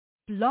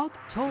Blog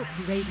Talk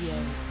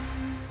Radio.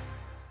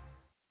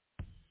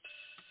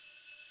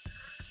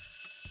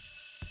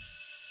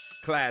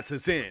 Class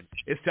is in.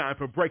 It's time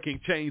for Breaking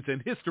Chains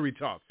and History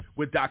Talk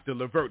with Dr.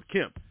 Levert,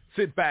 Kemp.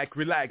 Sit back,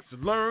 relax,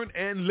 learn,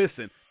 and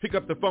listen. Pick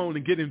up the phone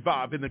and get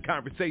involved in the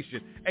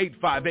conversation.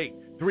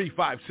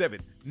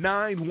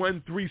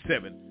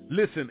 858-357-9137.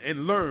 Listen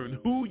and learn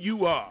who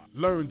you are.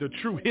 Learn the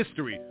true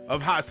history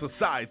of how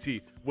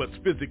society was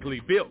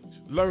physically built.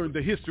 Learn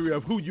the history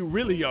of who you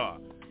really are.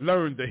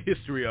 Learn the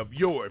history of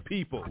your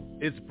people.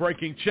 It's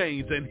Breaking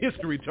Chains and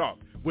History Talk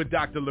with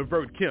Dr.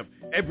 Levert Kemp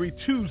every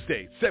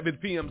Tuesday, 7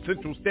 p.m.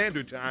 Central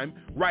Standard Time,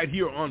 right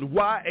here on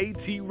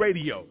YAT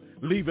Radio,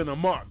 leaving a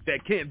mark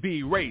that can't be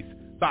erased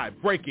by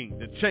breaking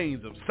the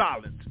chains of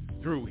silence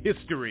through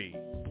history.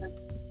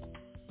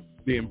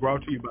 Being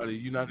brought to you by the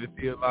United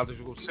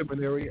Theological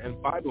Seminary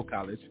and Bible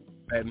College,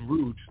 Baton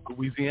Rouge,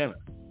 Louisiana.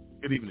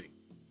 Good evening.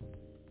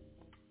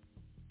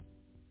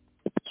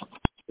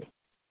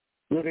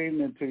 Good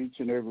evening to each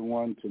and every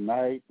one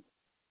tonight.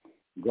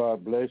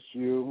 God bless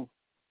you.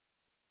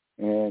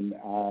 And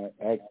I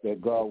ask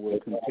that God will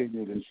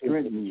continue to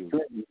strengthen you.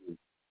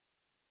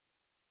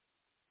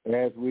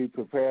 As we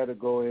prepare to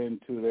go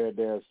into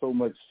there's so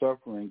much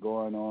suffering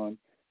going on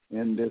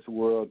in this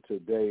world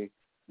today.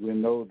 We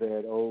know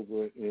that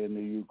over in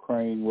the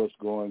Ukraine, what's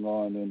going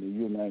on in the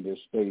United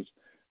States,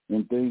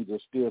 and things are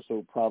still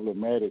so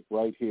problematic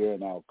right here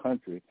in our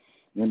country,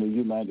 in the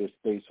United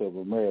States of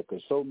America.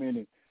 So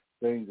many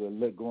things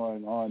are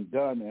going on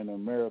done in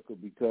America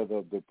because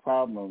of the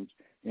problems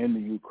in the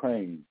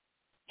Ukraine.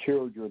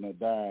 Children are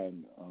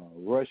dying.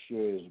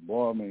 Russia is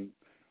bombing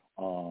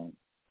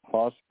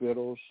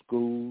hospitals,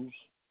 schools,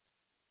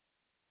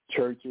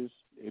 churches.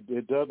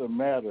 It doesn't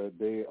matter.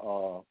 They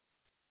are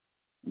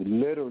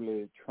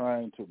literally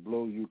trying to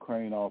blow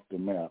Ukraine off the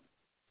map.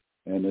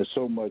 And there's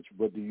so much,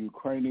 but the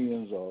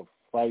Ukrainians are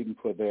fighting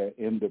for their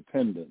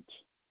independence.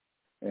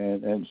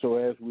 And so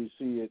as we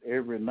see it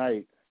every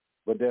night,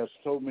 but there's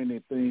so many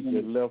things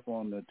that left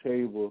on the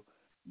table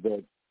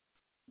that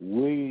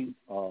we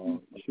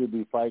should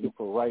be fighting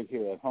for right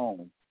here at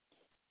home.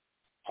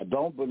 I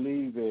don't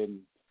believe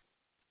in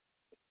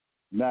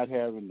not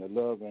having the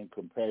love and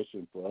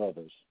compassion for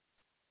others,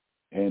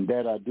 and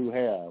that I do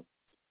have.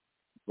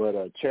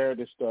 But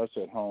charity starts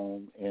at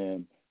home,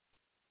 and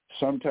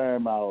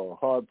sometimes our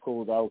heart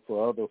pulls out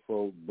for other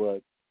folk,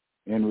 but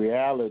in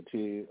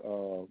reality,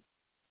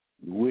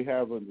 we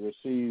haven't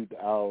received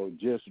our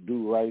just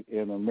due right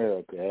in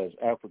America as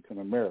African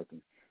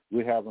Americans.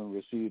 We haven't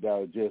received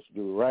our just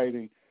due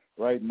righting.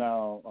 Right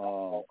now,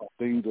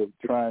 things are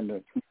trying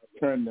to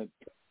turn the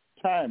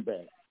time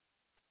back.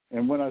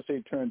 And when I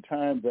say turn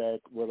time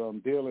back, what I'm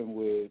dealing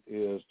with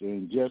is the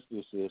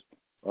injustices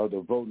of the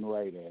Voting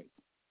Rights Act.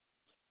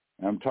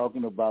 I'm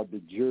talking about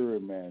the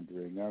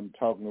gerrymandering. I'm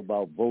talking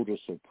about voter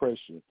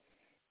suppression.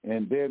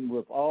 And then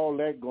with all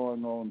that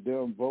going on,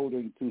 them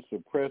voting to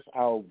suppress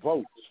our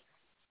votes,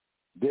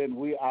 then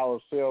we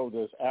ourselves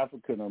as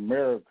African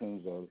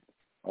Americans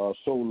are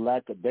so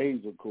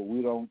lackadaisical.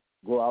 We don't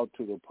go out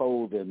to the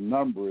polls in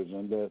numbers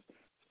unless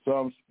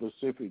some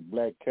specific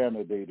black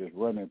candidate is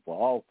running for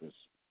office.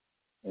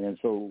 And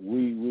so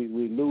we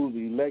lose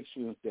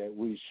elections that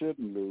we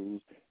shouldn't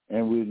lose,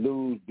 and we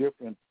lose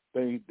different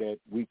things that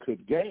we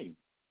could gain,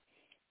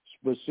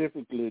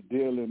 specifically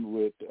dealing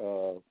with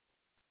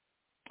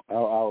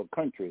our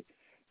country.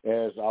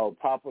 As our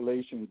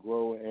population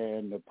grow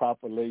and the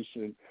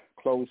population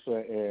closer,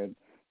 and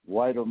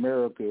white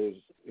America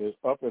is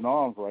up in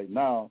arms right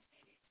now,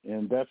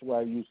 and that's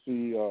why you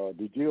see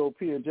the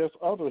GOP and just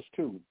others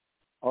too,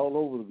 all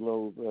over the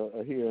globe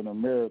here in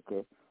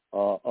America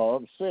are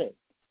upset.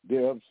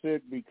 They're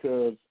upset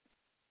because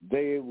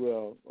they're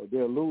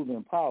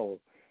losing power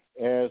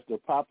as the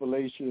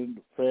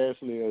population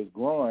fastly is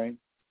growing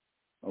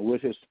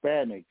with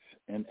Hispanics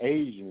and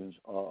Asians.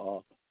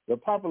 The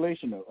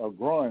population are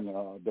growing.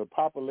 The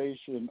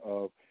population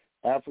of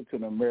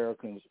African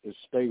Americans is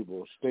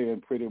stable,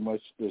 staying pretty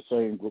much the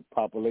same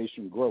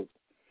population growth.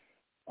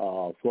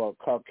 For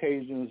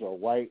Caucasians or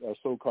white or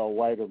so-called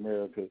white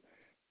America,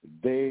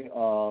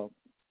 the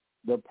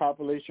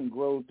population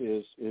growth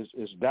is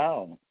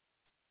down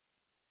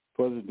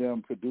for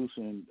them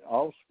producing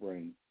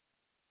offspring.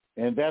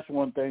 And that's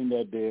one thing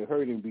that they're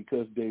hurting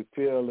because they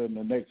feel in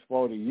the next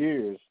 40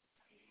 years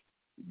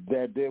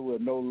that they will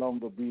no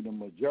longer be the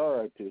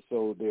majority.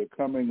 So they're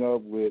coming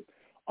up with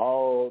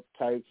all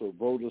types of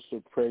voter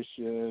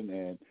suppression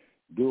and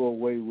do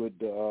away with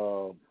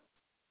the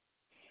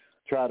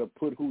try to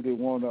put who they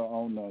want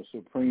on the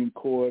Supreme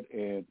Court,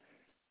 and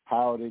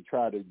how they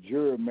try to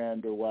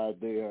gerrymander while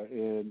they are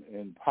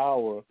in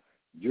power,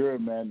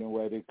 gerrymandering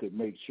where they could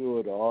make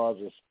sure the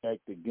odds are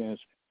stacked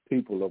against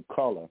people of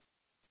color.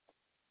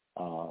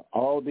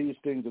 All these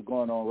things are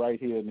going on right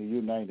here in the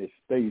United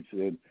States,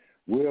 and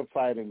we're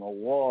fighting a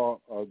war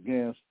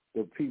against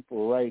the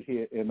people right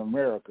here in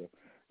America.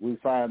 We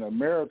find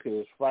America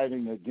is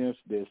fighting against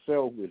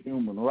itself with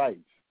human rights.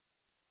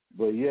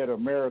 But yet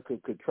America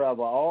could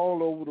travel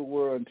all over the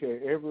world and tell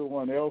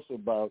everyone else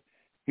about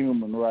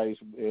human rights.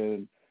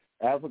 And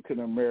African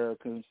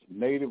Americans,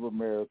 Native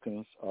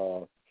Americans,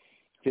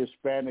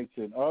 Hispanics,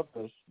 and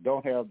others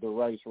don't have the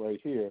rights right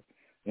here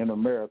in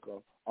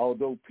America,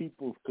 although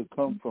people could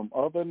come from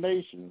other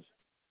nations,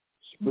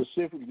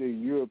 specifically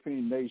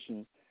European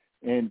nations,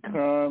 and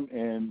come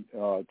and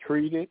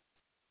treat it,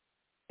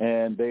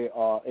 and they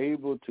are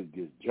able to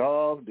get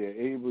jobs. They're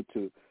able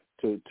to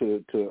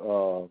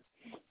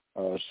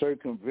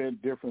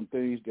circumvent different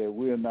things that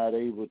we're not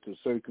able to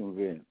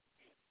circumvent.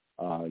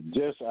 I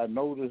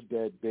noticed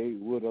that they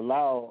would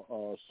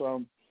allow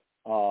some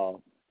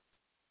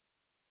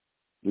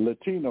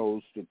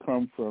Latinos to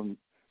come from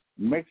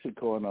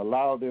Mexico and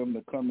allow them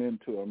to come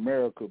into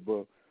America,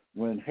 but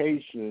when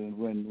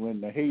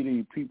the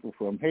Haiti people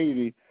from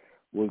Haiti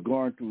was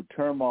going through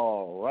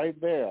turmoil right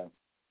there,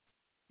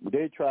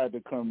 they tried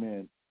to come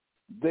in.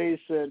 They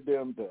sent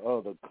them to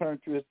other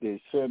countries.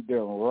 They sent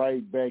them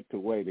right back to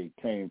where they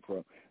came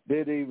from. They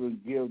didn't even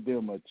give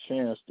them a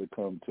chance to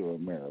come to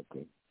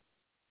America.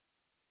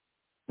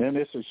 And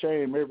it's a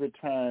shame every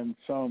time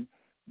some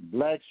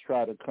blacks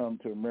try to come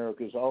to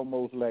America, it's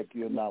almost like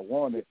you're not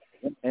wanted.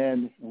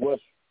 And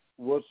what's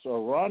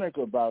ironic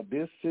about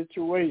this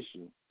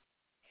situation,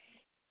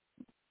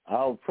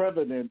 our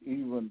president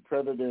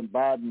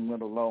Biden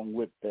went along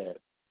with that.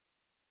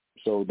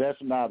 So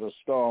that's not a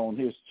star on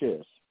his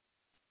chest.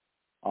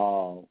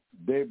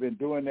 They've been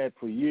doing that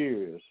for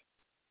years.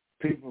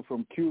 People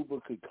from Cuba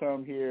could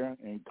come here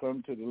and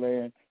come to the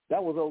land.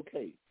 That was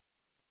okay,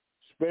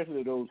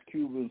 especially those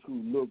Cubans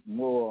who look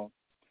more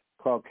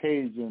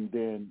Caucasian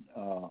than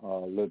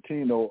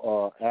Latino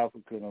or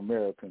African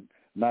American,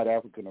 not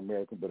African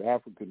American, but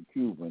African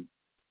Cuban.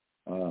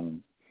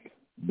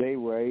 They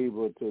were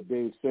able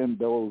to send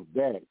those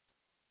back.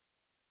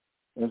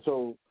 And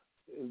so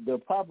the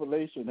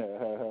population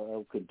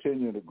have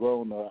continued to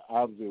grow in the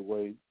opposite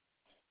way,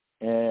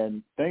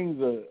 and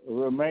things are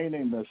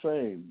remaining the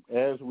same.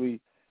 As we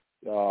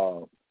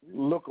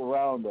look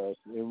around us,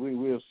 and we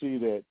will see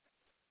that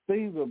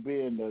things are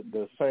being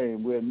the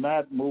same. We're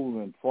not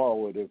moving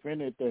forward. If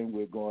anything,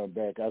 we're going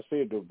back. I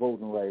said the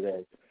Voting Rights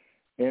Act,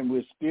 and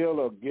we still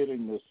are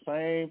getting the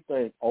same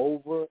thing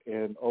over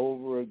and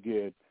over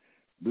again.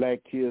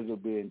 Black kids are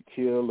being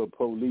killed. The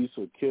police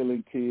are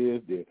killing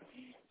kids.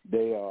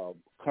 They are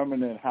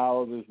coming in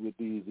houses with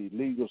these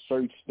illegal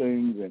search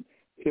things and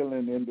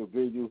killing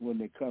individuals when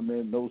they come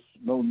in, no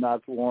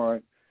knock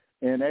warrant.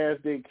 And as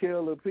they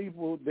kill the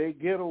people, they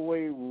get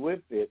away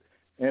with it,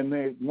 and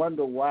they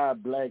wonder why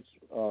blacks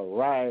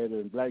riot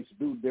and blacks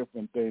do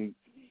different things.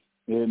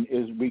 And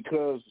it's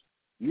because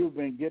you've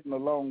been getting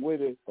away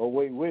with it,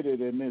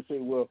 and they say,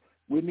 well,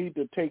 we need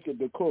to take it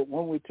to court.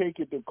 When we take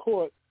it to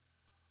court,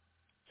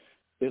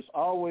 it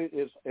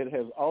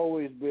has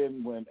always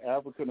been when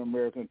African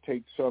Americans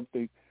take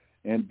something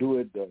and do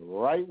it the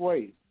right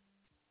way.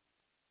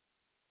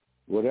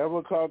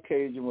 Whatever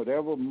Caucasian,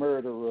 whatever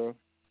murderer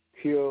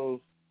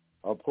kills,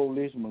 a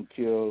policeman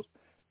kills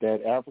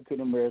that African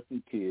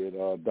American kid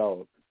or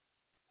adult,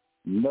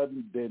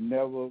 they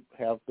never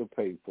have to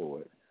pay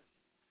for it.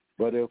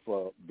 But if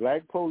a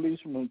black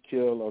policeman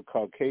kills a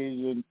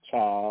Caucasian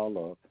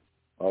child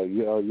or a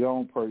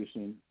young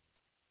person,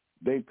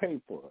 they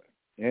pay for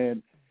it.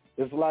 And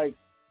it's like,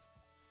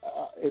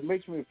 it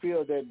makes me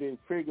feel that they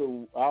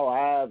figure our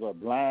eyes are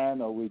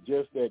blind, or we're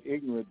just that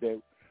ignorant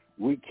that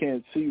we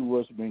can't see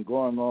what's been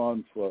going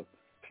on for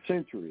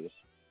centuries,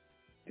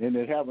 and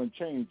it haven't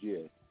changed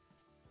yet.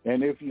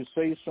 And if you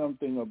say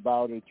something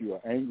about it, you're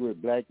an angry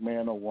black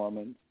man or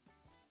woman.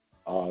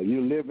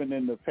 You're living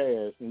in the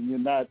past, and you're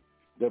not.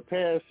 The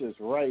past is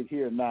right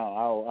here now.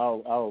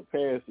 Our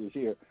past is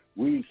here.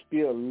 We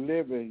still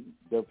living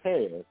the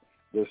past.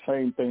 The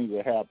same things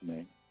are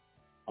happening.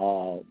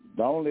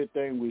 The only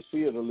thing we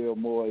see it a little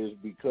more is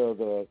because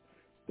of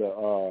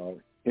the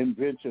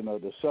invention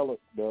of the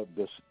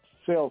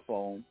cell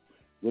phone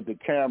with the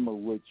camera,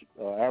 which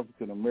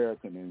African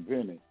American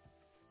invented.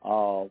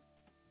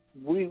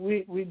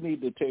 We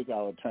need to take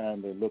our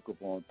time to look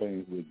upon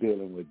things. We're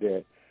dealing with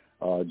that.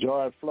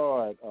 George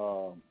Floyd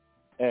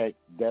Act,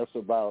 that's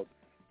about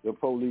the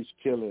police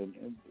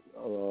killing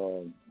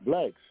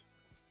blacks.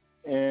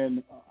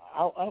 And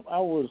I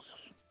was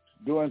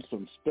doing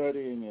some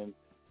studying, and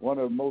one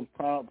of the most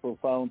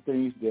profound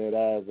things that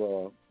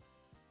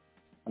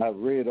I've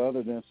read,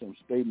 other than some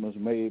statements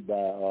made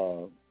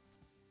by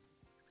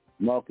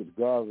Marcus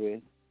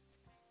Garvey,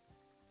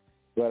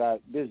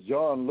 but this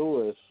John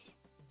Lewis,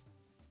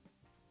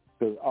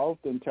 because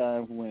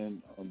oftentimes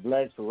when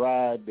blacks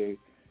riot, they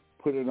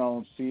put it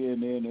on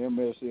CNN,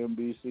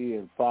 MSNBC,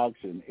 and Fox,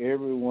 and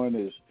everyone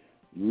is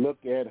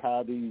look at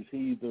how these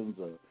heathens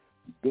are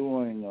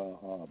doing,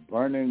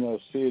 burning a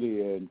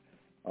city and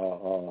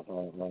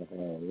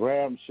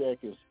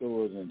ramshacking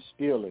stores and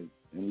stealing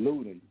and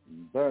looting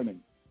and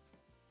burning.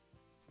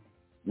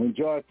 When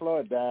George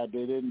Floyd died,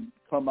 they didn't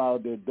come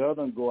out, they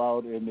doesn't go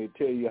out and they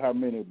tell you how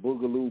many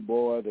Boogaloo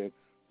boys and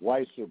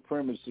white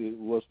supremacy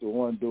was the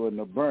one doing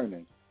the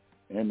burning,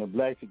 and the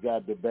blacks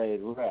got the bad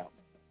rap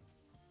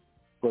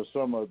for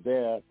some of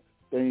their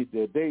things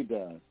that they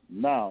done.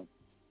 Now,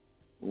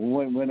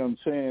 when I'm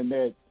saying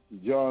that,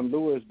 John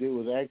Lewis, they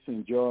was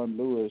asking John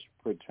Lewis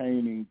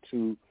pertaining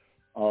to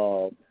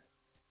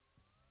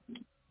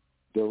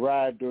the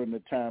riot during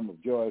the time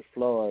of George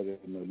Floyd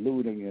and the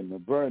looting and the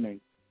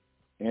burning,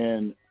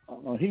 and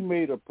he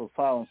made a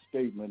profound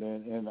statement,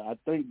 and I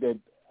think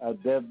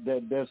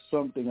that's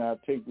something I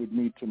take with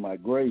me to my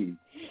grave.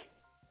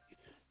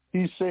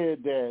 He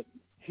said that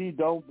he did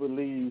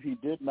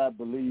not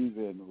believe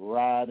in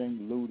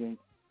rioting, looting,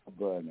 or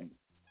burning.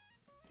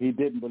 He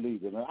didn't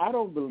believe it. And I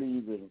don't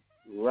believe in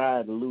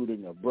rioting,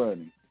 looting, or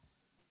burning.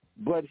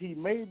 But he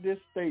made this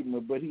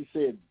statement, but he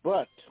said,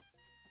 but.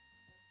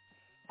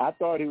 I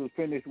thought he was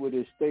finished with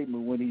his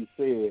statement when he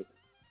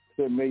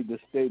made the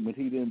statement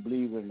he didn't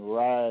believe in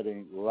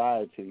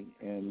rioting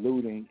and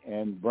looting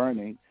and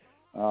burning,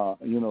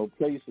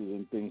 places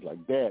and things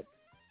like that.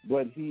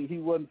 But he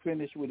wasn't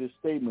finished with his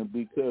statement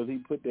because he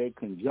put that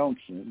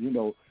conjunction,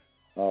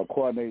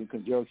 coordinating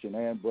conjunction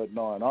and but,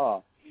 no, and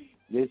are.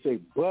 They say,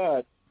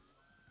 but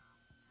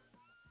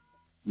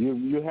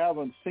you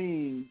haven't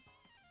seen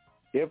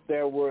if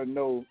there were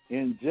no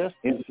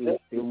injustices,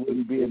 it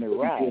wouldn't be any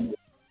riot.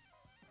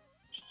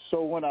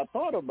 So when I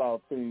thought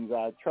about things,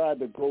 I tried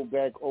to go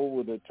back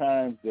over the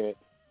times that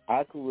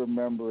I could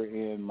remember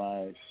in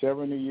my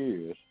 70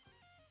 years.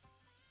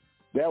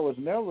 There was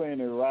never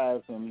any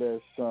riots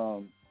unless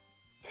some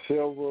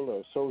civil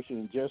or social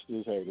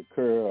injustice had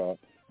occurred, or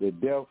the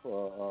death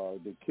or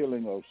the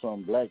killing of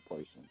some black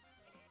person.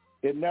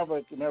 It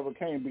never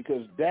came,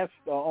 because that's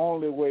the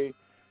only way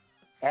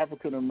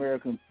African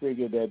Americans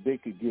figured that they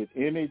could get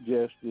any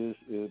justice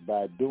is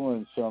by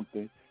doing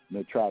something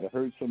to try to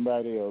hurt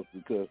somebody else,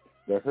 because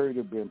the hurt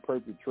had been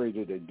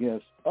perpetrated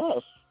against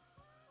us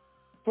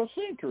for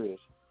centuries.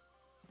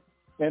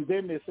 And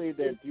then they say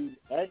that you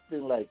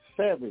acting like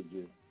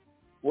savages.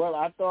 Well,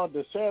 I thought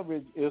the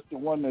savage is the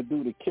one that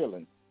do the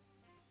killing.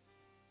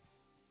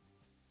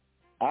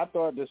 I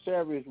thought the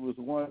savage was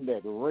one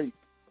that raped,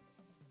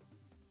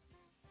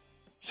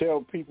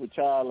 sell people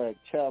child like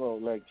cattle.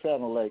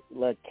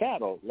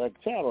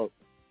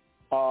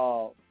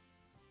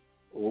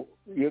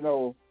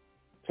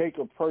 Take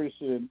a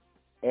person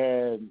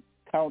and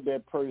count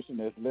that person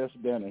as less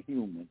than a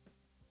human.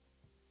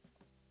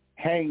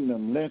 Hang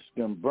them, lynch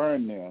them,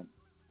 burn them.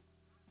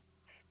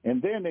 And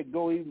then they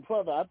go even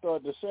further. I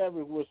thought the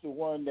savage was the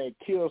one that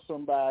killed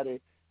somebody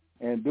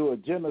and do a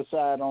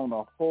genocide on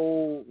a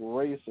whole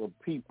race of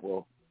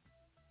people,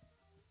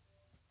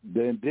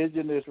 the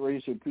indigenous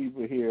race of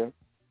people here,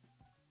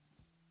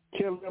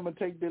 kill them and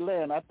take their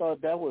land. I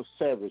thought that was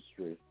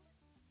savagery.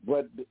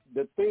 But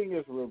the thing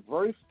is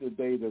reversed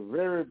today. The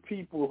very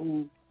people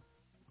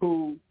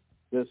who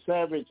the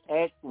savage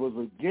act was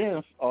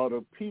against are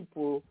the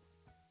people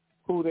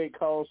who they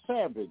call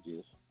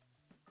savages.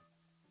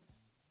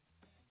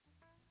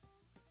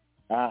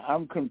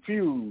 I'm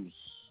confused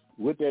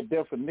with that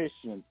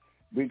definition,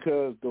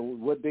 because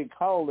what they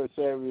call a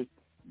savage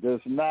does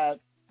not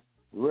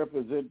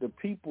represent the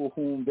people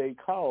whom they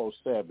call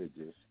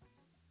savages.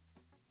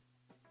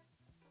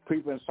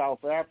 People in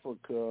South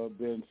Africa have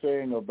been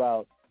saying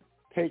about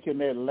taking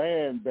their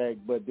land back,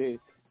 but they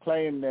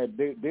claim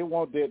that they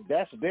want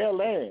that's their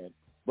land.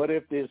 But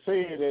if they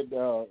say that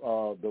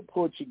the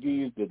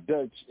Portuguese, the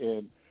Dutch,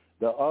 and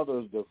the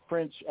others, the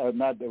French,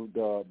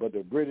 but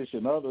the British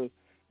and others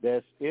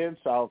that's in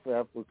South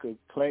Africa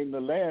claim the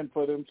land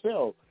for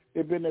themselves.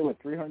 They've been there for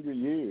 300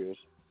 years.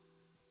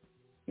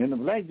 And the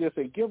black just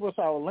say, give us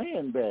our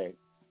land back.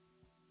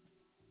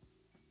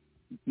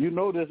 You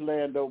know this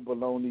land don't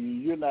belong to you.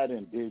 You're not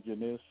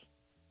indigenous.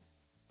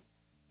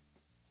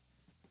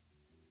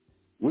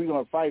 We're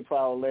going to fight for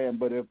our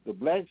land, but if the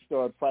blacks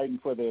start fighting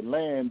for their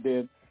land,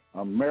 then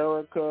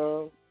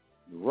America,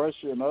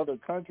 Russia, and other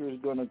countries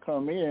are going to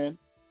come in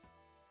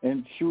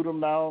and shoot them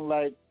down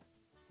like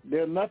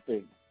they're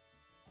nothing.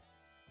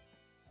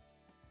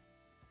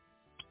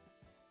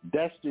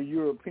 That's the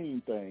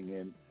European thing,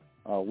 and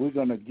we're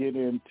going to get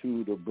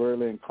into the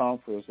Berlin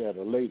Conference at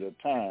a later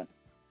time.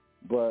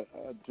 But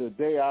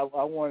today, I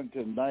wanted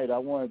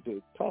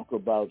to talk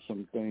about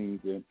some things,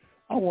 and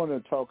I want to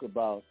talk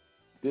about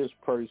this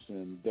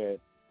person that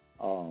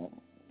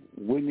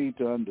we need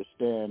to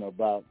understand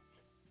about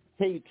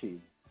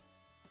Haiti.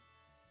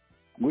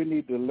 We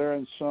need to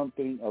learn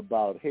something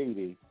about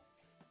Haiti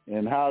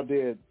and how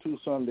their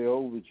Toussaint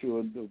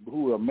Louverture,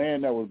 who a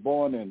man that was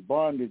born in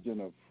bondage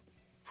in a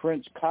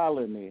French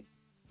colony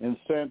in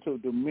Santo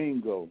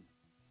Domingo,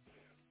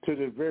 to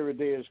the very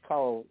day is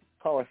called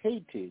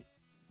Haiti,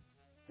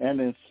 and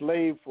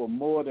enslaved for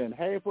more than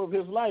half of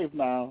his life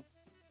now,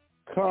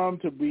 come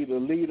to be the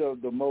leader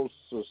of the most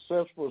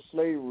successful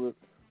slave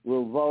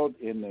revolt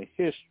in the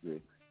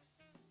history.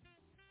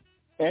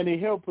 And he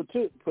helped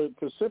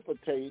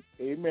precipitate,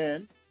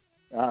 amen,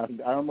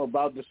 I'm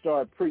about to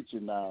start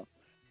preaching now,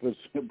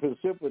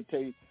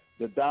 precipitate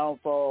the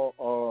downfall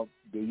of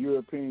the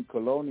European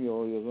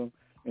colonialism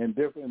in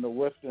the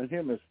Western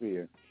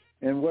Hemisphere.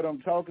 And what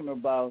I'm talking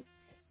about,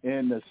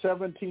 in the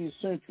 17th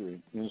century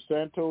in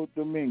Santo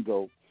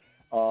Domingo,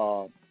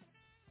 it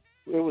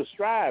was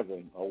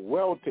thriving, a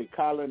wealthy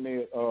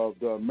colony of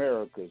the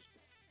Americas.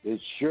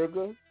 Its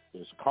sugar,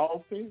 it's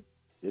coffee,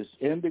 it's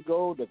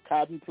indigo, the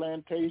cotton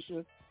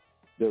plantation,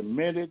 the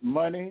minted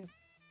money,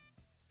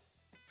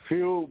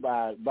 fueled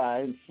by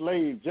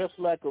enslaved, just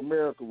like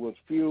America was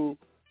fueled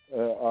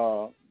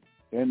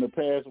in the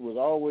past, was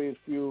always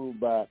fueled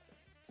by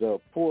the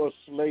poor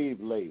slave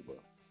labor.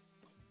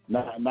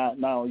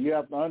 Now you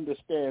have to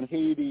understand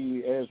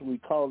Haiti, as we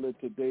call it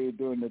today,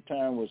 during the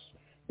time was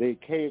they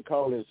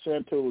call it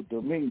Santo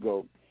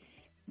Domingo.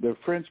 The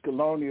French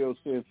colonial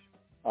since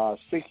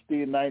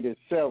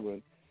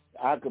 1697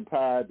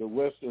 occupied the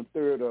western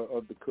third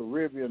of the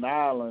Caribbean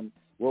island.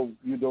 Well,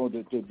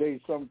 today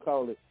some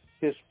call it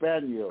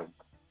Hispaniola.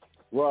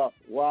 Well,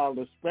 while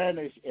the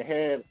Spanish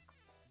had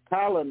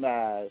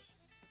colonized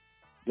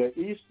the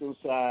eastern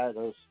side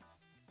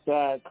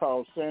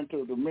called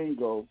Santo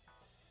Domingo,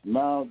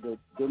 now the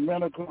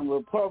Dominican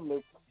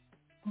Republic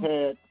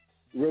had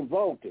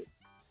revolted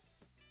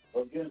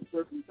against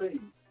certain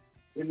things.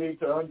 We need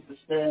to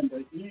understand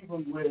that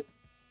even with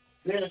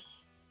this,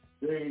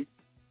 they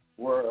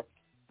were,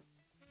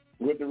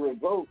 with the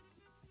revolt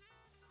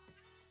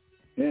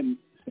in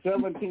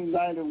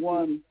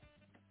 1791,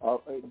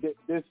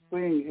 this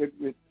thing,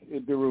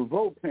 the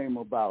revolt came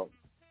about.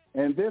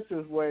 And this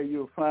is where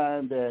you'll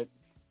find that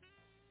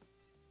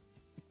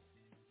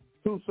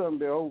Toussaint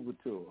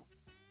Louverture,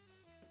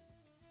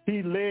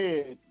 he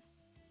led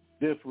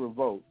this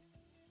revolt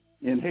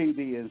in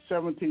Haiti in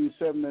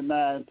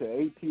 1779 to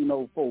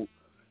 1804.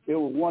 It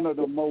was one of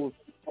the most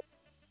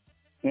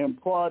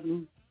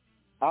important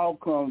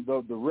outcomes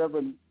of the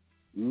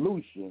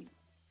revolution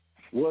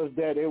was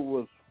that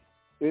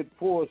it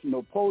forced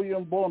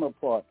Napoleon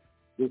Bonaparte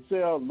to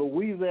sell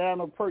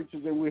Louisiana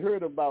Purchase, and we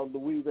heard about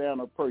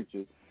Louisiana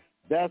Purchase.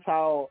 That's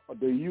how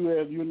the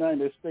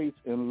United States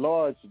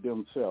enlarged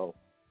themselves.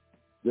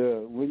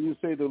 When you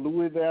say the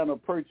Louisiana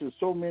Purchase,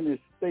 so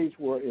many states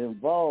were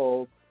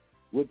involved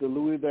with the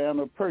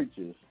Louisiana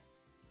Purchase.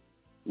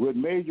 What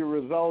major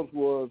results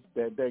was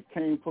that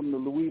came from the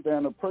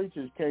Louisiana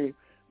Purchase came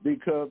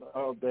because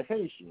of the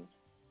Haitians.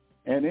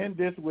 And in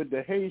this with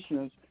the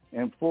Haitians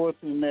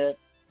enforcing that,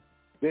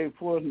 they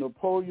forced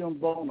Napoleon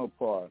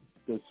Bonaparte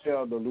to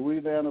sell the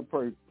Louisiana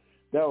Purchase.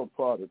 That was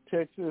part of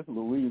Texas,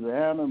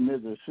 Louisiana,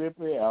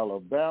 Mississippi,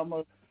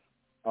 Alabama,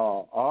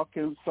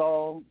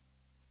 Arkansas,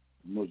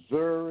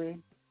 Missouri,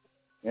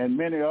 and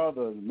many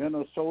others,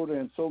 Minnesota,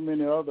 and so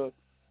many other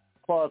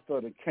parts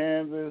of the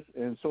Kansas,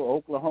 and so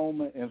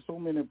Oklahoma, and so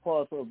many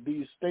parts of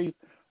these states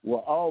were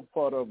all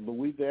part of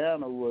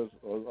Louisiana, was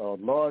a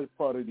large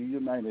part of the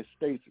United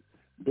States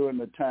during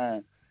the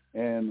time.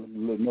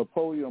 And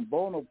Napoleon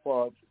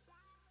Bonaparte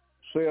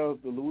sells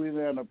the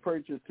Louisiana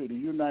Purchase to the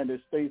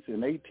United States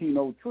in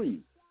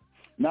 1803.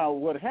 Now,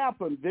 what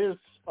happened, this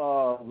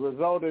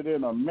resulted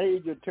in a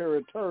major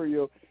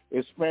territorial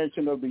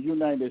expansion of the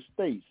United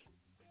States.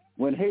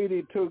 When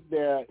Haiti took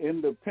their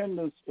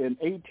independence in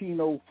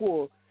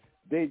 1804,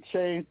 they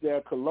changed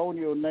their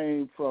colonial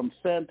name from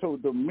Santo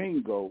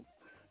Domingo,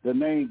 the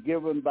name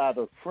given by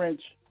the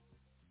French,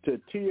 to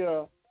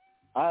Tia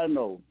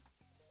Ano,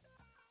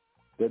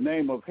 the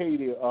name of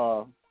Haiti. They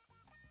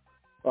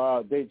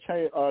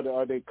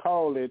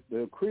call it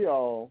the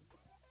Creole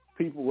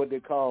people. What they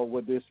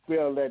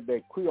spell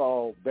that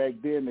Creole back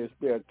then. They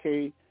spelled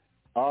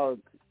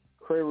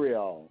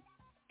Creole,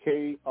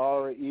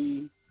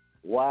 Kreyol,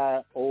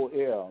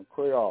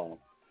 Creole,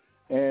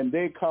 and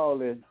they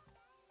call it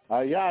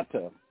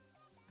Ayata,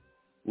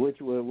 which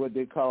was what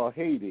they call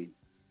Haiti,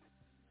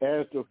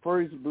 as the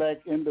first black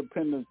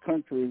independent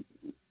country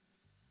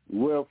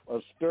with a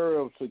stir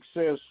of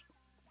success.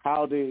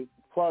 How they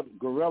fought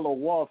guerrilla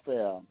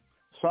warfare.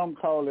 Some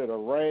call it a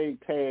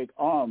ragtag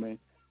army,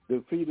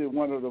 defeated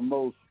one of the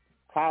most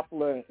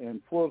popular and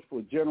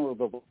forceful generals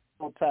of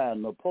all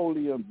time,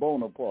 Napoleon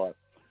Bonaparte.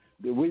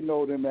 We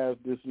know him as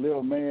this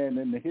little man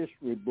in the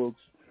history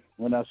books.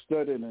 When I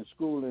studied in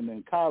school and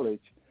in college,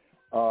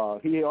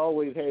 he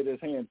always had his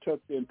hand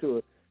tucked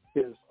into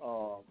his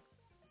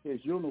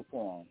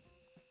uniform.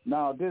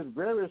 Now, this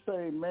very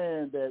same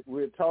man that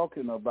we're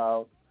talking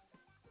about,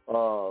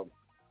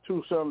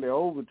 Toussaint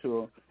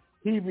Louverture,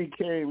 he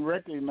became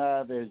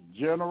recognized as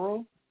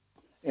general,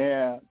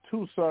 and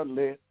Toussaint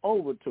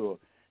Louverture,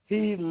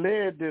 he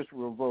led this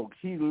revolt.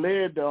 He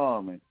led the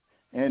army,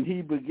 and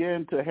he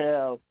began to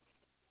have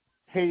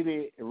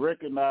Haiti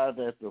recognized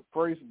as the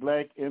first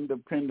black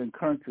independent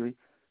country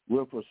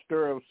with a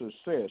stir of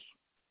success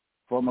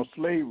from a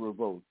slave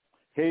revolt.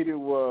 Haiti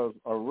was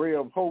a ray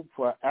of hope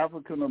for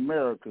African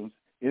Americans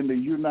in the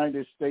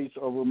United States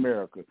of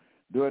America.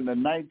 During the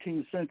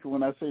 19th century,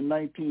 when I say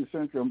 19th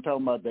century, I'm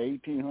talking about the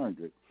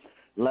 1800s.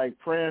 Like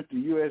France, the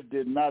U.S.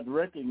 did not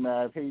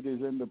recognize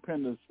Haiti's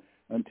independence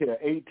until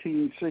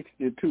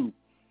 1862,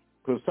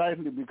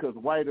 precisely because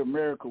white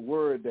America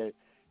worried that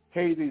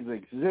Haiti's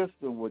existence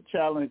would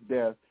challenge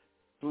their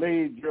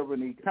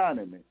slave-driven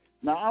economy.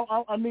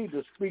 Now, I need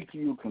to speak to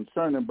you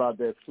concerning about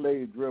that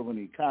slave-driven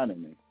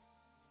economy.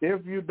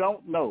 If you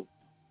don't know,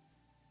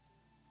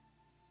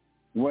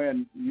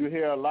 when you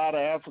hear a lot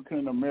of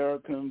African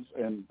Americans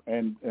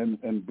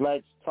and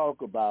blacks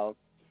talk about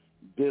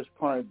this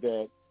point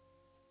that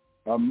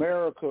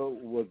America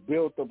was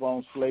built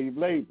upon slave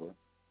labor.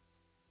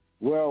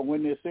 Well,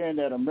 when they're saying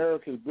that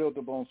America is built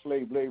upon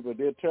slave labor,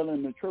 they're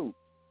telling the truth.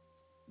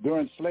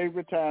 During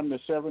slavery time, the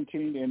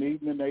 17 and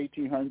even the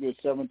 1800s,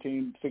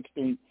 17,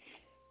 16,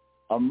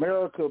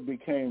 America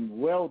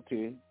became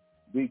wealthy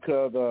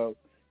because of,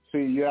 see,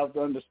 you have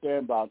to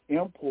understand about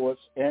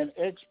imports and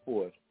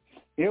exports.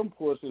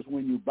 Imports is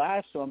when you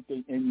buy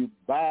something and you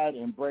buy it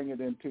and bring it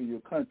into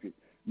your country.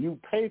 You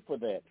pay for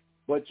that.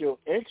 But your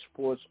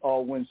exports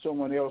are when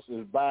someone else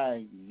is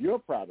buying your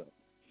product.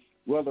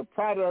 Well, the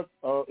product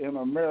in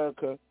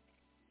America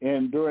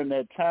and during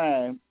that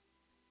time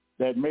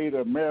that made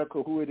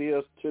America who it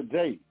is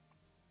today,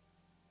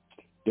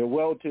 the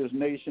wealthiest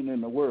nation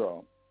in the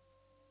world,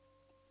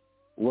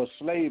 was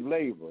slave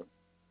labor.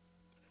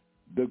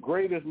 The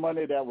greatest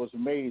money that was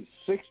made,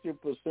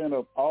 60%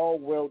 of all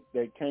wealth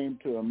that came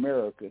to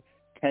America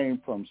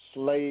came from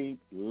slave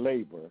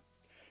labor.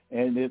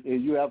 And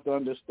you have to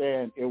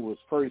understand, it was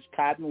first,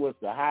 cotton was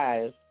the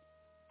highest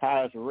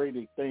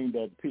rated thing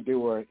that they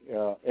were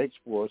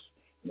exports.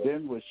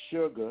 Then was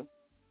sugar,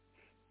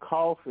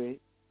 coffee,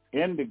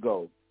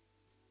 indigo.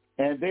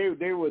 And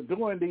they were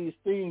doing these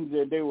things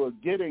and they were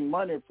getting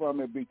money from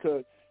it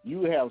because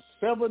you have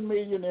 7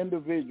 million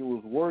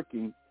individuals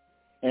working,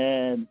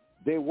 and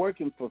they're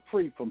working for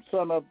free from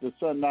sun up to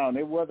sundown.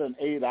 It wasn't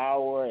 8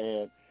 hour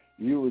and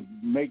you was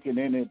making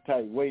any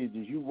type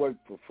wages. You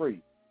worked for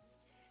free.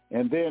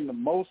 And then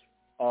most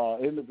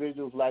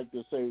individuals like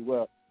to say,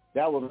 well,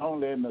 that was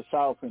only in the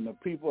South, and the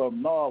people up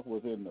north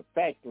was in the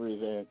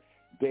factories, and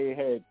they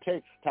had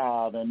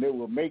textiles, and they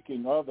were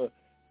making other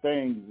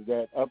things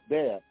that up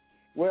there.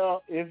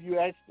 Well, if you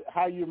ask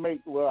how do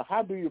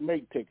you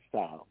make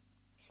textile?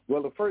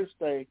 Well, the first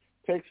thing,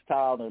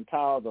 textile and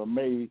tiles are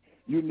made,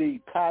 you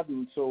need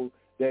cotton so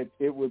that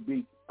it would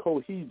be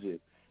cohesive,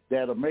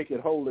 that'll make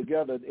it hold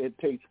together. It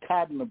takes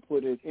cotton to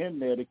put it in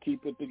there to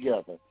keep it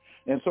together.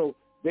 And so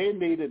they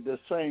needed the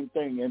same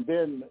thing. And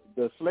then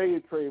the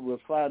slave trade was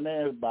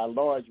financed by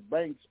large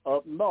banks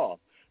up north.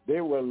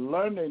 They were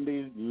lending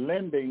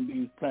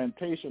these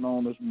plantation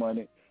owners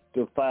money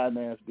to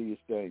finance these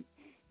things.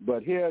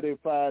 But here they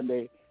find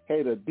they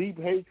had a deep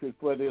hatred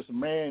for this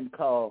man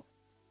called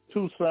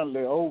Toussaint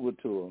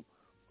Louverture,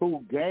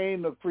 who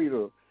gained the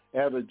freedom.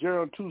 As a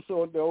General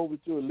Toussaint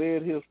Louverture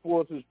led his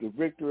forces to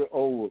victory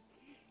over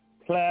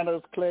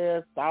planters'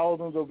 class,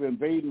 thousands of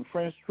invading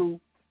French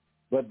troops.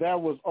 But that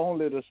was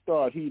only the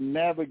start. He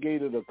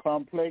navigated a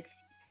complex,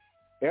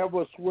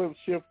 ever-swift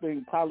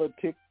shifting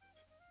politics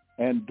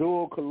and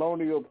dual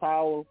colonial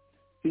power.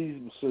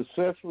 He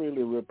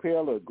successfully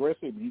repelled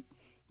the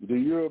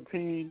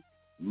European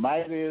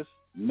mightiest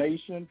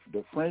nation,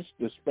 the French,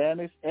 the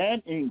Spanish,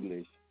 and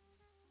English,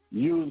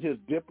 using his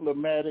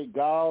diplomatic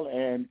gall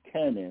and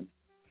cannon,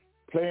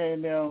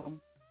 playing them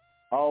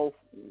off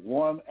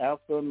one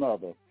after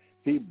another.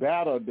 He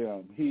battled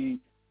them. He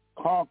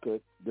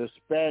conquered the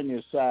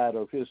Spanish side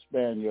of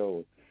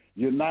Hispaniola,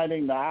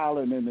 uniting the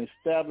island and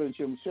established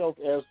himself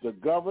as the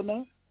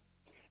governor,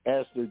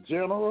 as the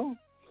general,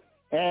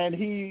 and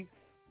he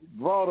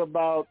brought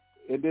about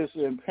this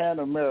in Pan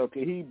America.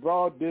 He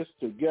brought this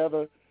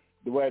together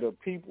the way the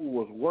people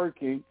was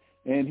working,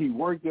 and he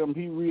worked them.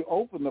 He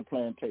reopened the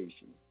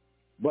plantation,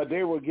 but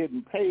they were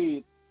getting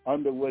paid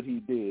under what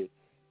he did.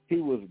 He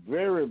was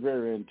very,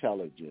 very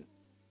intelligent.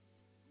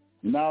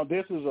 Now,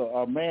 this is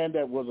a man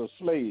that was a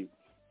slave.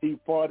 He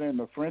fought in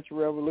the French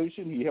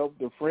Revolution. He helped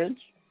the French.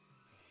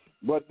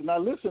 But now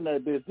listen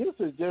at this. This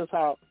is just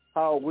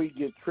how we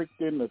get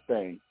tricked into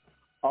things.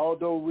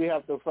 Although we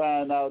have to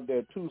find out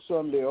that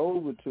Toussaint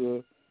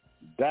Louverture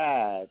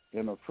died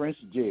in a French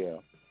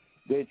jail.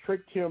 They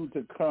tricked him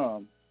to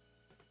come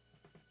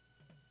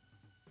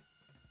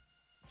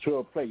to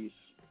a place.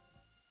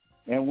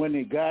 And when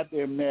he got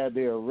them there,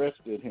 they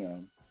arrested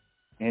him,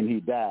 and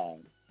he died.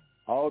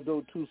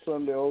 Although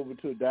Toussaint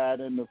Louverture died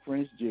in the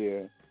French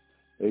jail,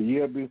 a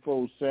year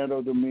before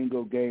Santo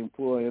Domingo gained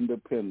full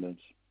independence,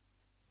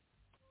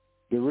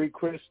 the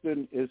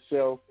rechristened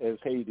itself as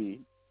Haiti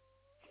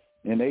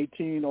in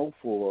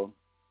 1804,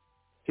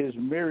 his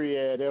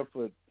myriad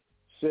effort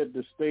set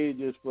the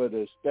stages for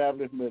the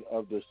establishment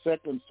of the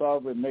second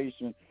sovereign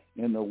nation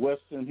in the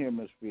Western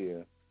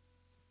Hemisphere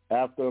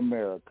after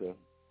America,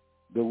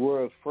 the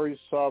world's first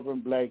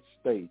sovereign black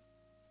state.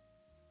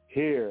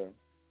 Hear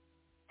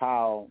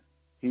how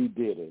he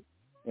did it.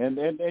 And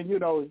you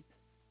know,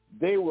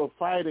 they were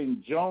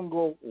fighting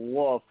jungle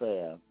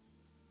warfare.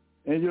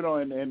 And, you know,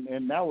 and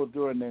that was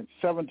during the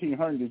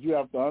 1700s. You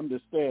have to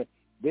understand,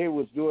 they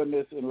was doing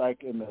this in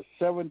the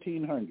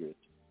 1700s.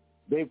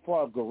 They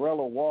fought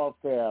guerrilla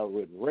warfare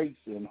with rakes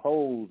and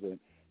hoes and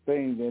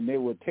things, and they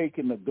were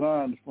taking the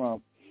guns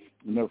from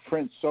the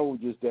French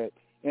soldiers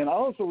and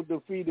also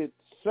defeated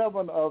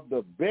 7 of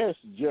the best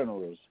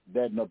generals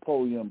that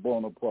Napoleon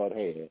Bonaparte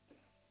had.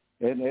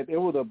 And it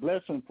was a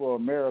blessing for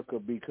America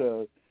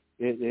because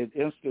it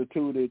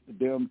instituted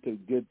them to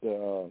get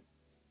the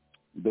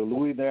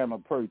Louisiana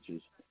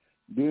Purchase.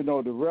 You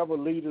know, the rebel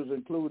leaders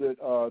included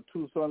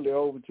Toussaint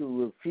Louverture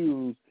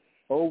refused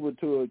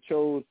Overture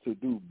chose to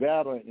do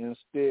battle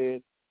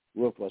instead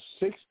with a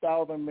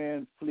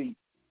 6,000-man fleet.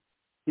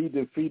 He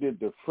defeated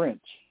the French.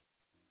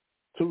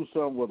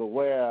 Toussaint was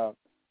aware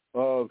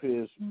of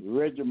his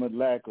regiment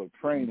lack of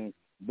training,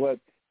 but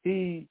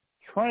he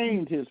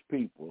trained his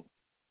people.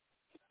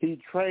 He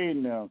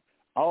trained them,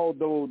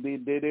 although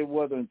they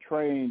wasn't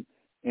trained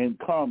in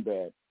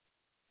combat.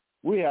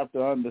 We have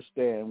to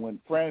understand when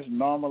France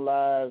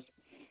normalized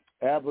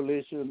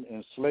abolition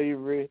and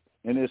slavery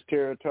in his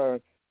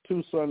territory,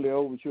 Toussaint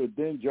L'Ouverture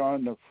then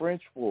joined the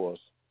French force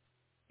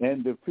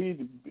and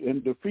defeated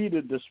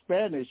the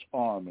Spanish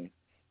army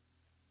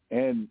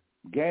and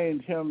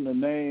gained him the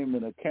name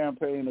in a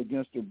campaign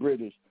against the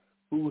British,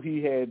 who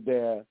he had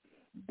there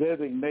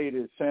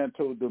designated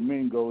Santo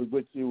Domingo,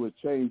 which he would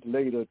change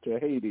later to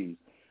Haiti.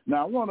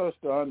 Now, I want us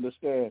to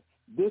understand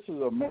this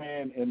is a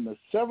man in the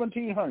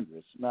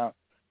 1700s. Now,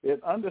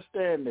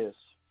 understand this.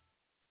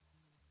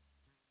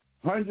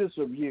 Hundreds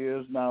of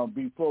years now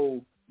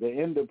before the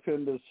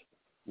independence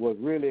was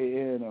really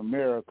in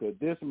America,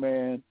 this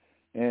man,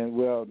 and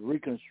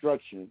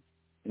Reconstruction,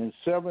 in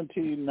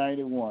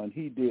 1791,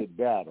 he did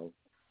battle.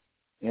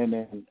 And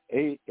in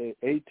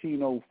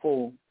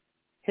 1804,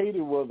 Haiti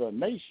was a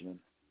nation,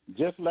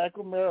 just like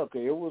America.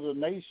 It was a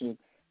nation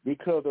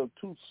because of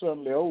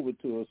Toussaint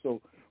L'Ouverture.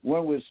 So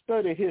when we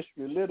study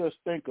history, let us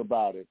think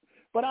about it.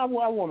 But I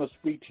want to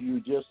speak to you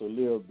just a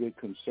little bit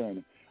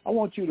concerning. I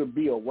want you to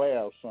be aware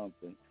of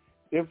something.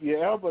 If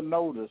you ever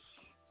notice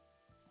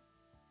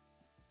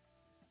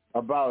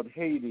about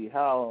Haiti,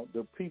 how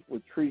the people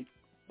treat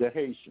the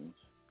Haitians,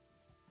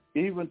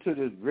 even to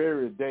this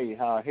very day,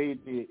 how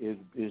Haiti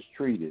is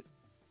treated.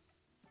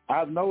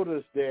 I've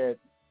noticed that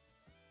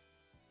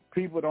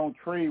people don't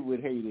trade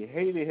with Haiti.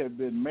 Haiti has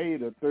been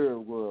made a third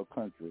world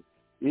country.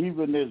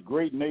 Even this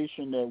great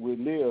nation that we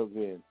live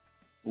in.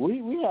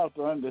 We have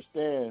to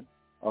understand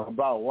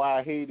about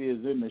why Haiti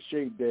is in the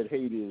shape that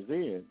Haiti is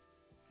in.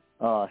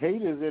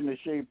 Haiti is in the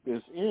shape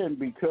it's in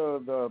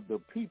because of the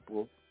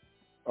people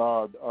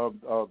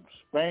of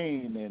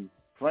Spain and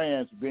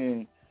France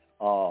being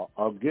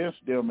against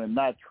them and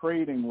not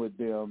trading with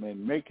them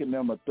and making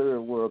them a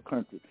third world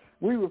country.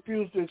 We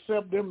refuse to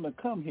accept them to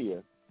come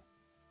here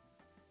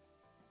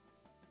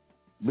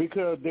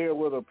because there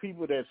were the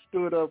people that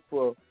stood up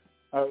for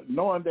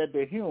knowing that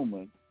they're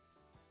human.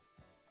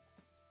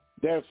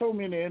 There are so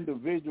many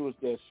individuals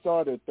that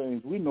started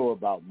things. We know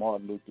about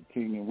Martin Luther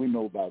King, and we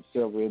know about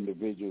several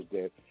individuals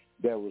that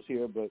was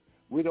here, but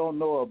we don't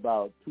know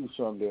about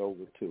Toussaint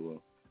L'Ouverture,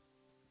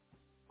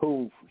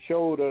 who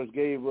showed us,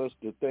 gave us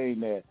the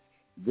thing that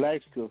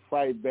blacks could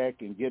fight back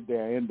and get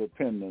their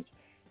independence.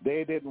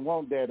 They didn't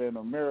want that in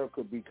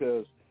America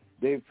because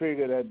they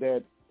figured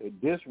that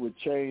this would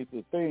change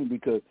the thing,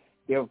 because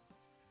if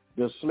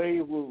the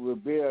slave would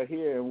rebel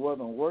here and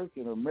wasn't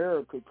working,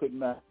 America could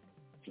not.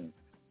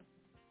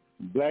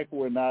 Whites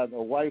were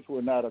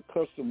not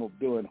accustomed of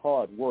doing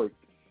hard work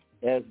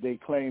as they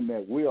claim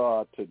that we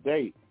are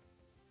today.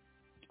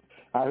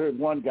 I heard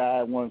one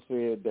guy once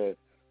said that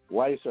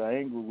whites are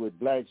angry with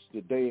blacks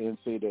today and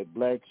say that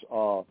blacks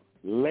are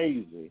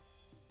lazy.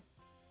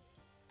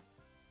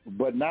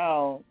 But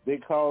now they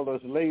call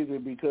us lazy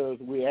because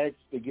we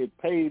actually get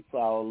paid for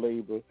our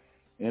labor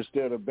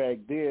instead of back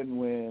then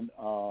when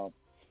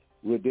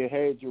they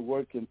had you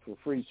working for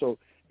free. So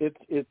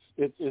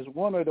it's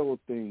one of those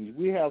things.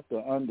 We have to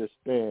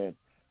understand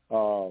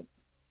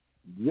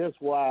just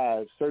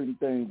why certain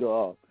things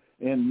are.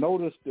 And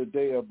notice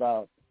today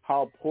about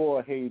how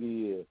poor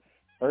Haiti is,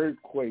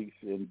 earthquakes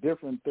and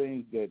different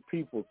things that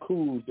people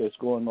coups that's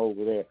going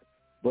over there.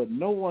 But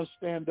no one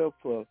stand up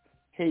for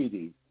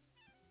Haiti.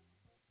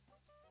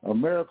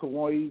 America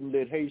won't even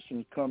let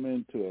Haitians come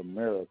into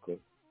America.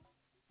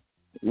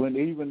 When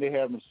even they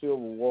having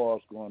civil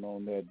wars going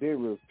on there, they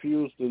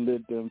refuse to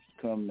let them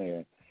come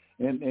there.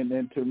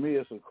 And to me,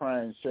 it's a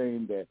crying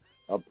shame that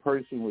a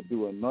person would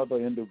do another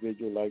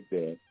individual like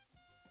that.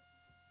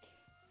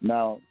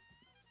 Now,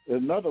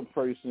 another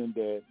person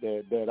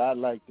that I'd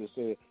like to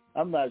say,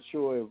 I'm not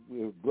sure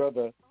if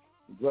brother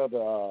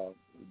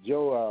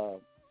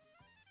Joe,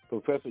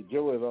 Professor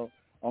Joe is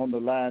on the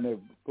line. If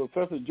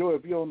Professor Joe,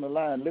 if you're on the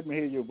line, let me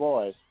hear your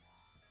voice.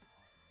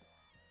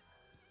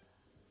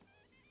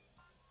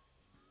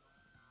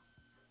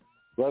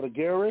 Brother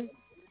Gary,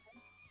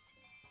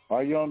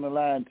 are you on the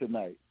line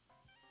tonight?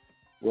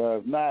 Well,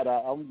 if not,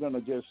 I'm going to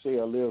just say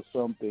a little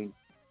something,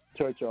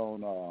 touch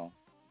on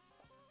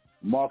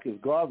Marcus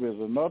Garvey is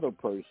another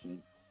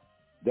person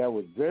that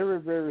was very,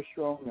 very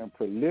strong and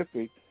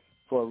prolific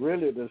for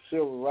really the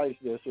civil rights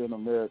that's in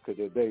America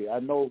today. I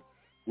know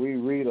we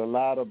read a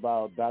lot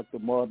about Dr.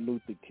 Martin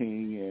Luther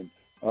King and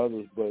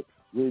others, but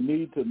we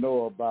need to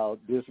know about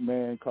this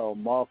man called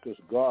Marcus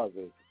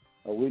Garvey.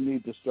 We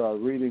need to start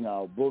reading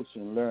our books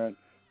and learn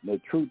the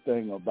true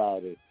thing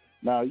about it.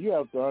 Now, you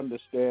have to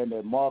understand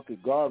that Marcus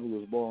Garvey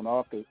was born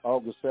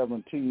August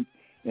 17th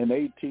in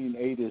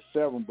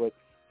 1887, but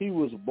he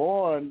was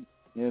born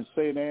in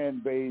St.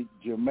 Anne Bay,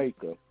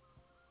 Jamaica.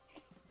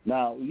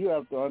 Now, you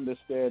have to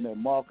understand that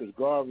Marcus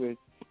Garvey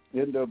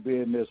ended up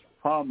being this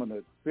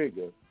prominent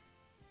figure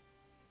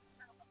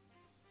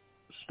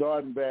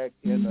starting back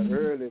in the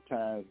early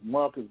times,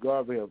 Marcus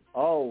Garvey has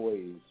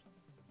always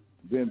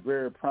been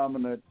very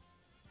prominent,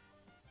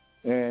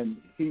 and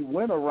he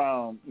went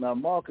around. Now,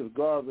 Marcus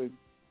Garvey,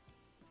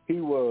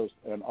 he was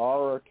an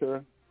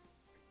orator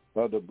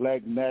of the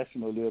Black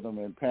nationalism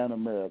and Pan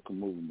American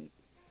movement,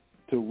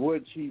 to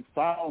which he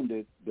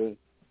founded the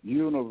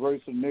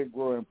Universal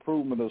Negro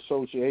Improvement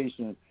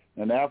Association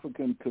and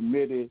African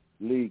Committee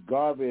League.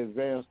 Garvey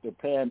advanced the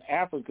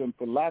Pan-African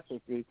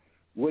philosophy,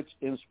 which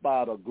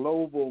inspired a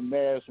global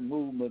mass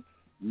movement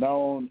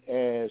known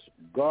as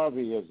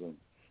Garveyism.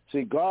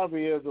 See,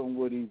 Garveyism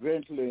would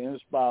eventually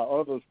inspire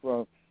others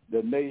from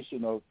the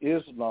Nation of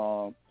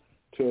Islam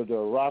to the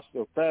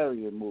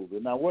Rastafarian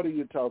movement. Now, what are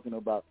you talking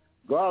about?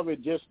 Garvey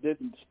just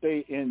didn't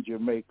stay in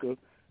Jamaica,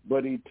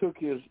 but he took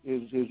his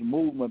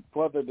movement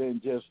further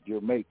than just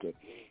Jamaica.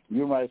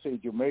 You might say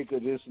Jamaica,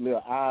 this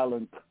little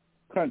island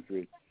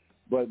country,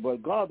 but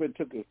Garvey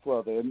took it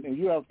further. And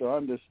you have to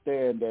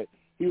understand that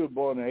he was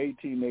born in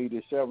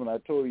 1887, I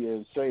told you,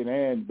 in St.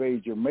 Anne Bay,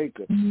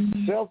 Jamaica.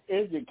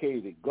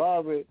 Self-educated,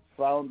 Garvey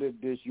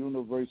founded this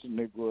Universal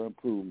Negro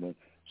Improvement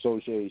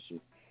Association.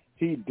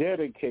 He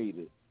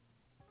dedicated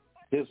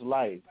his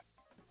life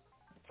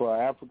for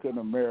African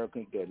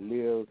Americans that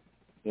lived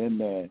in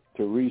there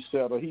to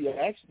resettle. He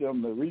asked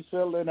them to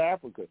resettle in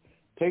Africa.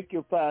 Take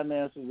your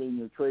finances and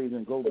your trade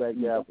and go back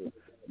to Africa.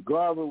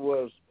 Garvey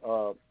was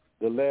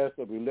the last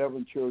of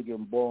 11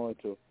 children born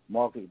to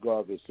Marcus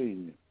Garvey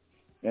Sr.,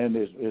 and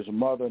his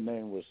mother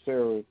name was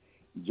Sarah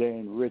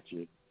Jane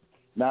Richard.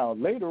 Now,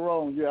 later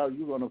on, you're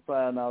going to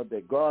find out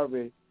that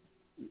Garvey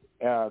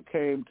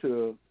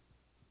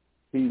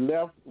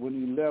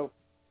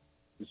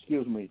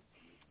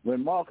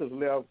when Marcus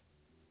left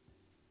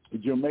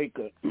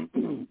Jamaica,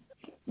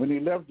 when he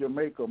left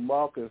Jamaica,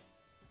 Marcus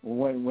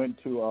went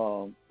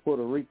to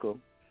Puerto Rico,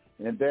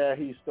 and there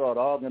he started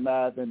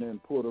organizing in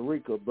Puerto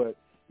Rico, but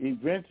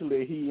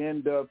eventually he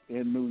ended up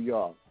in New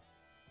York.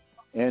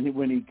 And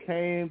when he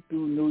came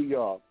through New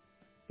York,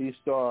 he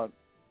started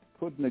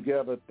putting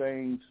together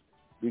things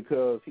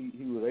because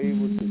he was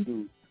able to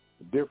do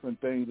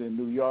different things in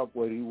New York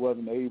what he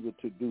wasn't able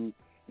to do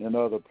in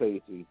other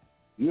places.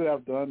 You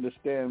have to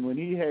understand, when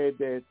he had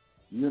that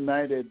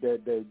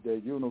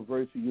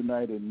Universal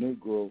United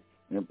Negro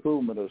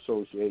Improvement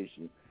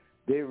Association,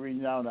 they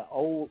renowned it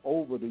all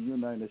over the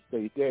United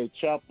States. They had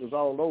chapters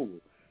all over.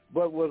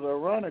 But what's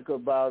ironic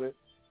about it,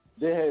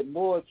 they had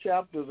more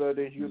chapters of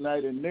this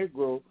United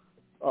Negro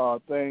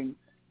thing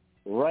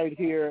right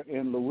here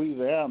in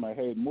Louisiana,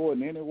 had more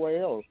than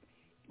anywhere else.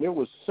 There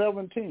was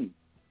 17.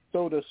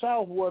 So the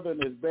South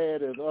wasn't as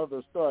bad as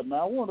others thought.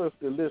 Now, I want us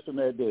to listen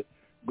at this.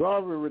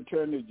 Garvey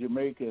returned to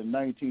Jamaica in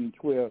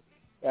 1912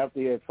 after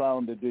he had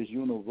founded this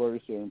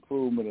Universal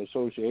Improvement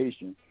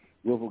Association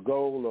with a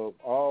goal of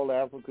all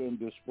African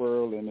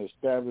dispersal and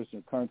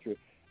establishing country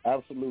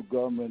absolute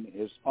government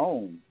its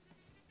own.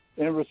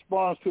 In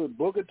response to it,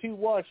 Booker T.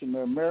 Washington, the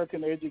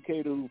American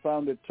educator who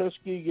founded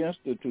Tuskegee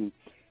Institute,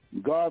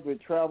 Garvey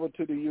traveled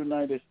to the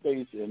United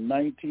States in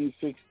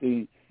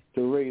 1916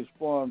 to raise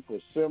funds for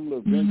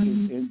similar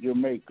ventures in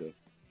Jamaica.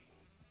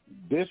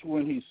 This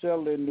when he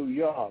settled in New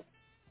York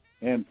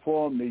and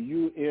formed the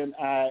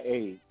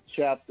UNIA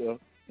chapter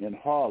in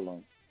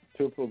Harlem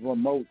to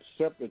promote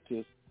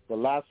separatist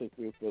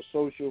philosophy for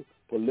social,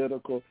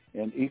 political,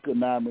 and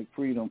economic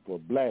freedom for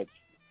blacks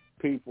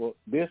people.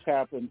 This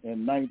happened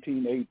in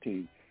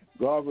 1918.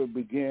 Garvey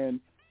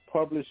began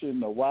publishing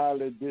the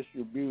widely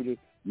distributed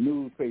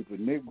newspaper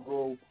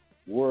Negro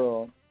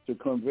World to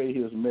convey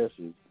his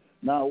message.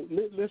 Now,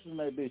 listen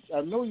to this.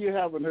 I know you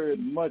haven't heard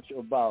much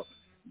about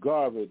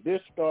Garvey.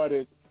 This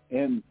started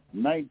in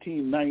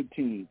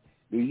 1919,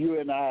 the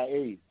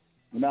UNIA.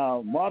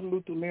 Now, Martin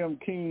Luther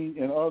King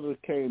and others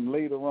came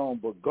later on,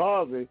 but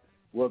Garvey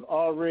was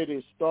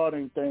already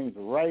starting things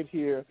right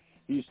here.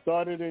 He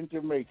started in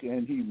Jamaica,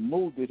 and he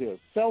moved it here,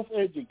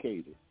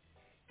 self-educated.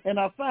 And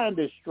I find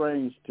it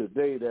strange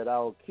today that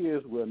our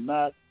kids will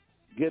not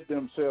get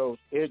themselves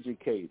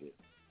educated.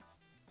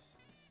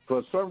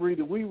 For some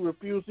reason, we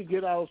refuse to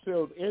get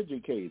ourselves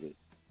educated.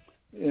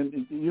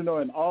 And, you know,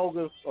 in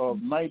August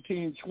of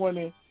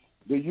 1920,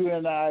 the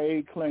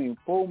UNIA claimed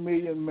 4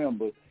 million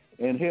members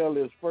and held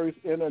its first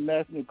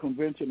international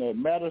convention at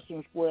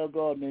Madison Square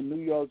Garden in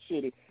New York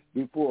City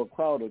before a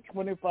crowd of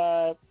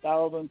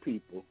 25,000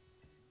 people,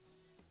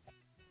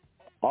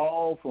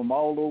 all from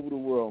all over the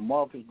world.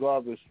 Marcus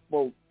Garvey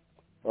spoke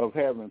of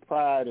having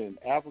pride in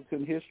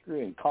African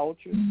history and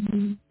culture,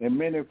 and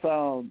many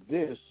found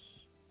this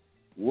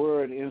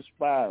word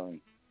inspiring,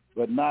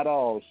 but not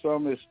all.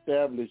 Some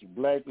established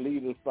black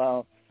leaders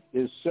found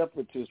his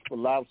separatist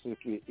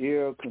philosophy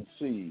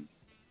ill-conceived.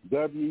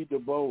 W.E. Du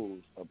Bois,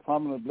 a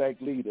prominent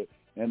black leader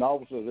and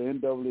officer of the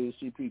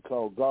NAACP,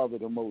 called Garvey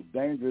the most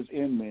dangerous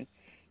enemy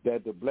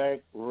that the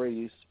black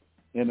race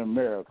in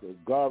America.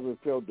 Garvey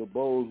felt Du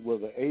Bois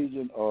was an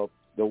agent of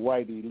the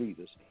white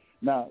elitists.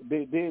 Now,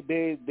 they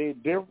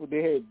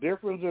had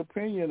different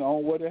opinion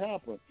on what had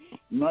happened.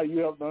 Now, you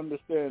have to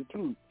understand,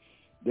 too,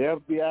 the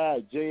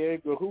FBI, J.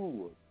 Edgar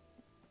Hoover,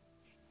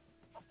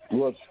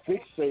 was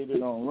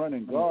fixated on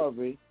running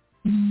Garvey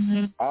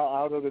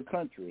out of the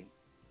country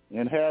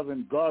and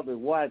having Garvey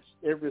watch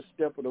every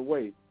step of the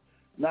way.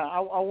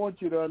 Now, I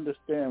want you to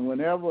understand,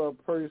 whenever a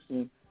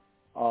person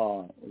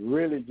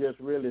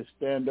really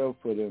stand up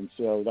for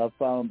themselves, I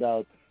found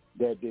out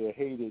that they're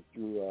hated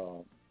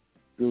through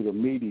the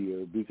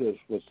media because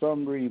for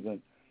some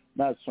reason,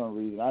 I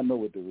know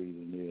what the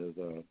reason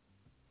is.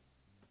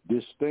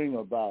 This thing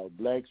about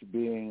blacks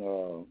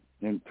being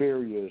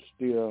inferior is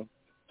still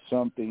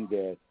something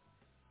that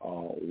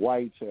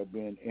whites have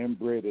been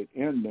inbred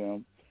in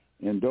them,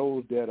 and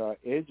those that are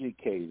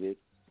educated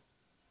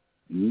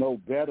know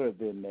better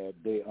than that.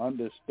 They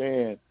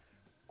understand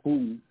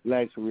who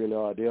blacks really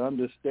are. They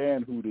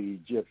understand who the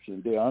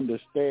Egyptians. They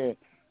understand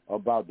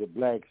about the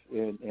blacks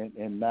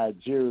in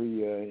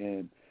Nigeria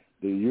and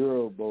the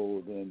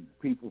Yorubas and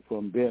people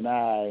from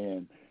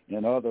Benin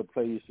and other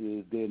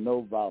places. They know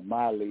about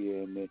Mali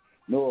and they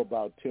know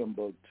about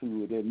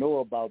Timbuktu. They know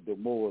about the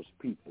Moors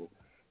people,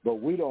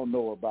 but we don't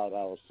know about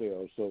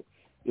ourselves. So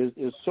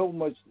it's so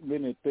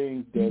many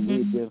things that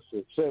we've been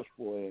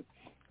successful in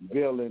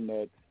building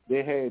that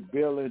they had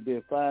building.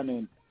 They're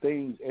finding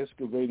things,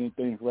 excavating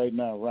things right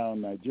now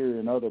around Nigeria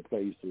and other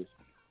places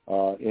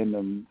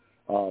in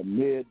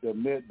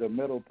the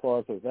middle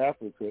parts of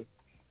Africa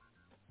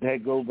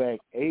that go back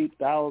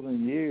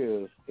 8,000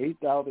 years.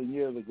 8,000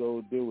 years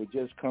ago, they were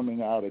just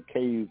coming out of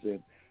caves,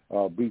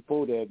 and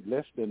before that,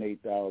 less than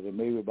 8,000,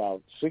 maybe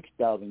about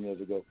 6,000 years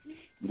ago,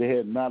 they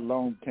had not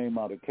long came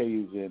out of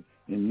caves in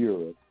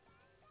Europe.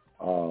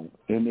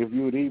 And if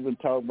you would even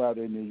talk about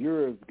it in the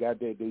Europe,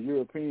 the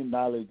European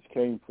knowledge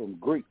came from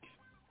Greeks.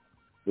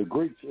 The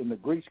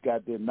Greeks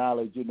got their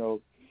knowledge,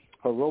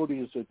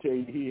 Herodias will tell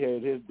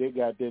you they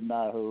got their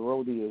knowledge,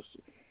 Herodias,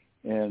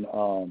 and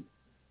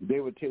they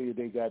would tell you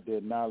they got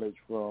their knowledge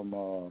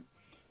from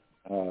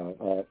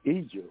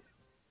Egypt.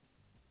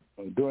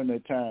 During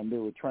that time, they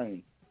were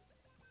trained.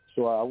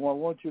 So I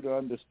want you to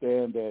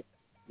understand that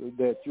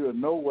you're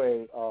no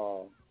way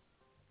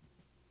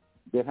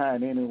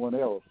behind anyone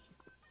else.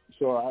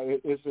 So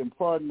it's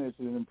important, it's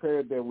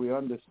imperative that we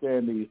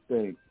understand these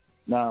things.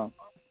 Now,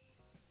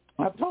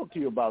 I talked to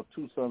you about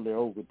two Sunday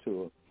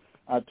Overture.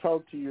 I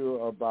talked to you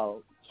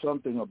about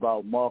something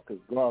about Marcus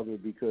Garvey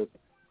because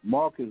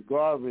Marcus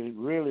Garvey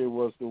really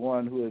was the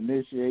one who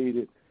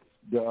initiated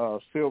the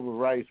civil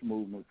rights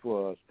movement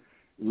for us.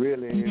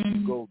 Really, if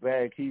you go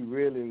back, he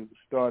really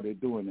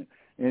started doing it.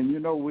 And,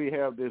 we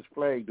have this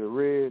flag, the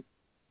red,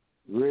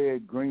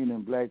 green,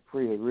 and black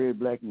flag, red,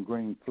 black, and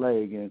green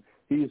flag, and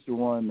he's the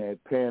one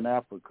that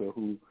Pan-Africa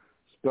who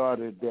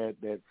started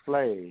that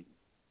flag.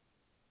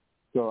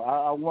 So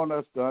I want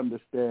us to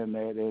understand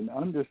that.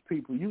 And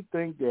people, you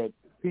think that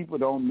people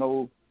don't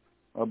know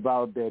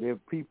about that. If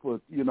people,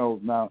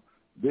 now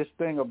this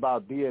thing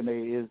about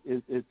DNA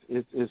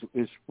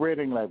is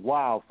spreading like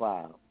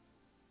wildfire.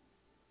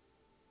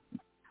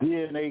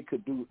 DNA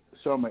could do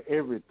some of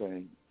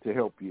everything to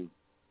help you.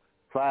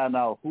 Find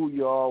out who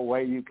you are,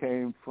 where you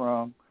came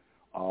from,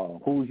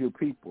 who's your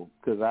people.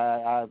 Because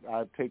I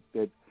take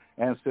that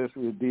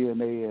ancestry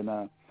DNA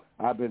and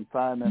I've been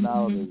finding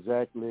out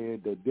exactly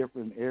the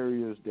different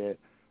areas that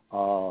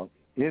are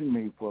in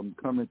me from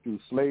coming through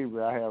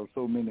slavery. I have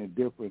so many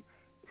different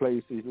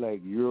places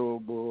like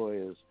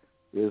Yoruba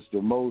is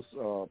the most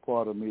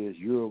part of me is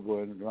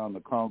Yoruba and around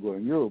the Congo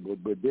and Yoruba.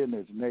 But then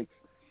it's next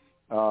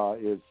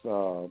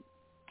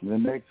the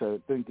next I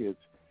think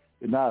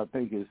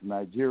it's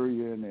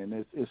Nigerian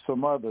and it's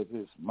some others.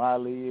 It's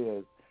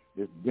Mali,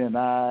 it's Benin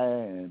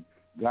and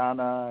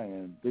Ghana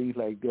and things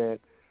like that,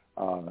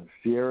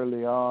 Sierra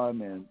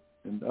Leone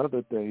and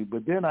other things.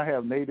 But then I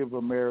have Native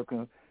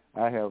American,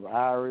 I have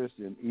Irish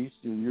and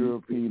Eastern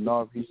European,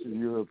 Northeastern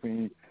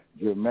European,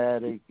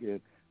 Germanic,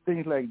 and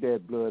things like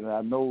that blood. And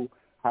I know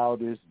how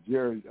this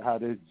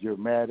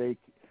Germanic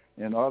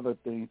and other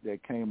things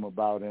that came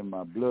about in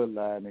my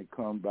bloodline that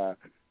come by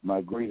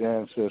my great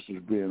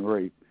ancestors being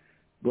raped.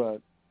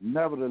 But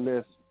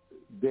nevertheless,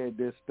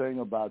 this thing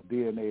about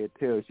DNA, it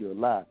tells you a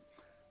lot.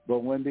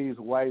 But when these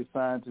white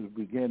scientists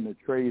begin to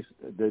trace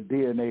the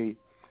DNA,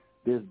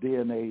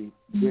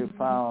 they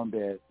found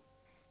that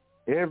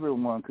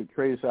everyone could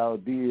trace our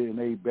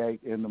DNA back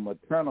in the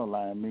maternal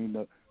line,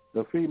 meaning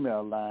the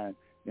female line,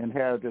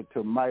 inherited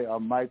to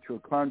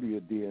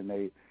mitochondrial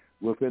DNA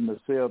within the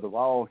cells of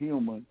all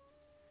humans,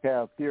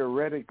 have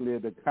theoretically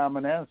the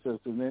common ancestors.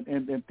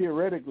 And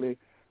theoretically,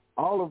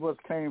 all of us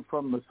came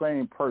from the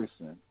same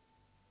person.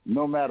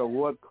 No matter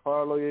what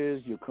color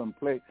is, your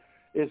complex,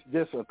 it's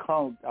just a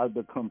count of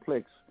the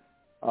complex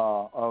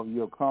of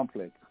your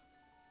complex.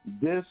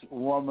 This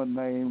woman's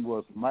name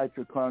was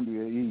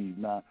Mitochondria Eve.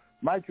 Now,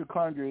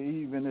 Mitochondria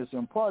Eve, and it's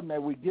important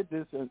that we get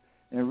this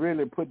and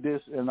really put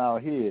this in our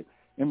head.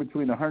 In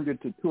between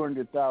 100 to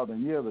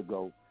 200,000 years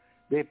ago,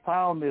 they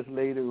found this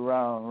lady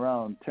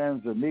around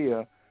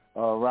Tanzania,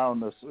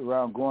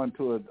 around going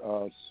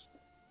to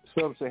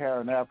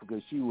sub-Saharan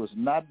Africa. She was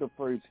not the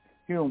first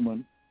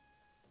human,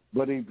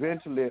 but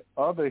eventually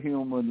other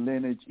human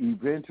lineage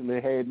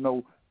eventually had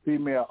no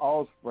female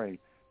offspring,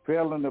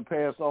 failing to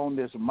pass on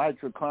this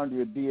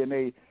mitochondrial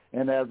DNA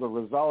And as a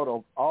result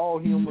of all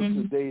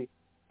humans today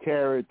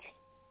can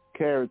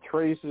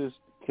trace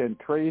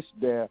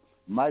their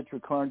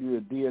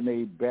mitochondrial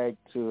DNA back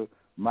to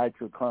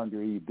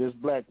mitochondria Eve, this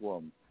black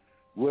woman.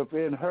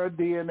 Within her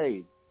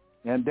DNA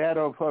and that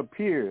of her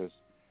peers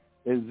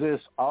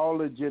exists all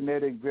the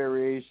genetic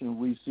variation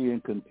we see in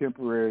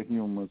contemporary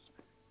humans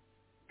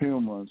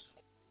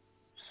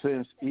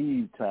since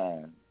Eve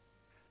time.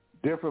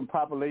 Different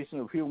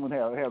populations of humans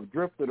have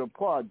drifted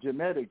apart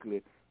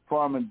genetically,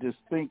 forming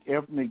distinct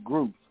ethnic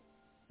groups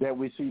that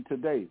we see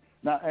today.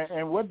 Now,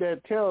 and what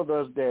that tells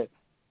us that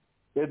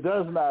it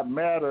does not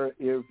matter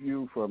if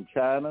you're from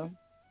China.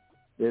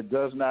 It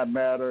does not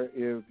matter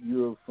if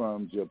you're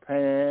from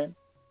Japan,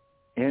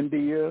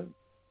 India,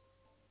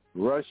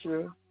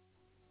 Russia,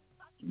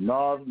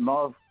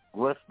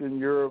 Northwestern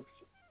Europe,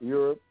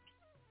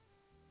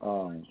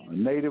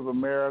 Native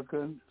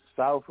American,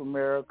 South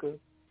America,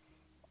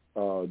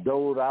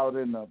 those out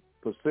in the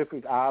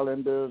Pacific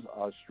Islanders,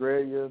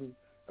 Australians,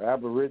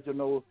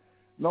 Aboriginals.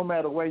 No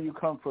matter where you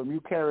come from,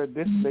 you carry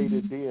this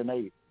lady's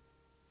DNA.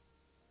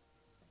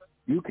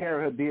 You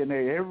carry her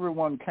DNA.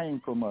 Everyone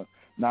came from her.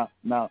 Now,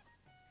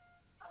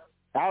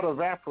 out of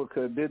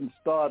Africa didn't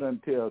start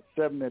until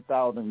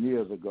 70,000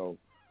 years ago.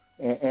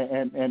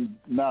 And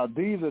now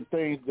these are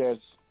things that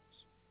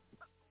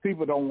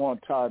people don't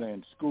want taught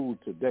in school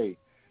today.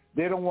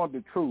 They don't want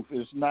the truth.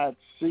 It's not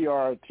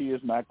CRT.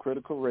 It's not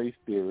critical race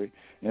theory.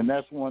 And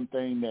that's one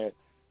thing that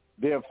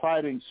they're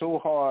fighting so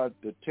hard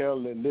to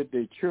tell and let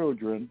their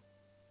children,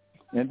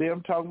 and then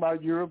I'm talking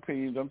about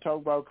Europeans, I'm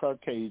talking about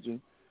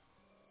Caucasians,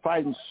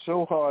 fighting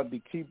so hard to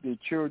keep their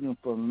children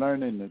from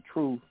learning the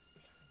truth,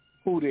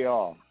 who they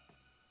are.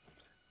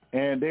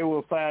 And they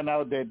will find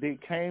out that they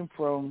came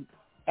from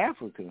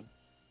Africa.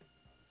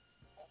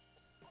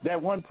 That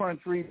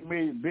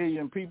 1.3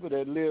 billion people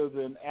that live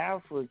in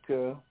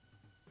Africa,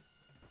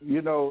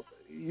 you know,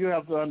 you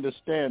have to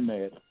understand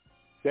that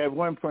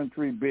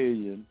 1.3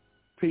 billion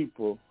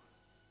people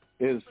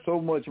is so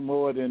much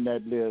more than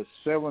that. There's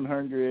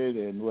 700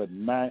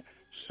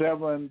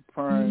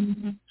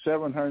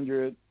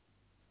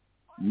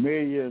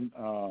 million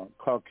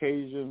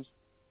Caucasians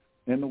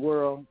in the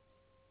world.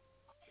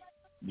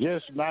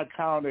 Just not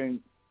counting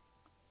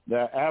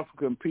the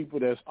African people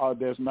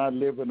that's not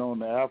living on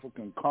the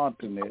African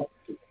continent,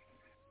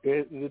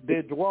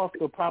 they dwarf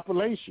the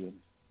population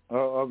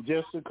of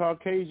just the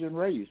Caucasian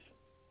race,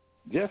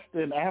 just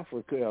in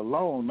Africa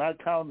alone, not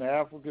counting the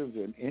Africans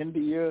in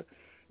India,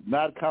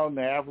 not counting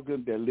the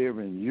Africans that live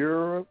in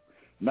Europe,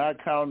 not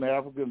counting the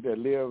Africans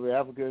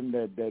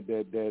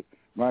that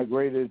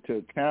migrated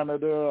to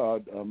Canada or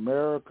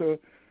America,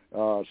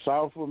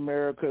 South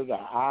America, the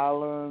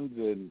islands,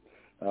 and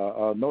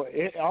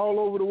all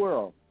over the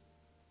world,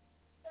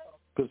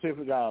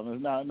 Pacific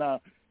Islands. Now,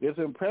 it's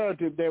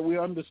imperative that we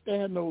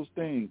understand those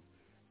things.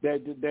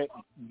 That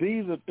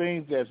these are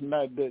things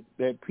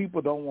that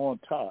people don't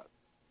want taught,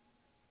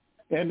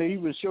 and they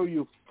even show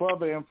you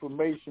further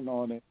information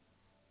on it.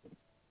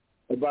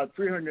 About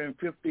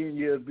 315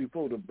 years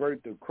before the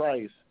birth of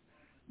Christ,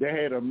 they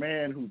had a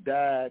man who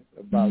died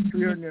about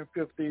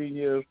 315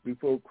 years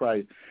before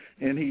Christ,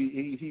 and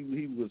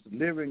he was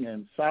living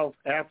in South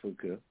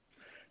Africa.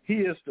 He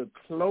is the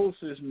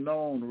closest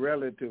known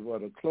relative or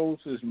the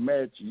closest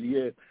match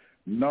yet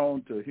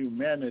known to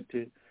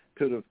humanity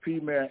to the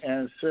female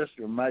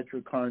ancestor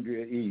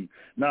mitochondria Eve.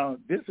 Now,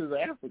 this is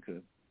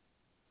Africa.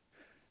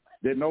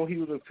 They know he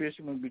was a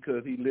fisherman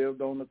because he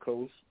lived on the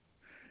coast,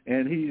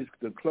 and he's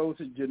the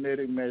closest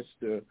genetic match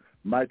to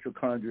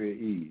mitochondria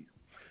Eve.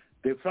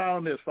 They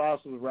found his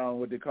fossils around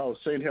what they call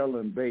St.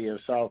 Helens Bay in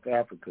South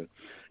Africa.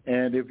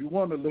 And if you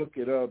want to look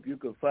it up, you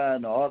can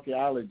find the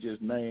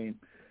archaeologist's name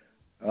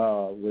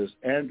was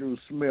Andrew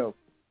Smith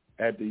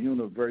at the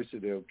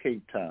University of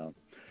Cape Town.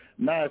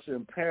 Now, it's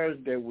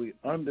imperative that we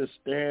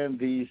understand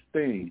these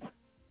things.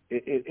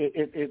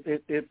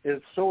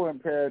 It's so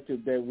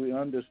imperative that we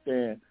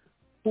understand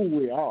who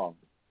we are.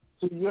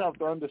 So you have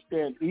to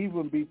understand,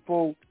 even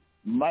before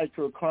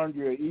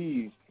mitochondria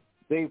Eve,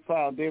 they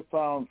found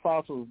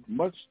fossils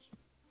much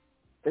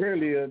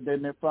earlier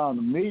than they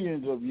found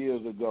millions of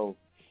years ago.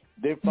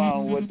 They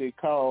found what they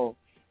call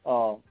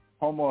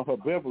Homo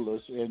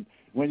habilis, and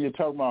when you're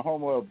talking about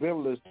Homo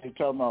habilis, they're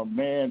talking about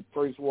man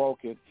first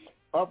walking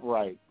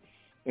upright,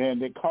 and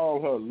they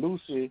call her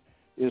Lucy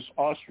is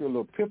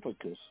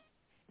Australopithecus,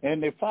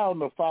 and they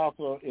found the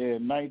fossil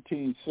in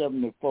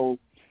 1974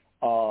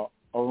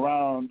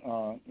 around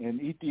in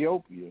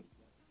Ethiopia.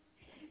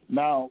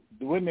 Now,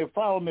 when they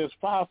found this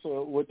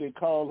fossil, what they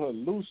call her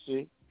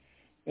Lucy,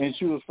 and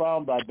she was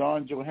found by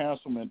Don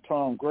Johansson and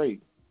Tom Gray.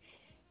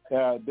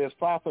 This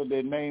fossil,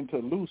 they named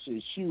her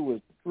Lucy. She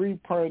was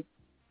 3.2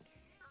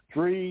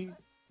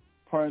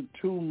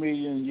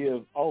 million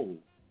years old.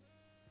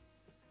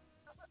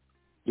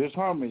 This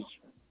hermit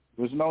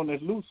was known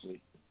as Lucy.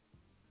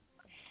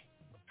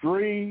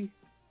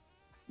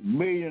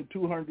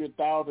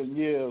 3,200,000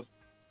 years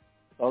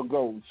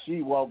ago,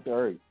 she walked the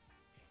earth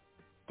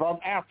from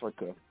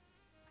Africa.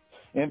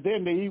 And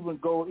then they even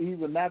go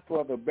even not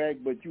further back,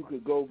 but you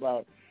could go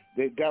about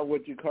they got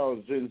what you call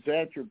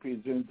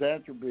zinzanthropy.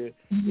 Zinzanthropy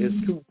is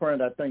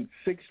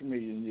 6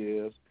 million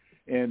years.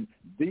 And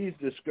these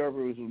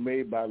discoveries were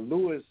made by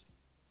Louis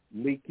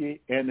Leakey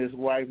and his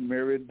wife,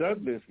 Mary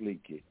Douglas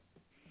Leakey.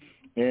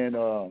 And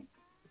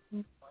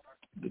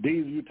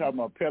these, you're talking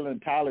about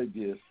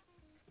paleontologists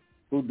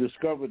who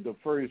discovered the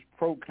first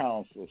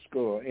proconsul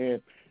skull.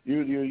 And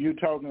you're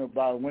talking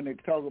about, when they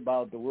talk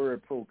about the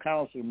word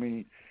proconsul,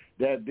 mean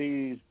that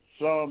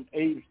some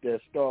apes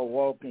that start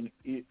walking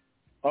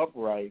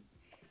upright,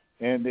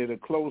 and they're the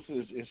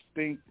closest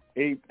extinct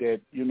ape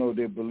that,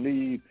 they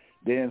believe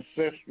they're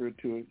ancestral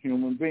to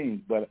human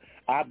beings. But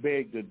I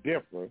beg to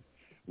differ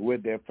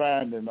with their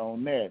finding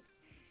on that.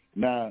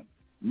 Now,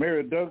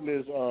 Mary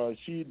Douglas,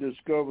 she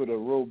discovered a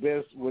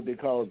robust, what they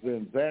call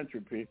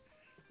Zinzanthropus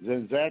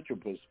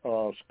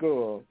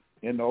skull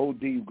in the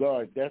Odive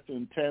Gorge. That's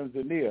in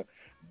Tanzania.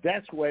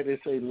 That's where they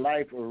say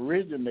life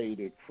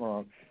originated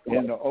from,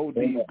 in the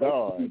Odive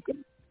Gorge,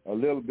 a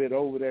little bit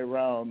over there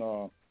around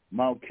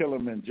Mount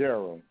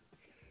Kilimanjaro.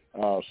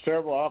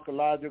 Several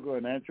archaeological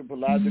and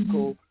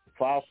anthropological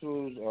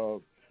fossils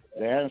of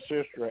the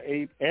ancestral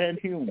ape and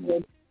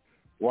human.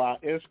 While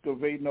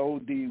excavating the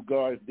Odive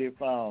Gorge, they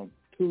found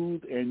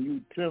tools and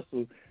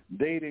utensils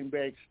dating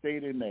back,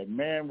 stating that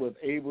man was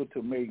able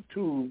to make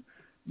tools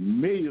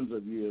millions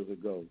of years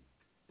ago.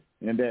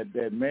 And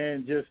that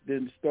man just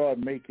didn't start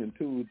making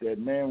tools, that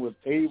man was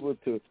able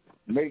to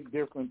make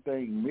different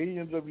things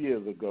millions of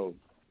years ago.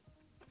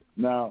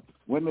 Now,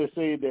 when they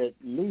say that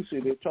Lucy,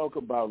 they talk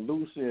about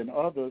Lucy and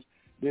others,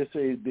 they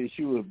say that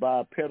she was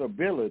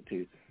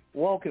bipedability,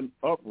 walking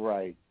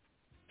upright.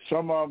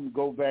 Some of them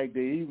go back,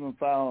 they even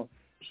found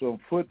some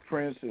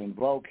footprints in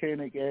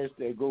volcanic ash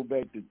that go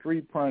back to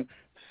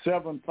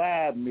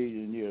 3.75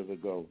 million years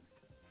ago.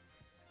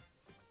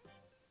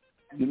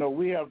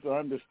 We have to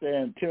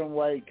understand Tim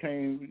White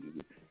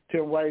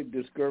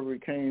discovery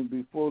came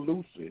before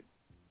Lucy.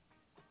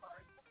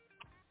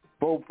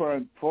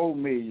 4.4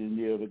 million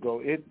years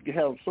ago. It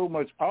has so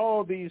much.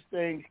 All these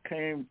things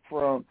came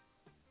from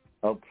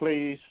a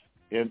place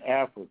in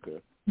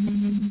Africa.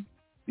 Mm-hmm.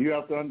 You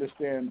have to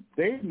understand,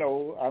 they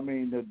know,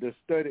 the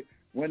study,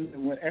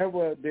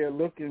 whenever they're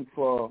looking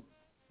for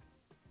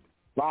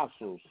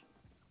fossils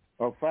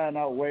or find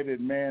out where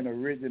did man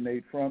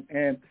originate from,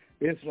 and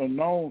it's a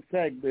known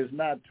fact, but it's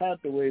not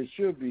taught the way it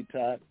should be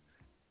taught,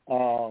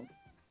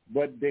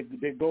 but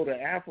they go to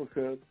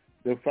Africa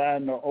to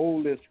find the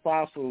oldest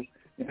fossils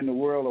in the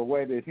world of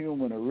where the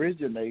human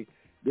originate.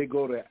 They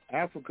go to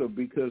Africa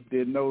because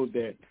they know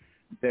that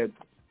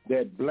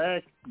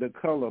black, the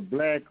color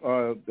black,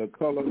 or the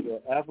color of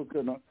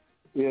African,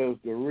 is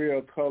the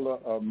real color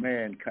of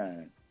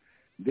mankind.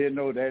 They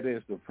know that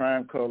is the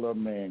prime color of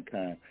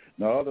mankind.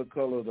 Now, other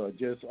colors are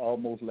just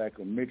almost like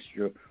a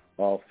mixture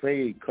or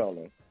fade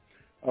color.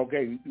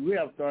 Okay, we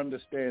have to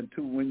understand,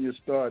 too, when you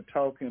start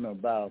talking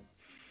about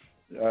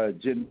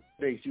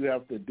genetics, you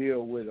have to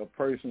deal with a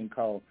person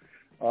called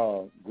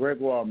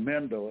Gregor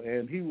Mendel,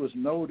 and he was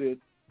noted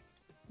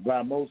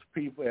by most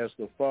people as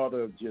the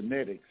father of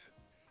genetics.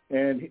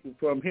 And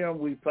from him,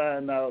 we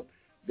find out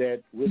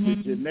that with the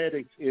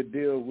genetics, it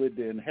deals with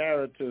the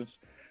inheritance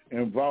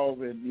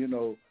involving,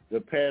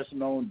 the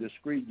passing on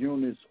discrete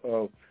units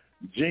of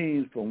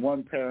genes from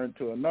one parent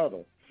to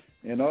another.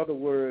 In other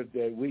words,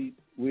 that we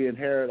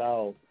inherit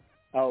our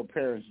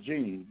parents'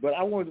 genes. But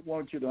I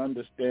want you to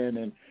understand,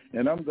 and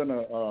I'm going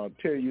to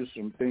tell you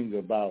some things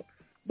about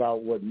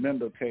what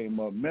Mendel came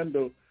up.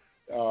 Mendel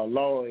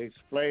law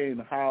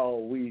explained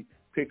how we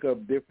pick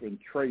up different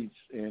traits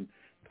and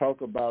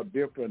talk about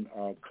different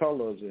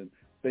colors and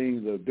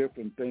things, of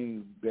different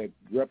things that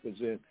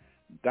represent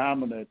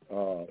dominant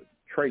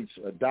traits,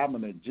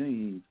 dominant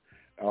genes,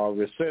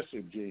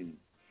 recessive genes.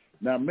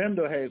 Now,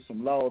 Mendel had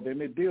some laws, and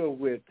they deal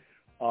with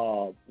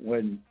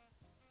when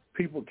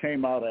people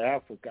came out of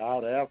Africa,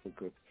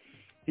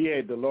 he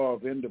had the law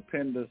of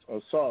independence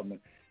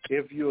assortment.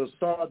 If you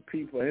assort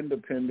people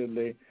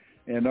independently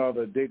in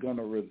order, they're going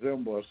to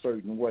resemble a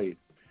certain way.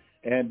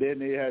 And then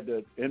they had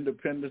the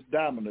independence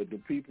dominant, the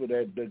people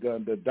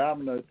the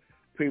dominant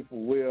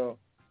people will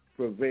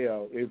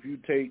prevail. If you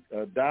take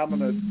the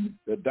dominant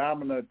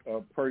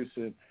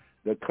person,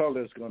 the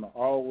color is going to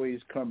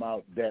always come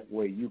out that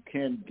way. You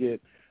can't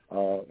get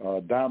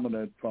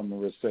dominant from a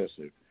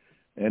recessive.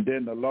 And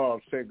then the law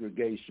of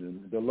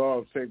segregation. The law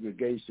of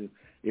segregation,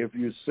 if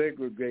you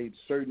segregate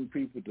certain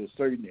people to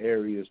certain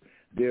areas,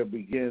 they'll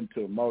begin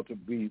to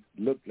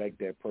look like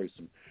that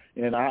person.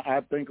 And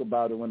I think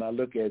about it when I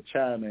look at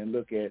China and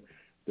look at,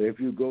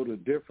 if you go to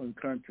different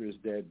countries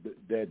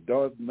that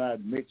does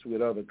not mix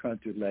with other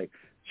countries like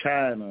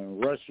China and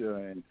Russia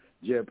and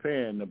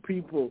Japan, the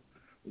people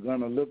are going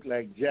to look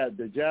like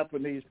the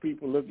Japanese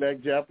people look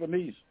like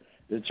Japanese.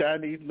 The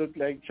Chinese look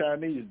like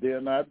Chinese.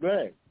 They're not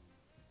black.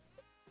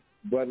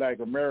 But like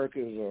America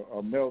is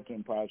a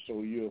melting pot, so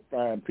you'll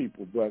find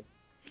people. But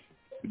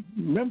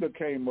Mendel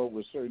came up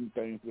with certain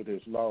things with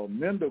his law.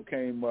 Mendel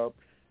came up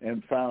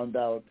and found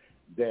out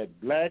that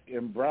black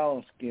and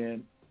brown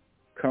skin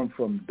come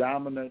from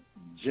dominant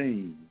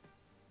genes.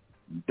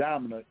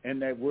 dominant,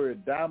 and that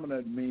word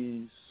dominant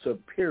means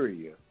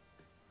superior.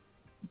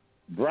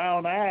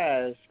 Brown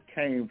eyes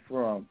came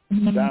from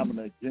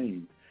dominant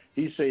genes.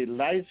 He said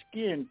light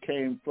skin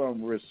came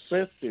from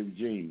recessive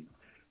genes.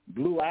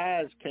 Blue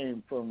eyes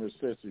came from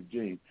recessive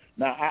genes.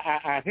 Now,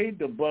 I hate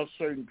to bust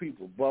certain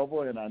people,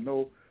 Bubba, and I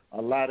know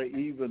a lot of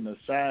even the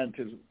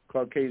scientists,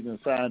 Caucasian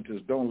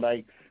scientists, don't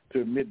like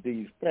to admit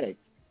these facts.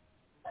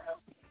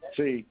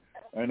 See,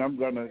 and I'm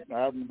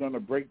gonna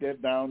break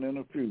that down in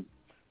a few.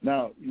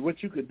 Now,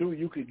 what you could do,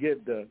 you could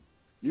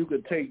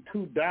take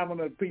two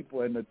dominant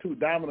people, and the two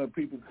dominant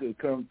people could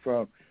come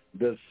from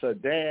the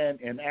Sudan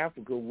in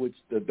Africa, which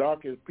the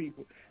darkest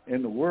people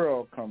in the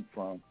world come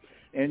from.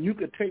 And you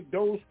could take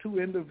those two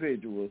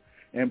individuals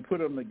and put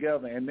them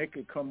together, and they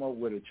could come up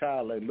with a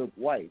child that look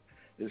white.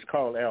 It's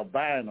called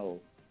albino.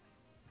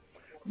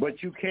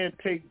 But you can't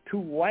take two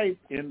white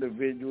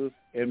individuals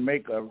and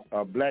make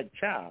a black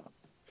child.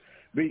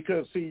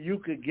 Because, see, you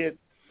could get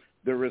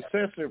the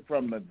recessive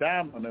from the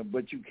dominant,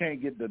 but you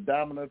can't get the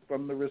dominant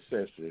from the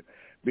recessive,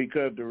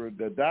 because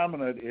the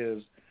dominant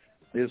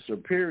is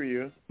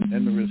superior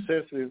and the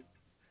recessive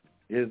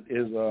is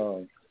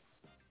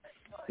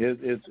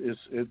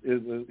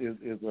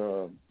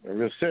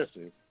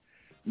recessive.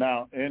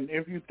 Now, and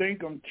if you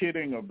think I'm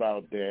kidding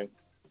about that,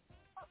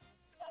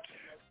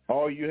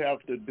 all you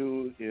have to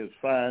do is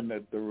find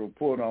that the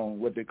report on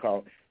what they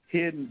call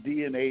hidden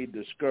DNA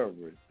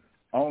discovery,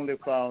 only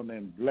found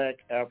in black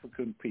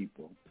African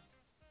people.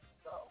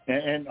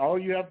 And all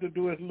you have to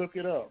do is look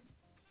it up.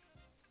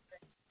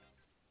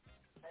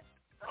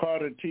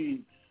 Carter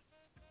T.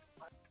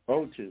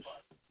 Otis.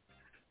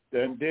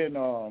 And then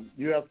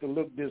you have to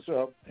look this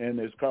up, and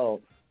it's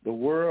called the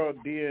World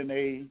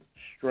DNA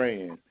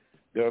Strand,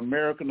 the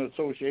American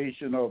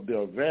Association of the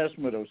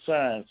Advancement of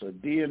Science, a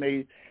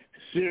DNA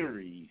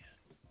series,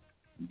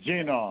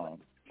 genome.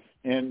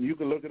 And you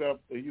can look it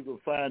up. You can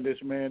find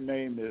this man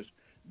named is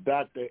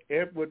Dr.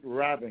 Edward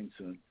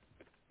Robinson.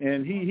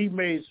 And he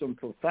made some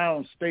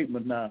profound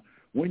statements. Now,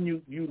 when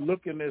you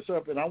looking this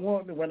up, and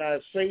when I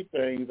say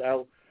things,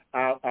 I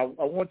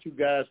want you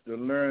guys to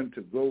learn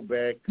to go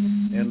back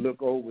and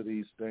look over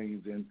these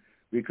things, and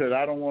because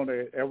I don't want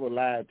to ever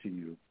lie to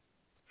you.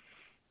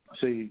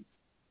 See,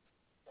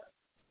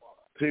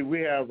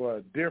 we have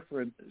a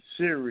different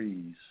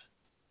series.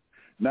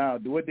 Now,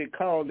 what they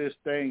call this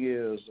thing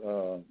is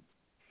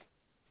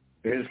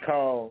it's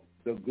called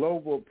the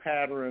global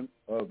pattern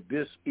of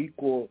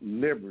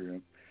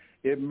disequilibrium.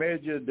 It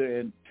measured the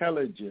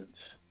intelligence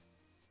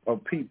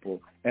of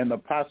people and the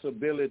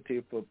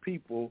possibility for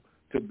people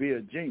to be a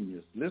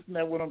genius. Listen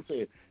to what I'm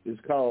saying. It's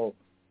called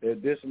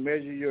this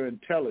measure your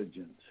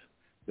intelligence.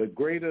 The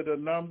greater the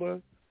number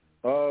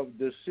of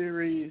the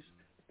series,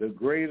 the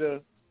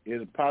greater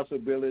the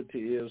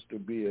possibility is to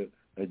be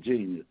a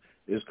genius.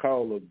 It's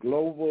called a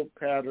global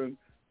pattern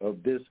of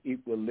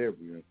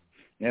disequilibrium.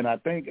 And I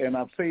think, and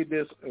I've said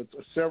this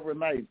several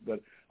nights, but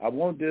I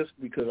want this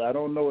because I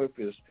don't know if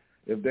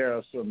there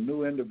are some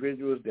new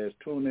individuals that's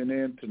tuning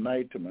in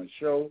tonight to my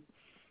show,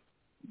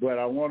 but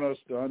I want us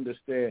to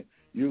understand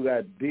you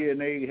got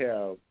DNA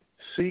have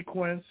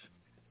sequence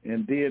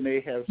and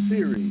DNA have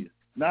series.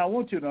 Now, I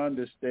want you to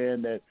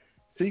understand that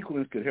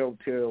sequence could help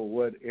tell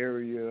what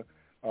area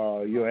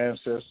your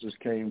ancestors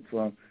came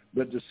from,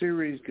 but the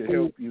series could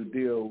help you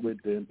deal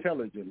with the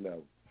intelligence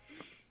level.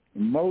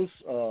 Most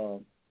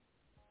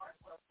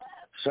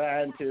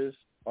scientists,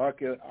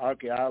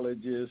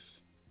 archaeologists,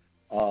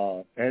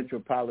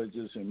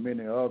 anthropologists, and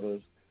many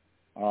others,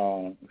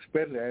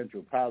 especially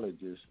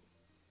anthropologists,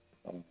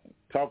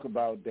 talk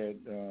about that.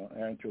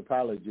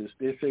 Anthropologists,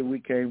 they say we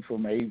came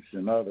from apes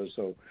and others.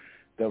 So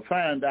to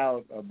find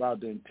out about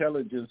the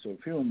intelligence of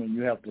human,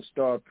 you have to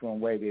start from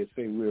where they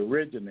say we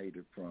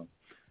originated from.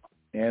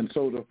 And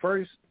so the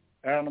first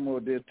animal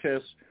they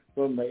test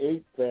from the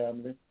ape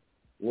family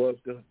was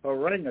the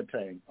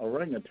orangutan.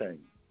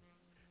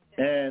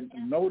 And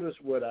notice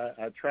what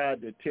I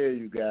tried to tell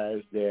you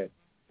guys, that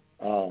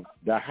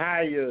the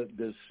higher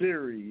the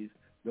series,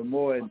 the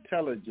more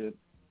intelligent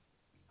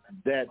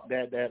that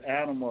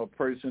animal or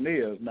person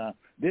is. Now,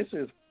 this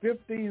is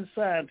 15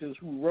 scientists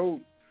who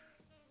wrote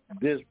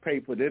this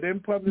paper. They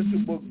didn't publish the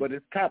book, but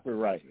it's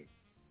copyrighted.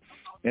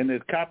 And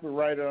it's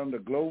copyrighted on the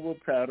global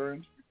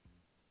patterns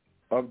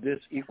of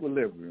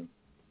disequilibrium.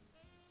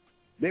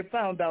 They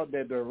found out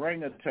that the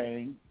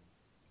orangutan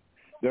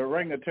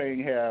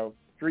have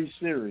 3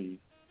 series,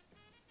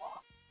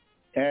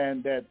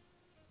 and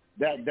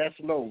that's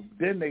low.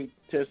 Then they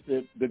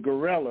tested the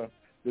gorilla.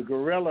 The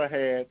gorilla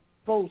had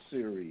 4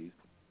 series.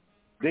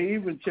 They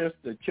even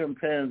tested the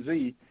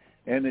chimpanzee,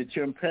 and the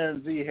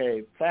chimpanzee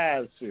had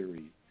 5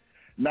 series.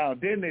 Now,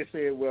 then they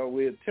said, well,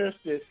 we had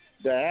tested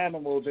the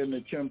animals, and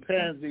the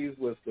chimpanzees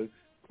was the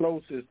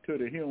closest to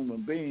the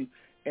human being,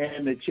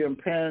 and the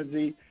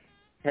chimpanzee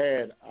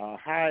had a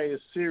higher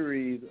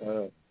series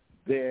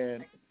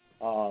than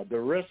the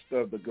rest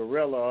of the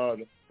gorilla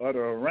or the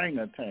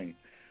orangutan.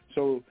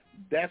 So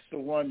that's the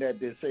one that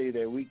they say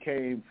that we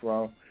came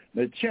from,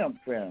 the chimp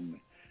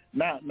family.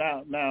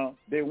 Now,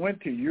 they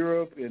went to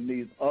Europe and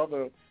these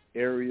other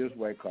areas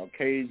where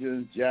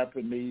Caucasians,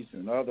 Japanese,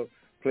 and other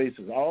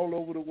places all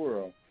over the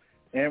world.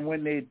 And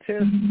when they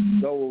test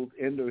those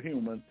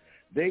Indohumans,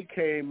 they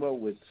came up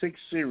with 6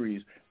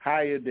 series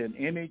higher than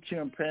any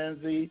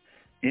chimpanzee,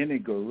 any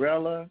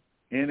gorilla,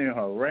 any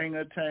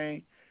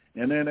orangutan,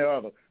 and any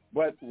other.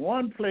 But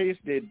one place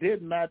they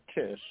did not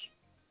test,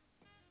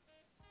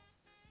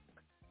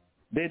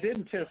 they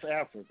didn't test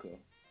Africa.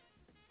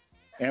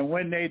 And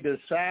when they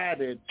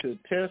decided to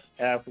test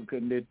Africa,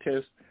 they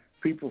test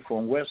people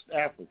from West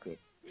Africa.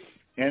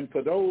 And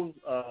for those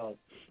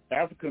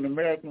African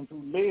Americans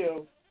who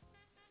live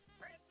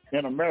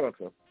in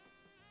America,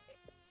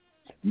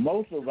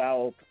 most of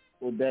our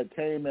that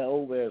came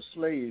over as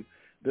slaves,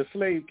 the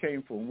slave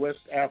came from West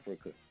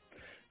Africa.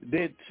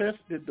 They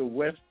tested the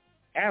West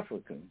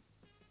African.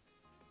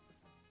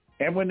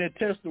 And when they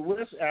tested the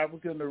West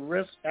African, the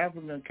West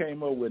African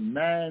came up with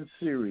 9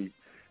 series,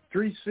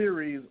 3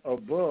 series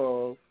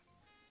above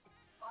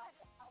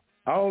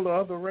all the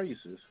other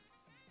races.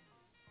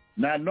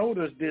 Now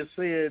notice they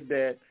said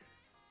that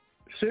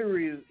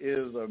series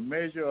is a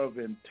measure of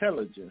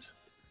intelligence,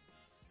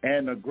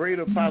 and a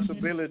greater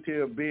possibility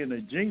of being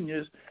a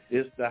genius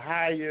is the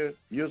higher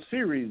your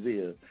series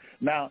is.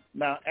 Now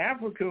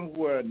Africans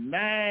were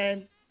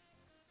 9,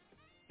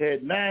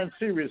 had 9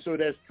 series, so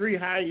that's 3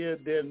 higher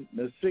than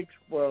the 6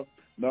 for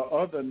the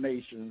other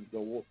nations,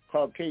 the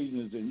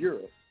Caucasians in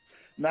Europe.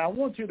 Now I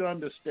want you to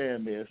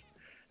understand this.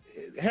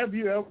 Have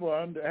you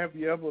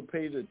ever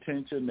paid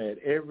attention that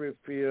every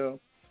field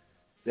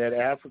that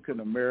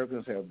African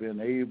Americans have been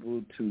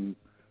able to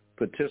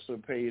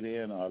participate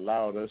in or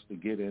allowed us to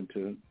get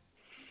into?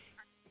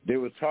 They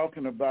were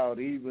talking about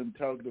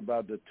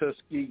the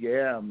Tuskegee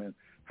Airmen,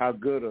 how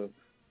good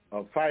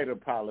a fighter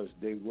pilots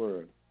they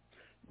were.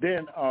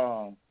 Then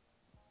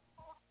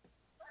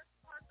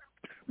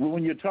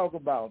when you talk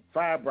about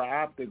fiber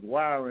optic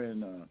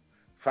wiring,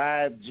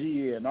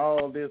 5G and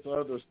all this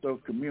other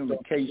stuff,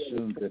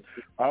 communications and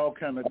all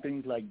kind of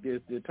things like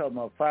this, they're talking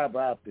about fiber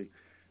optic.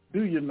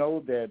 Do you know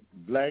that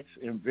blacks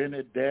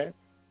invented that?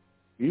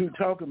 We're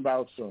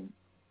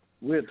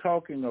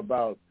talking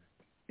about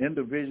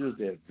individuals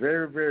that are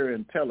very, very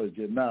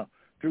intelligent. Now,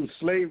 through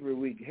slavery,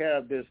 we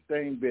have this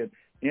thing been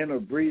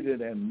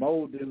interbreeding and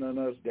molding on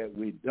us that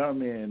we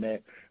dumb in,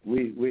 that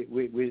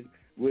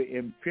we're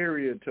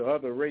inferior to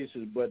other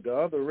races, but the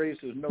other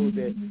races know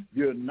that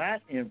you're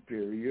not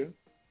inferior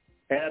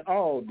at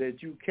all,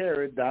 that you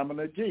carry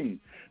dominant genes.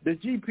 The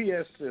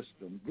GPS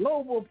system,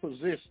 global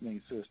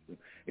positioning system,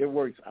 it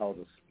works out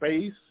of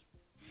space.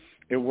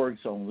 It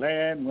works on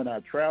land. When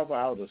I travel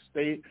out of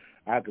state,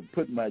 I could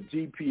put my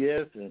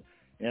GPS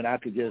and I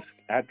could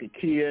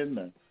key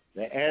in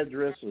the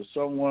address of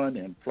someone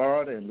in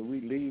Florida and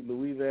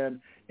Louisiana,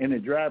 and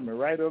it drive me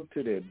right up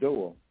to their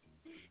door.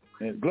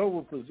 And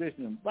global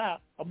positioning, wow,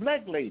 a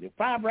black lady,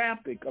 fiber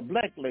optic, a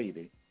black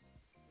lady.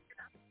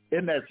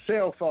 And that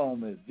cell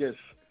phone is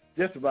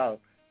just about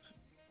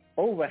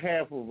over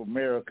half of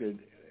America,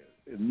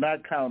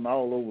 not counting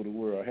all over the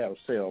world, have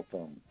cell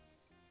phones.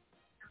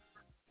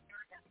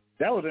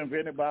 That was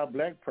invented by a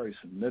black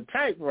person. The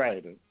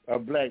typewriter, a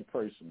black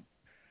person.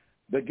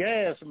 The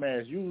gas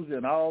mask used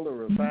in all the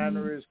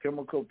refineries,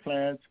 chemical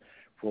plants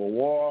for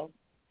war,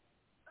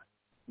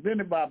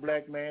 invented by a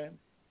black man.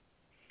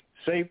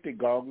 Safety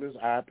goggles,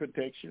 eye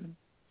protection.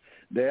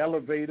 The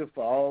elevator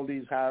for all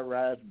these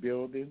high-rise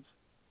buildings.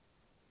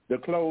 The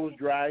clothes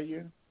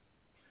dryer.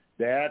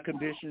 The air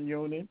conditioning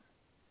unit.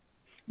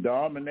 The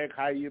almanac,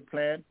 how you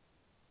plant.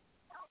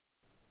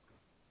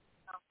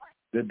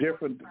 The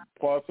different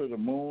parts of the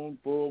moon,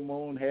 full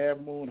moon, half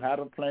moon, how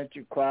to plant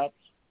your crops.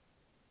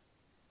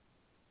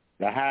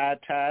 The high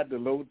tide, the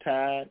low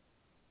tide.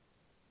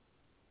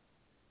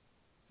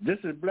 This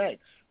is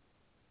blacks.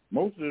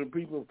 Most of the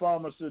people,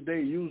 farmers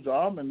today, use the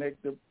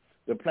almanac to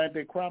plant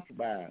their crops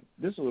by.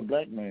 This is a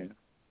black man.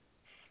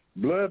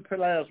 Blood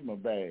plasma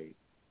bag.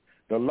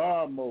 The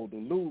lawnmower, the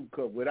lube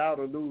cup. Without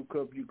a lube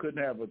cup, you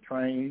couldn't have a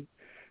train.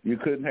 You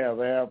couldn't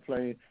have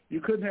airplanes. You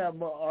couldn't have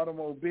more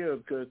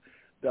automobiles because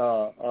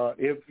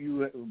if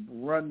you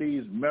run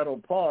these metal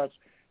parts,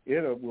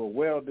 it will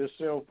weld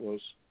itself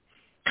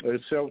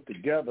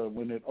together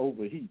when it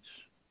overheats.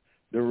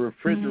 The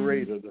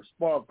refrigerator, the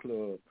spark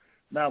plug.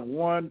 Not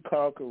one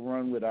car could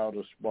run without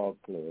a spark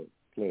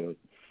plug.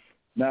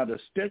 Now, the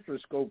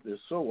stethoscope is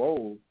so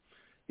old,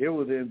 it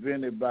was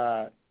invented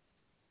by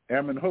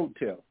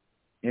Amenhotep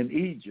in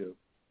Egypt,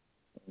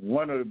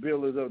 one of the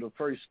builders of the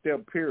first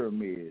step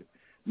pyramid.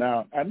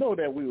 Now, I know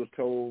that we were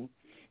told,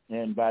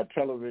 and by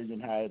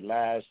television, how it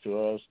lies to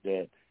us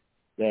that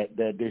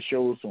they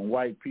showed some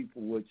white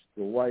people, which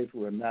the whites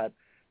were not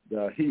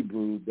the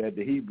Hebrews, that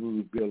the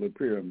Hebrews built a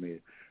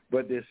pyramid.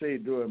 But they say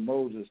during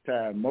Moses'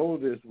 time,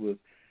 Moses was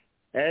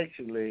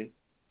actually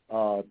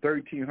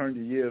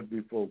 1,300 years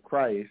before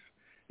Christ,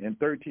 and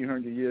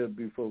 1,300 years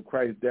before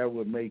Christ, that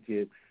would make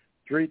it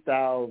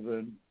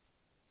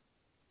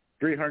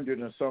 3,300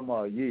 and some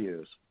odd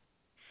years.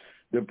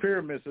 The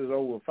pyramids is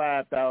over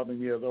 5,000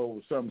 years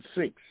old, some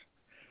 6.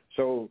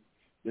 So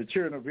the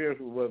children of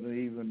Israel wasn't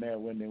even there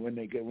when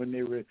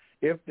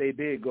they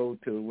did go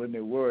to, when they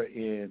were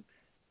in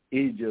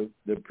Egypt,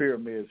 the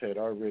pyramids had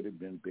already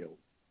been built.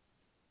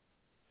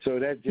 So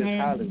that's just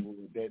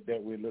Hollywood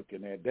that we're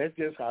looking at. That's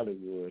just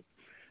Hollywood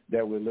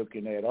that we're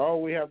looking at.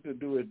 All we have to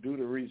do is do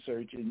the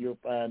research, and you'll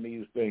find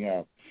these things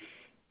out.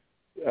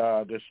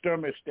 The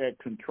thermostat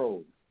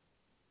control.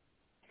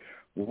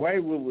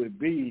 Where would we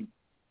be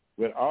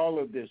with all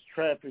of this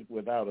traffic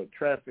without a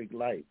traffic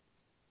light?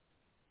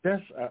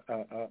 That's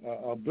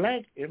a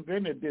black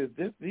invented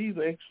this. These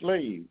are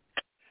ex-slaves.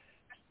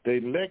 The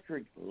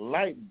electric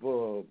light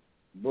bulb.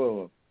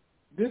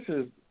 This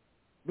is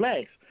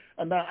blacks.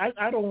 And now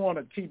I don't want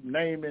to keep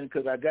naming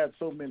because I got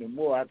so many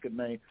more I could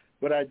name,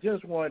 but I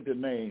just wanted to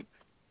name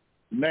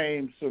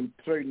some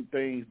certain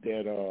things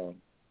that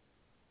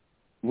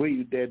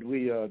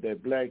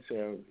that blacks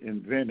have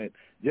invented,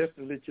 just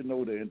to let you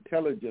know the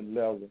intelligent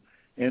level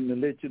and to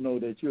let you know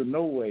that you're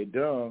no way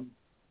dumb.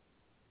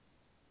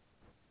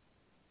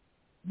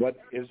 But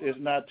it's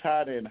not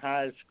taught in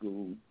high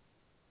school,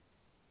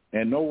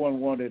 and no one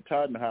wanted it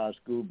taught in high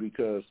school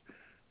because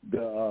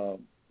the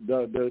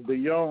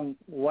young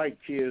white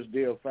kids,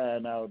 they'll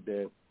find out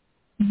that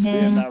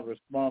they're not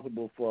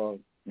responsible for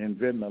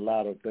inventing a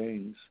lot of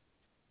things.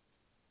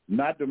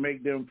 Not to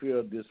make them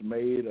feel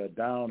dismayed or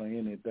down or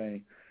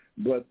anything,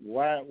 but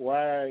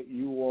why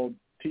you won't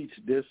teach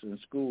this in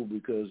school?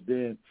 Because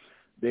then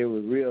they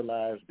would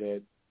realize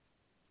that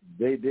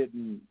they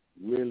didn't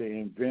really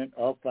invent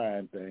or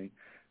find things.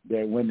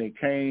 That when they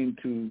came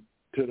to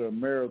the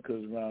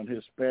Americas around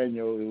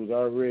Hispaniola, it was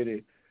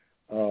already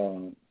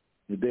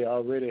they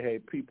already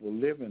had people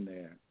living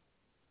there.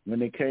 When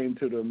they came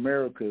to the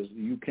Americas,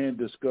 you can't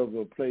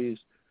discover a place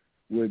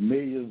with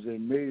millions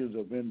and millions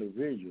of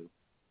individuals.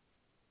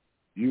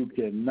 You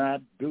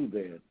cannot do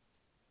that.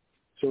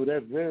 So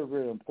that's very,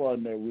 very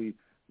important that we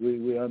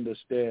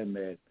understand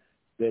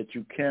that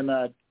you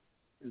cannot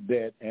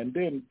and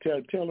then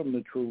tell them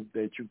the truth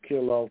that you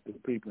kill off the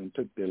people and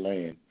took their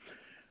land.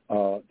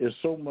 There's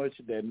so much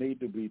that need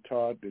to be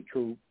taught the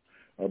truth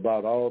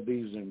about all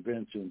these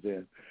inventions.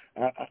 And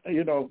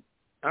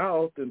I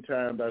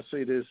oftentimes I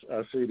say this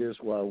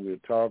while we're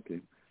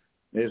talking.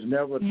 It's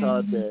never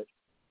taught that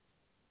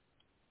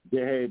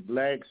they had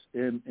blacks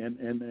in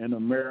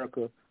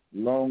America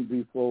long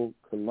before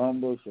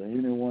Columbus or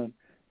anyone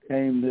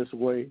came this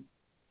way.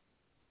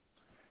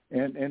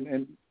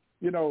 And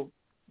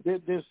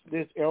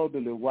this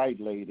elderly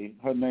white lady,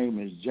 her name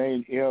is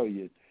Jane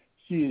Elliott.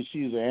 She's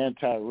an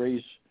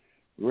anti-racism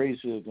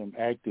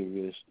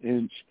activist,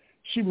 and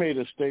she made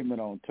a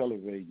statement on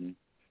television,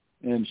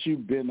 and she's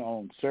been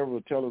on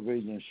several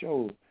television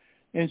shows,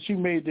 and she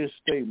made this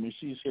statement.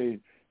 She said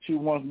she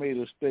once made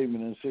a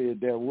statement and said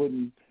there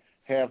wouldn't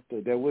have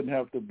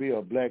to be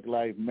a Black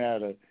Lives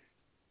Matter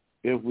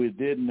if we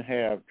didn't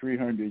have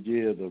 300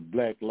 years of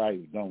Black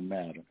lives don't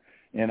matter,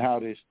 and how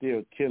they're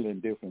still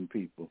killing different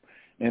people.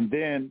 And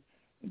then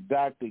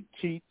Dr.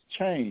 Keith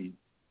Chain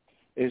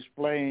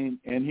explained,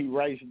 and he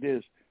writes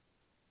this,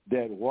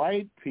 that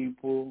white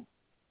people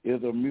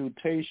is a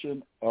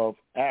mutation of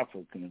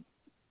African.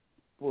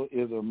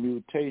 Is a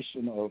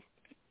mutation of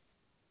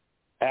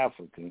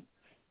African.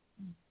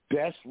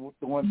 That's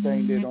the one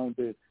thing they don't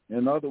do.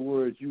 In other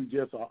words, you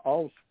just are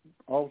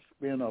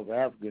offspring of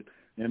African.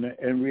 And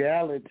in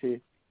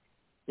reality,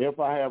 if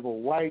I have a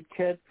white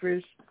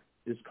catfish,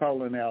 it's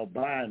called an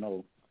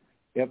albino.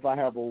 If I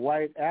have a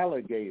white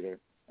alligator,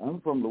 I'm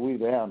from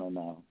Louisiana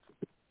now.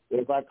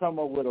 If I come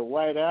up with a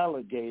white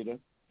alligator,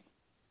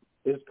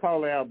 it's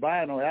called an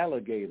albino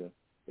alligator.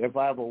 If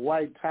I have a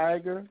white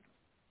tiger,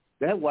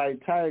 that white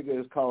tiger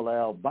is called an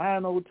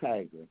albino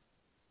tiger.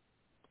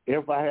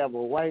 If I have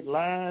a white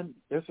lion,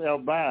 it's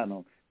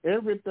albino.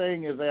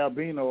 Everything is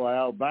albino or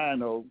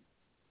albino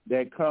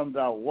that comes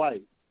out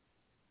white.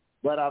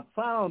 But I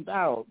found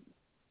out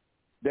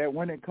that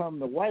when it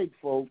comes to white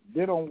folk,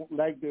 they don't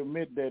like to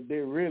admit that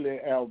they're really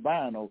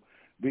albino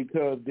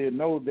because they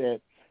know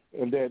that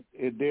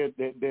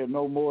they're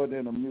no more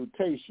than a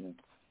mutation.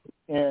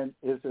 And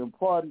it's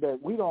important that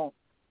we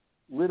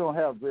don't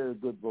have very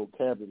good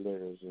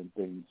vocabularies and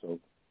things. So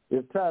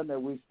it's time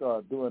that we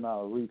start doing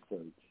our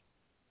research.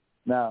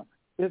 Now,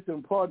 it's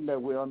important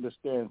that we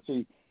understand,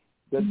 see,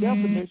 the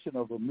definition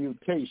of a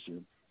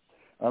mutation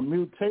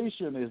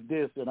is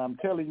this, and I'm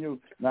telling you,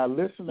 now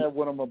listen to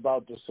what I'm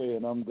about to say,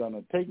 and I'm going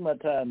to take my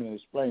time and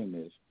explain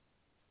this.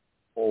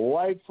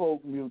 White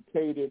folk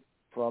mutated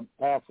from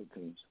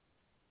Africans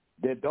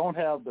that don't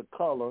have the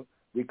color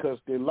because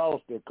they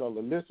lost their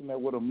color. Listen to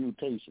what a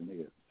mutation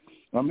is.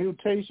 A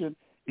mutation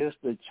is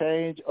the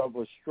change of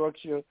a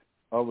structure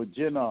of a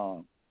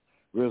genome,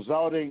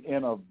 resulting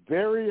in a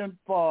variant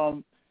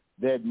form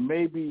that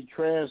may be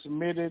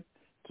transmitted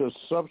to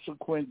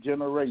subsequent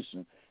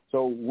generations.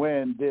 So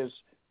when the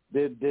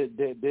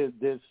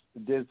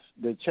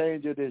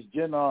change of this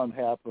genome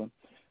happened,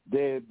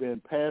 they've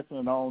been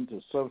passing on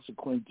to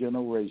subsequent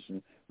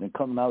generations and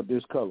coming out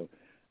this color.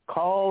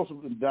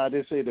 Now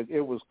they say that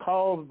it was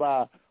caused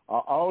by an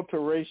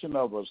alteration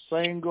of a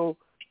single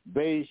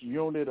base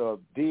unit of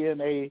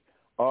DNA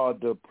or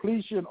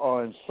depletion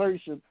or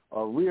insertion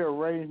or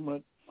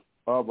rearrangement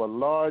of a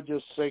larger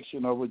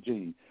section of a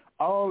gene.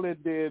 All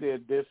it did is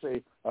they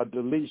say a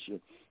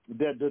deletion.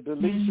 That the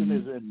deletion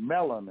is in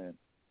melanin.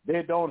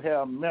 They don't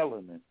have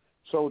melanin,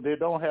 so they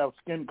don't have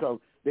skin color.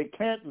 They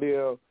can't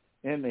live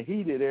in the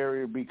heated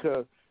area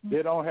because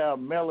they don't have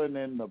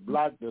melanin to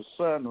block the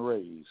sun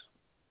rays.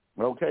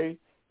 Okay?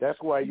 That's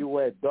why you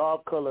wear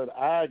dark-colored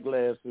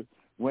eyeglasses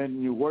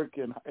when you work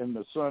and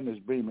the sun is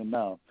beaming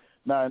down.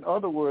 Now, in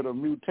other words, a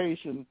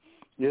mutation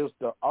is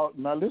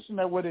now listen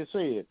to what it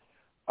said.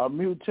 A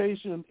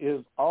mutation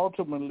is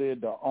ultimately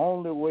the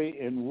only way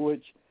in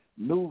which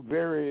new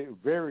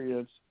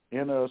variants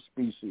enter a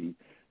species.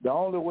 The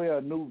only way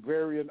a new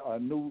variant or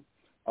new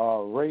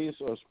race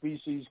or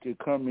species could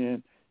come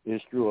in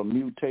is through a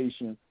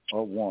mutation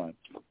of one.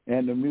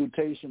 And the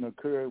mutation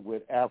occurred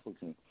with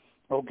Africans.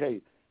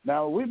 Okay,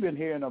 now we've been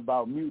hearing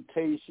about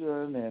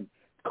mutation and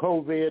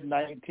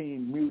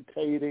COVID-19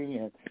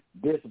 mutating and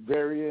this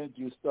variant.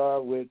 You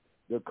start with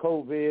the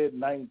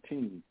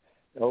COVID-19,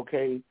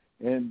 okay?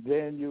 And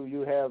then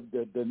you have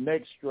the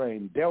next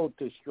strain,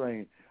 Delta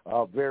strain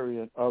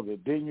variant of it.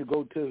 Then you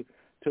go to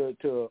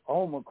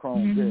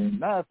Omicron variant.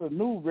 Now it's a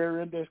new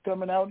variant that's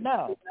coming out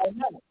now.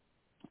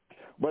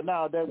 But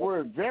now that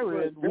word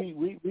variant,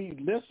 we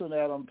listen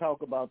at them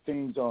talk about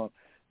things on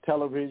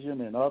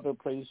television and other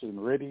places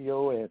and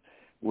radio, and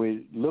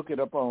we look it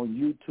up on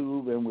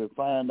YouTube and we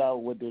find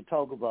out what they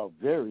talk about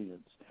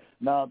variants.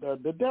 Now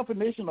the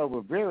definition of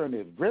a variant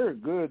is very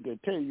good to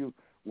tell you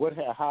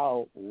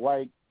how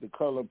white the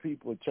color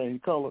people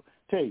change color.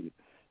 Tell you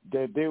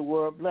that they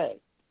were black.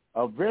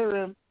 A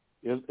variant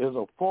is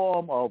a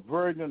form or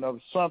version of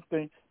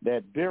something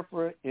that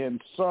differ in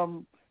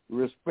some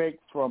respect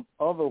from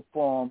other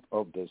forms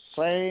of the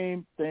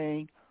same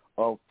thing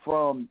or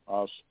from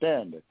a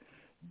standard.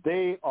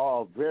 They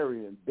are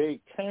variant. They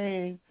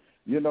came,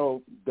 they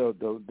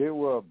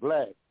were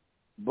black,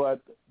 but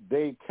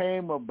they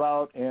came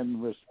about in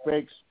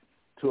respects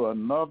to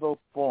another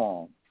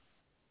form.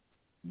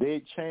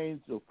 They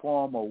changed the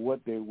form of what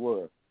they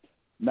were.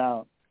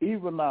 Now,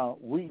 even now,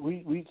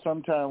 we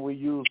sometimes we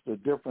use the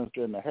difference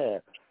in the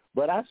hair.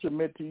 But I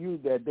submit to you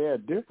that there are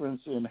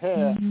differences in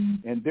hair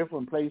in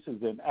different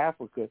places in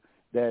Africa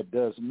that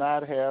does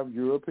not have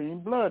European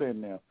blood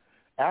in them.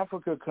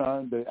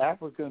 The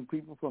African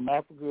people from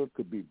Africa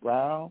could be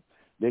brown.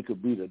 They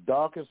could be the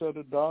darkest of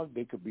the dark.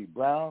 They could be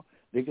brown.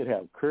 They could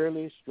have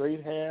curly,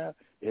 straight hair.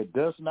 It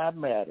does not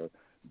matter.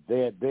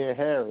 Their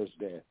hair is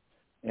there.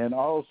 And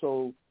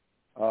also,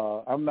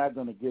 I'm not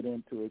going to get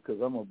into it because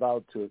I'm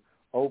about to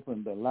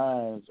open the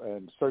lines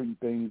and certain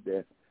things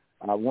that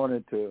I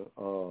wanted to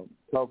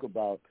talk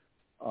about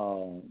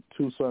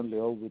to Sunday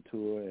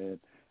Overture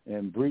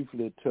and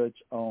briefly touch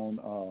on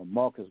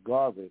Marcus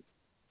Garvey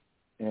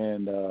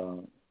and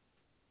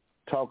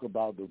talk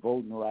about the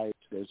voting rights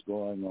that's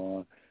going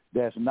on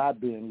that's not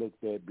being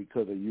looked at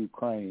because of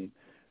Ukraine.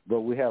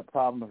 But we have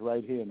problems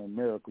right here in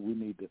America. We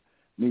need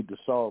to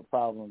solve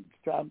problems.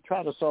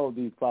 Try to solve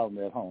these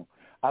problems at home.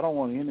 I don't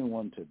want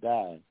anyone to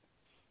die,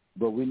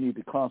 but we need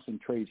to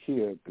concentrate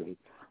here because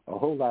a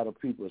whole lot of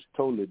people is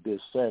totally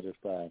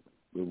dissatisfied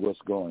with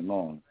what's going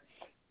on.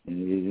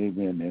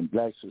 And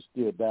blacks are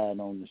still dying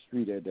on the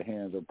street at the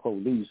hands of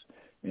police,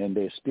 and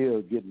they're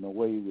still getting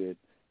away with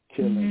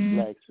killing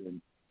blacks.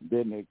 And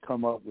then they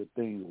come up with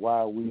things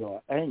why we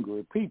are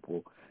angry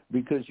people,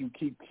 because you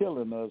keep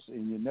killing us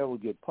and you never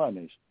get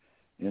punished.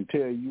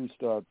 Until you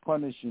start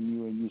punishing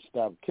you and you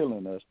stop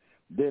killing us,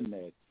 then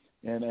that.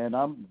 And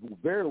I'm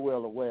very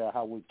well aware of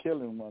how we're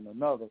killing one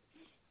another,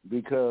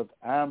 because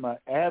I'm an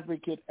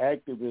advocate,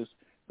 activist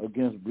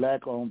against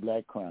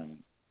black-on-black crime.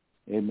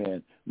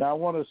 Amen. Now, I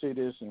want to say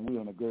this, and we're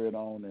going to go it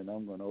on, and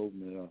I'm going to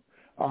open it up.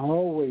 I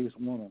always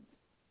want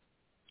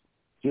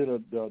to get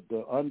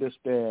to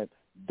understand,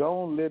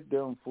 don't let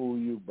them fool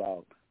you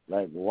about,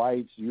 like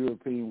whites,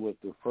 European was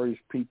the first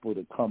people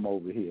to come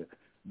over here.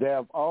 There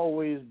have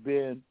always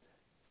been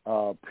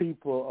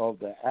people of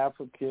the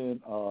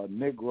African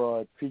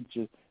Negroid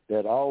features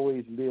that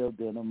always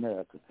lived in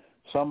America.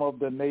 Some of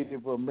the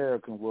Native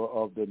Americans were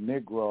of the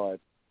Negroid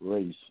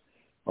race,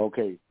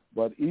 okay.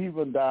 But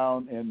even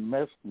down in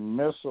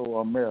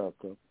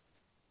Mesoamerica,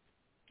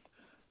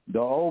 the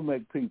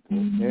Olmec people,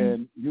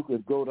 and you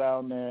could go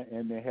down there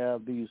and they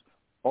have these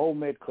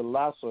Olmec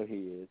colossal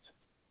heads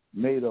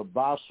made of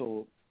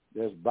basalt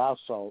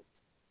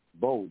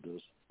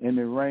boulders, and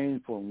they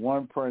range from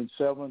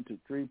 1.7 to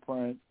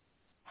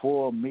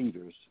 3.4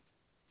 meters.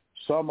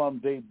 Some of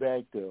them date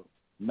back to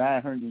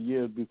 900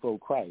 years before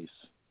Christ,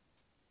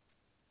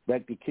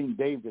 back to King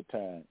David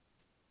time.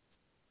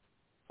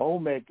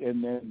 Olmec,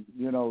 and then,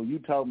 you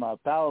talking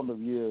about thousands of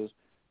years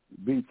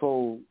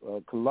before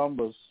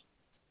Columbus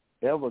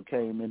ever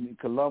came. And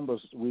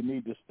Columbus, we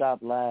need to stop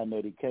lying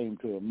that he came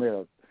to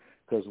America,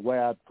 because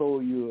where I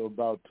told you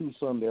about 2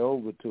 Sunday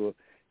Overture,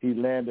 he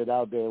landed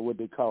out there what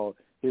they call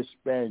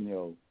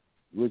Hispaniola,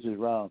 which is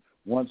around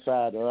one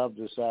side or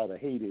other side of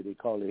Haiti. They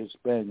call it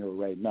Hispaniola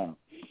right now.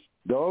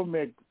 The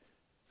Olmec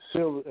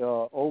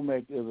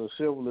is a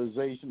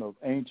civilization of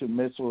ancient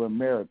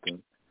Mesoamerica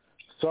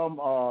Some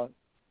are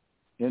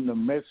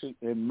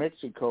in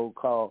Mexico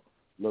called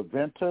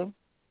Levert,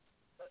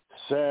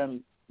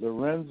 San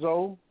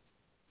Lorenzo,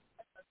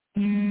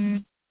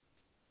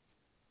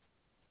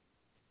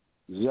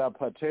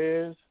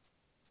 Zapates,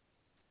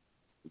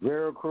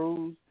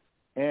 Veracruz,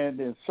 and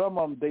then some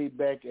of them date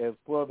back as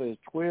far as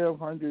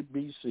 1200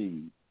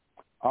 BC,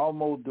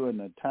 almost during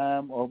the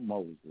time of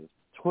Moses.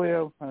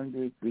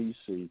 1200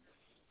 BC,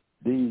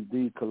 these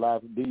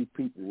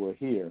people were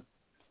here.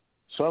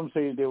 Some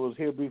say they was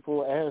here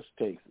before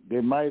Aztecs.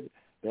 The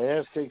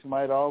Aztecs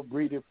might all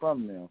breed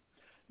from them.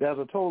 There's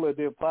a total that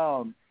they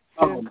found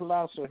 10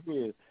 colossal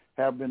heads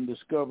have been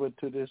discovered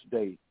to this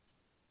day.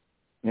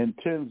 And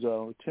 10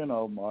 of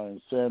them are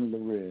in San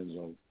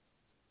Lorenzo,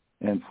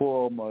 and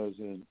 4 of them are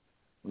in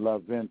La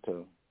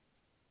Venta.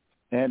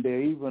 And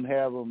they even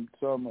have them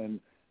some in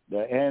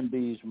the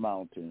Andes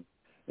Mountain.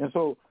 And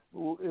so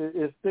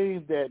it's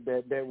things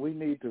that we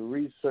need to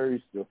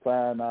research to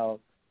find out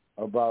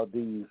about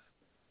these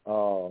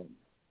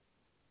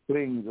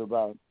things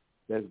about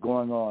that's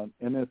going on.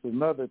 And it's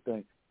another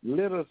thing.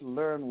 Let us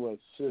learn what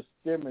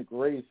systemic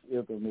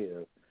racism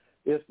is.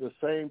 It's the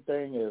same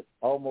thing as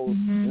almost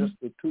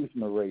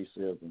institutional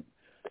racism.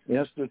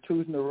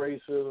 Institutional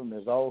racism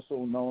is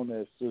also known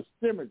as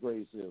systemic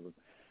racism.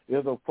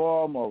 It's a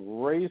form of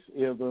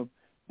racism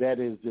that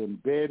is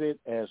embedded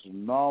as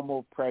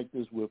normal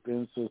practice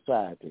within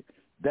society.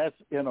 That's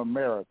in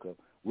America.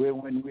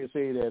 When we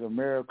say that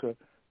America,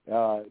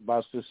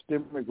 by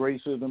systemic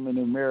racism in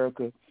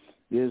America,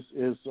 is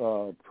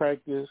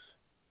practice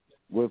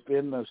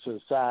within the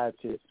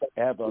society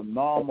as a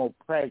normal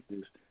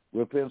practice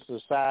within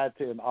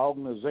society and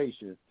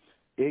organization,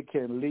 it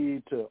can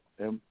lead to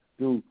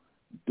through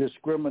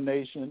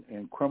discrimination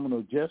in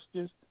criminal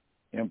justice,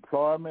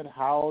 employment,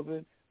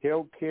 housing,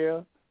 health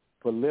care,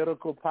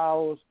 political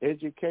powers,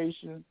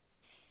 education.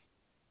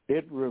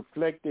 It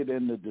reflected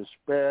in the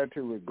disparity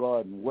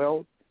regarding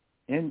wealth,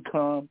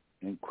 income,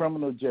 and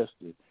criminal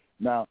justice.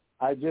 Now,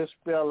 I just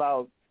spell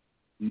out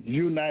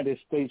United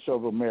States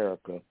of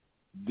America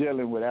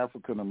dealing with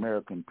African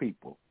American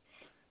people.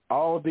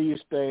 All these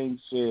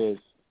things says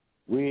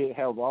we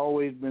have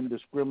always been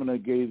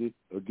discriminated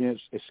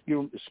against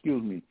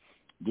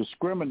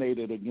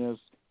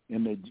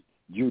in the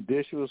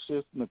judicial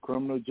system, the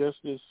criminal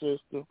justice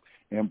system,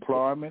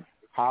 employment,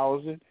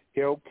 housing,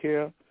 health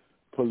care,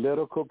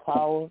 political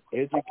power,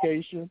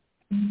 education,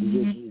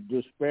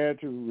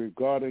 disparity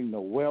regarding the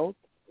wealth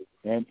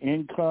and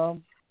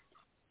income.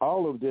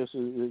 All of this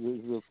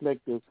is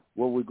reflective of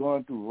what we're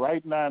going through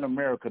right now in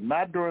America,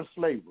 not during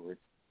slavery,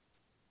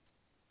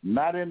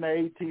 not in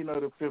the 18 or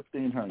the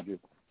 1500s,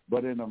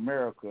 but in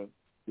America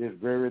this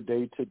very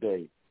day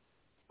today.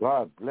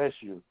 God bless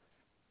you.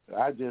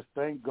 I just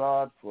thank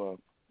God for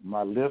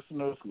my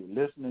listeners who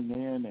are listening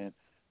in, and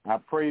I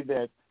pray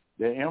that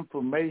the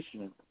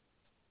information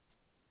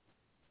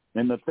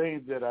and the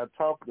things that I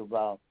talked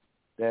about,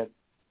 that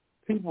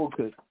people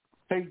could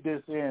take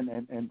this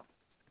in and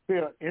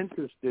feel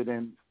interested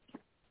in.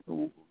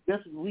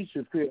 We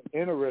should feel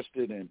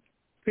interested in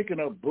picking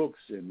up books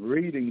and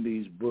reading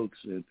these books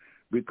and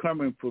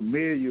becoming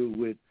familiar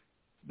with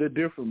the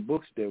different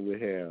books that we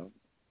have,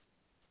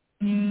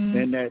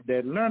 and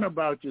that learn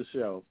about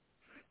yourself.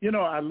 You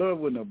know, I love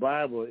when the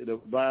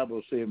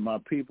Bible says, "My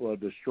people are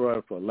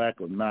destroyed for lack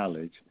of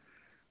knowledge."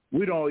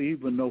 We don't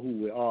even know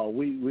who we are.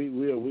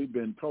 We've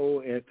been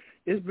told, and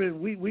it's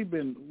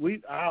been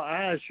our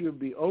eyes should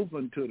be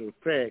open to the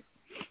fact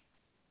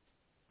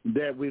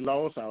that we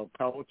lost our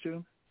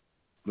culture,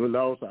 we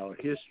lost our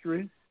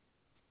history,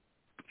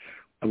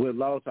 we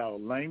lost our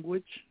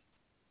language.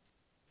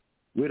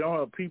 We don't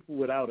have people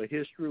without a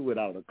history,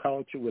 without a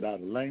culture, without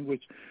a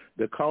language.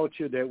 The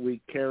culture that we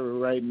carry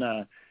right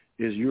now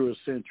is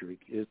Eurocentric.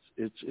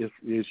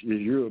 It's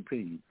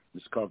European.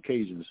 It's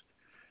Caucasians.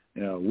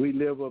 We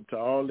live up to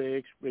all the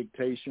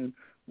expectation,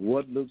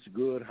 what looks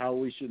good, how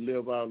we should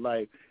live our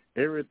life.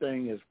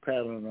 Everything is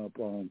patterned up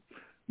on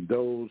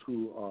those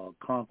who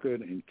conquered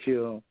and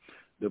killed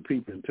the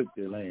people and took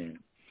their land,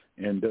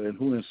 and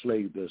who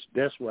enslaved us.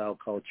 That's where our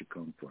culture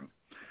comes from.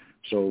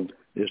 So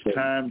it's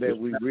time that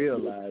we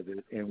realize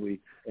it and we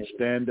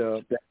stand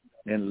up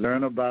and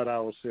learn about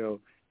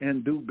ourselves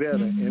and do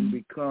better and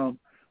become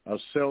a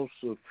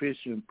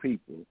self-sufficient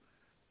people.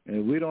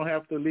 And we don't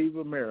have to leave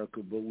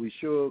America, but we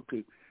sure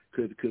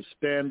could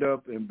stand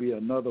up and be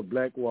another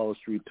Black Wall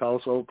Street,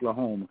 Tulsa,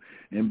 Oklahoma,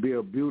 and be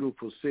a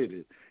beautiful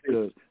city,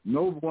 because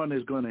no one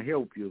is going to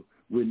help you.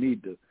 We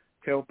need to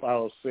help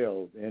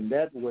ourselves. And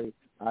that way,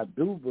 I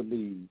do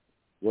believe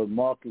what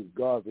Marcus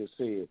Garvey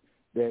said,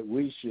 that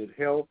we should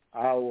help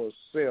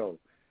ourselves.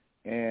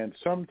 And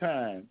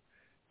sometimes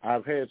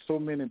I've had so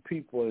many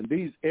people, and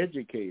these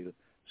educators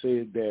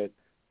said that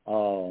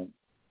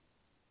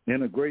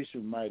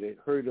integration might have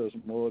hurt us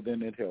more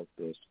than it helped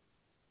us,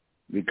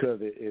 because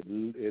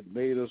it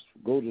made us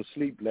go to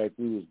sleep like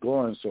we was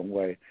going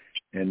somewhere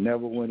and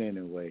never went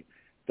anyway.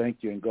 Thank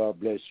you, and God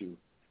bless you.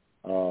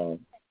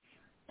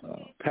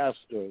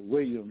 Pastor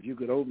Williams, you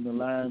could open the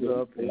lines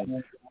up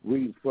and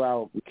read for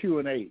our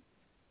Q&A.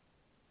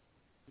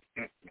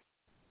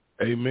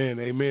 Amen,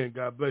 amen.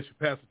 God bless you,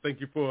 Pastor.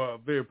 Thank you for a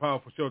very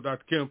powerful show,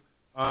 Dr. Kemp.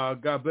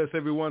 God bless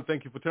everyone.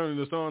 Thank you for turning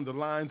us on. The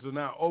lines are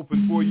now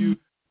open for you.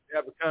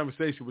 Have a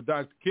conversation with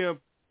Dr.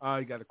 Kemp.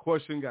 You got a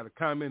question, got a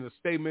comment, a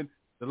statement.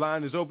 The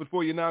line is open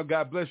for you now.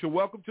 God bless you.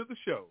 Welcome to the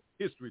show,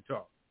 History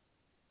Talk.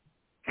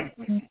 Good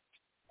evening.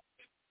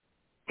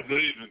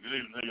 Good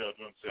evening. How y'all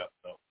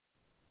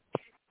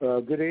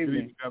doing, Good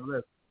evening. God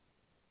bless.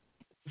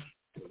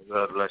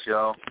 God bless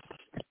y'all.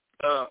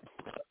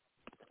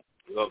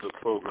 Love the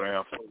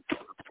program.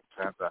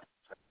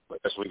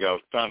 Last week I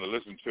was trying to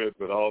listen to it,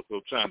 but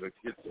also trying to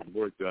get some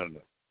work done.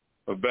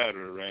 My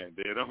battery ran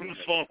dead on the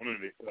phone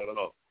and it cut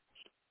off.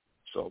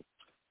 So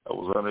I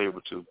was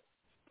unable to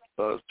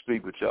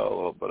speak with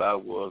y'all, but I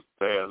was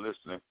there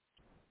listening.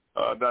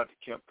 Dr.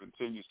 Kemp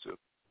continues to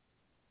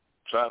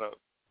try to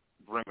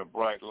bring a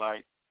bright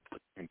light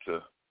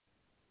into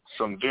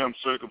some dim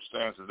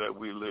circumstances that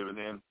we live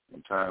in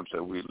times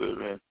that we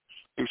live in,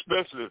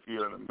 especially if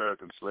you're an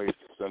American slave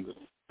descendant.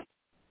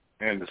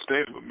 And the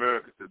state of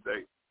America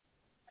today,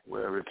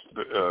 where it's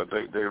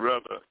they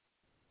rather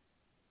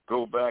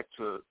go back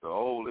to the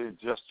old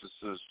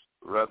injustices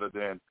rather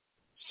than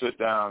sit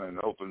down and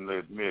openly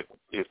admit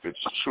if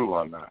it's true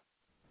or not.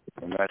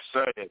 And that's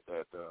sad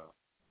that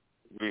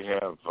we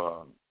have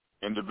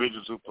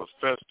individuals who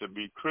profess to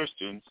be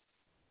Christians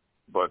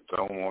but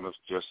don't want to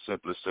just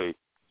simply say,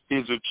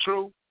 is it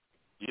true?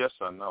 Yes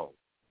or no.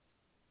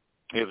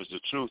 If it's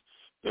the truth,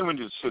 then we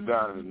need to sit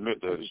down and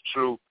admit that it's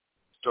true,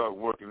 start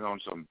working on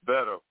some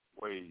better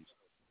ways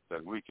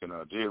that we can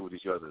deal with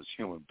each other as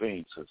human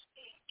beings. Because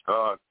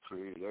God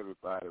created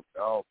everybody.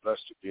 We're all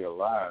blessed to be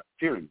alive,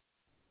 period.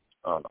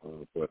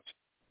 But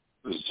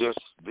it's just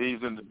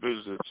these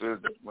individuals that says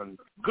that when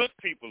good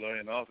people are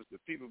in office, the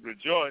people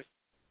rejoice,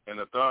 and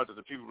authority,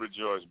 the people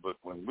rejoice. But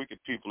when wicked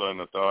people are in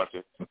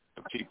authority,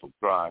 the people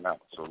cry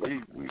out. So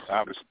we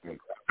obviously,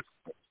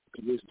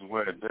 this is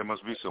where there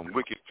must be some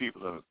wicked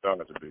people in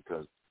authority,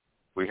 because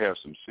we have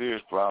some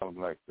serious problems,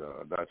 like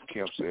Dr.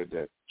 Kemp said,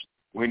 that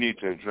we need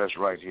to address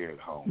right here at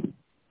home.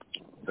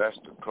 That's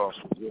the cost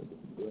of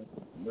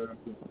America.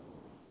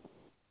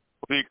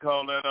 What do you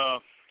call that? I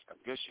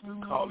guess you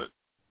could call it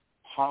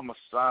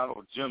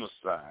homicidal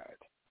genocide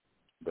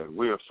that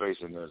we are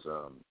facing as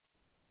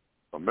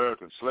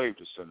American slave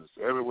descendants.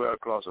 Everywhere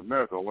across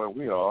America where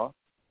we are,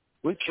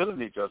 we're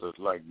killing each other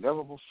like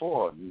never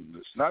before.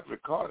 It's not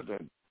recorded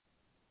in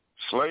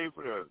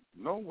slavery or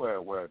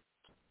nowhere where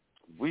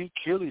we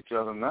kill each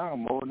other now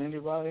more than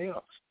anybody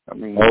else. I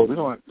mean, we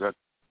don't. That's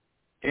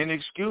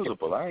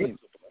inexcusable. I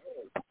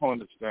don't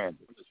understand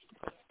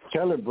it.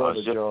 Tell it,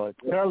 Brother George.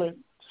 Tell it.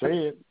 Say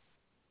it.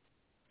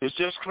 It's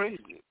just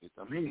crazy.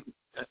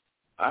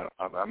 I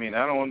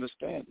don't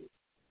understand it.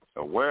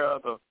 So where are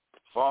the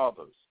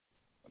fathers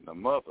and the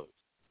mothers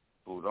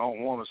who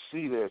don't want to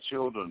see their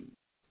children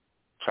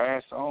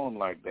pass on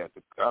like that?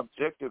 The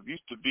objective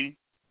used to be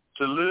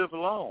to live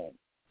long,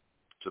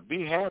 to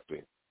be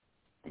happy.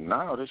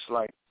 Now it's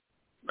like,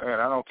 man,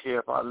 I don't care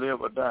if I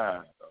live or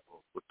die.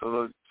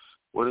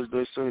 What does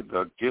they say?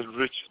 Get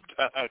rich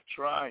or die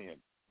trying.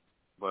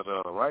 But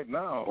right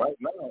now,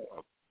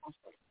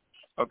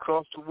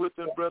 across the width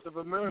and breadth of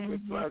America,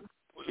 it's like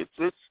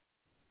it's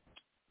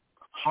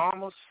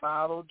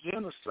homicidal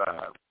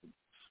genocide.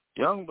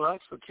 Young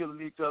blacks are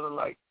killing each other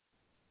like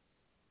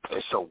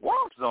it's a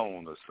war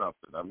zone or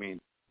something. I mean,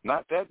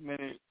 not that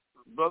many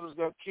brothers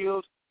got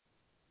killed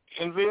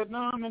in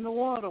Vietnam in the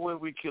war the way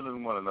we're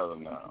killing one another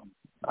now.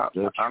 I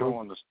don't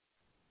understand.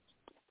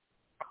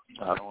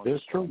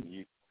 It's true.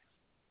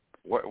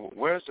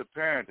 Where's the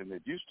parenting?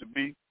 It used to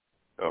be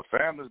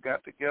families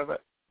got together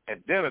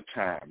at dinner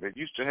time. It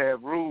used to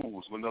have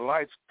rules. When the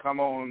lights come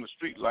on the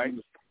street lights,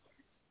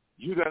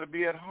 you got to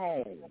be at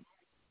home.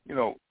 You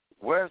know,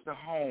 where's the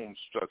home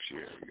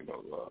structure? You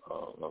know,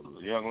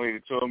 the young lady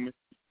told me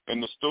in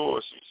the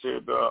store, she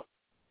said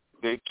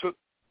they took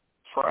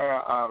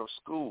prayer out of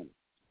school.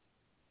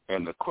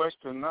 And the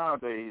question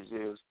nowadays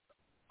is,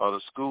 are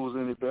the schools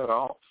any better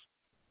off?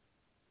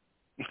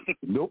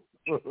 Nope.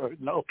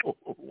 No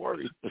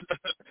worries.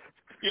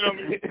 You know what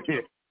I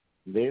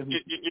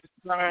mean?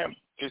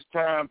 It's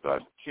time,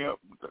 Dr. Kemp,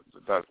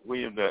 Dr.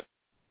 William, that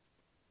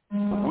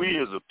we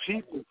as a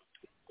people,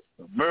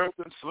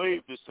 American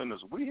slave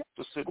descendants, we have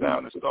to sit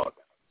down and start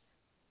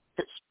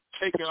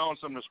taking on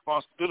some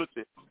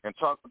responsibility and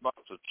talk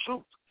about the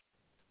truth.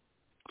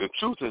 The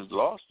truth has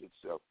lost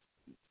itself.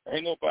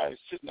 Ain't nobody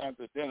sitting at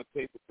the dinner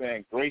table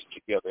saying grace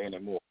together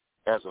anymore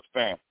as a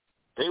family.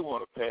 They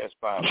want to pass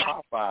by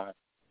Popeye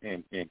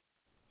and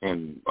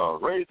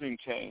Raising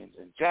Cane's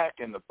and Jack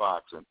in the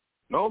Box, and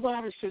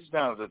nobody sits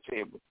down at the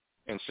table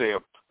and say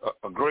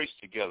a grace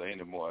together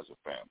anymore as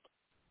a family.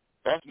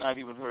 That's not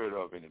even heard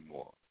of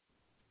anymore.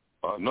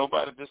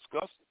 Nobody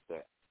discusses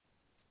that,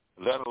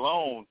 let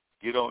alone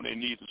get on their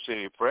knees and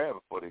say a prayer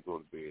before they go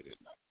to bed at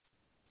night.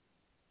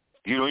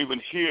 You don't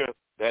even hear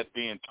that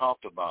being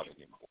talked about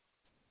anymore.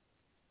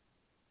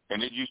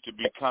 And it used to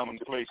be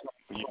commonplace.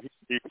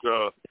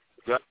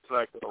 Guys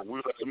like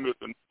Will Smith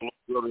and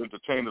other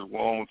entertainers were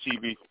on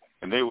TV,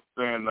 and they were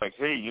saying like,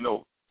 hey, you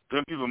know,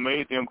 Them people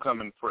made them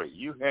come and pray.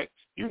 You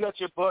got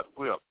your butt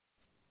whipped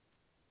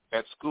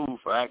at school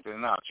for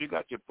acting out. You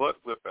got your butt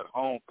whipped at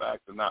home for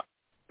acting out.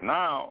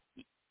 Now,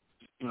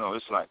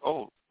 it's like,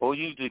 you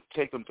need to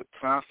take them to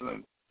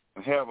counseling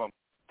and have them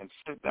and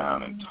sit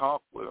down and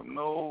talk with them.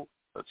 No,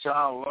 the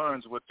child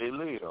learns what they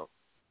live.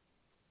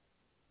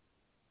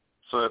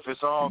 So if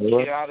it's all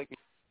chaotic,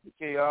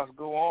 chaos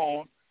go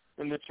on,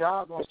 then the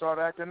child going to start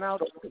acting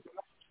out.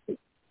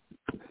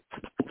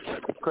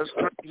 Because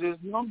crazy is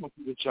normal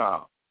for the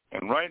child.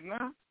 And right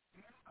now,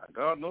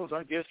 God knows,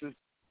 I guess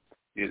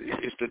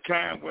it's the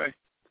time where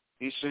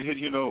he said,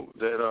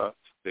 that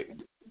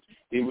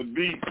it would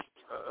be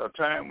a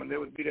time when there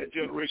would be that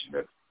generation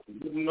that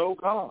didn't know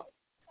God.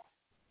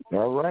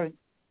 All right.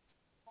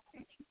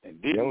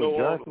 And didn't know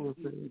all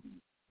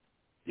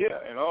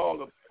and all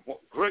the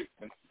great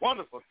and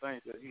wonderful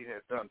things that he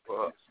had done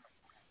for us.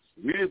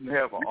 We didn't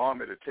have an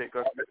army to take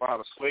us out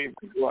of slavery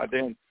and go out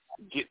there and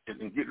get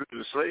rid of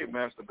the slave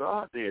master.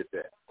 God did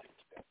that.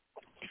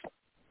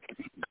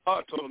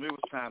 God told him it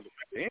was time to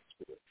put an end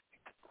to it.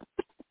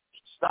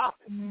 Stop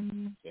it.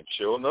 Mm-hmm. And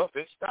sure enough,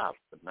 it stopped.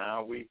 But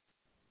now we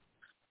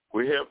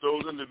have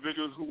those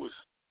individuals who was,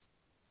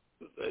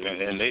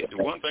 and the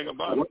one thing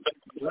about it,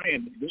 they're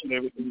doing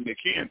everything they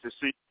can to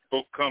see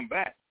folk come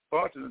back.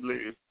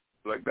 Fortunately,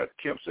 like that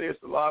Kemp says,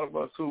 a lot of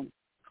us who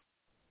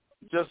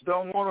just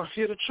don't want to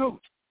hear the truth.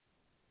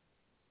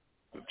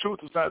 The truth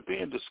is not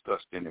being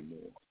discussed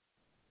anymore.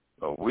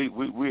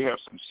 We have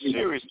some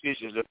serious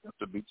issues that have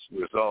to be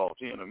resolved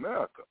here in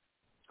America,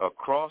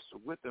 across the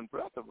width and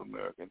breadth of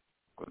America.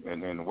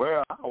 And where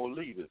are our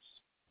leaders?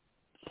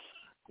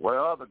 Where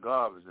are the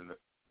Garveys and the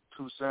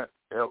Toussaint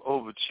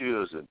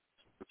Overtures and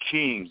the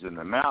Kings and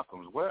the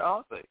Malcolms? Where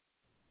are they?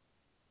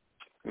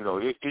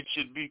 It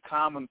should be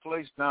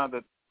commonplace now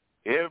that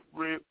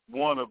every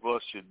one of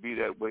us should be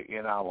that way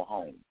in our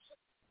homes.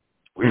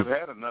 We've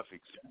had enough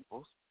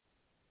examples.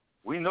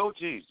 We know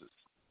Jesus.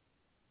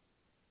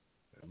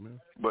 Amen.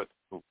 But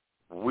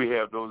we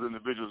have those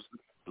individuals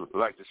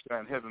like the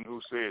Stan Heaven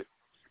who said,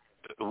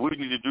 we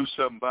need to do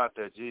something about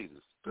that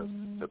Jesus.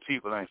 The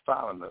people ain't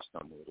following us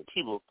no more. The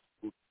people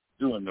who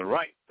doing the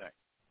right thing,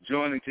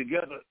 joining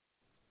together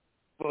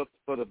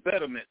for the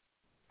betterment,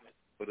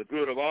 for the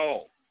good of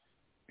all,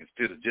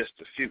 instead of just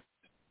a few.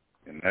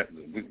 And that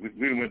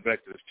we went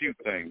back to the few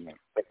thing.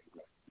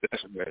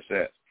 That's where it's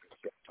at.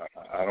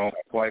 I don't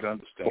quite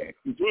understand.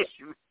 What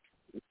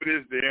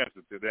is the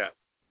answer to that?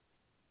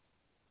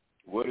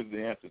 What is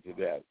the answer to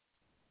that?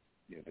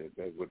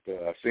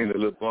 I've seen the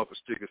little bumper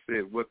sticker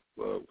said,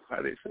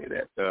 how they say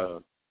that?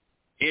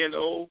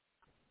 N-O,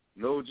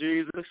 no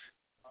Jesus,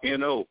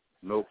 N-O,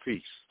 no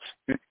peace.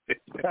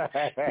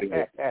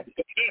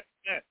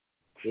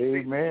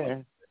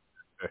 Amen.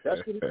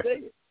 That's what it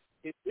said.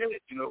 It said,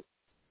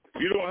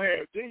 you don't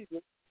have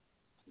Jesus,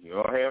 you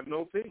don't have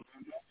no peace.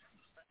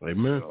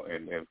 Amen.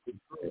 And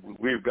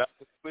we've got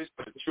to switch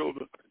the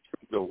children.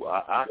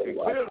 I can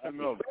clearly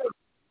remember.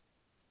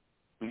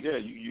 Yeah,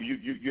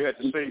 you had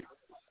to say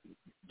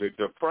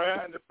the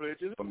prayer and the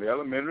pledges from the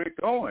elementary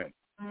going.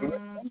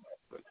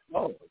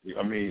 But,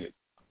 I mean,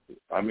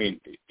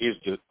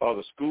 are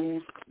the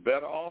schools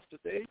better off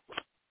today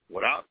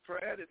without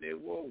prayer than they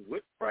were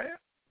with prayer?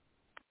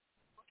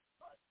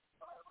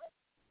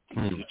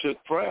 You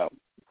took prayer,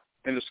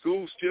 and the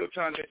school's still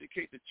trying to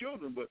educate the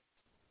children, but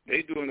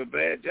they doing a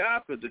bad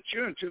job because the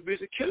children too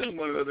busy killing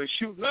one another,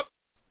 shooting up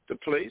the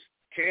place.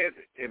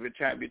 Every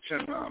time you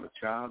turn around, the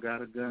child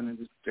got a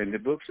gun in the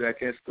book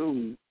sack at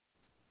school.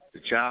 The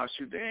child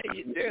shoot.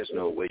 There's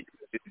no way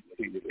you can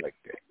treat it like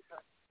that.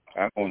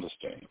 I don't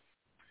understand.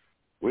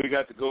 We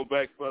got to go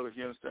back, brothers.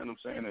 You understand what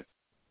I'm saying? And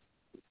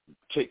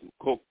take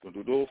coke.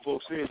 The old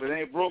folks say, if it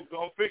ain't broke,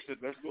 don't fix it.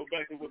 Let's go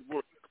back to what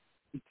worked.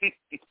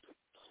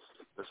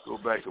 Let's go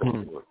back to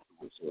what worked.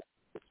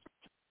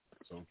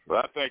 But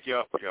I thank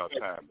y'all for y'all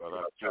time, brother.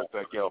 I sure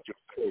thank y'all for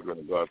your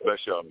program. God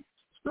bless y'all.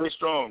 Stay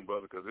strong,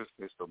 brother, because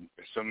it's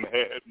a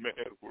mad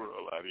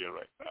world out here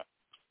right now.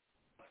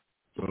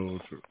 So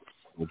true.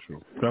 So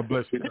true. God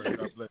bless you.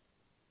 God bless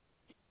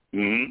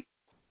you.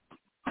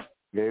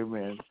 Mm-hmm.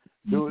 Amen.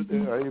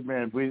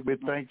 Amen. We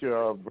thank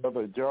you,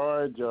 Brother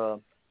George, for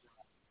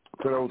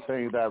those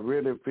things. I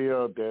really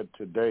feel that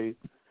today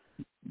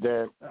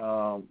that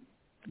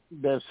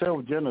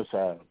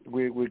self-genocide,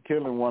 we're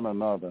killing one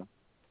another,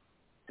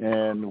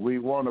 and we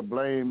want to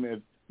blame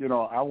it.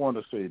 I want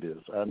to say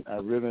this. I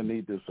really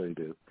need to say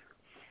this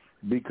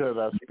because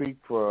I speak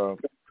for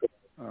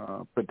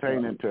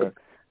pertaining to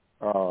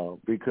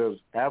because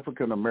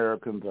African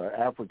Americans or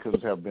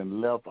Africans have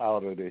been left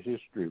out of the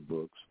history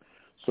books.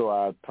 So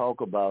I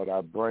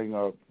bring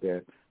up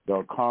that the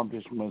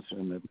accomplishments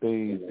and the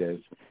things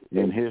that's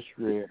in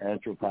history,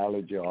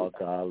 anthropology,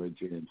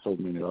 archaeology, and so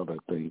many other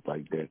things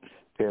like that,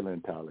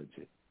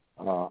 paleontology.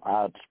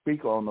 I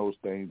speak on those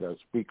things. I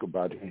speak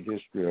about the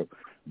history of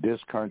this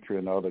country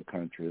and other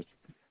countries.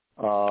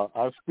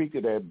 I speak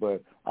of that,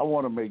 but I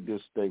want to make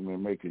this statement,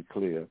 make it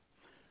clear.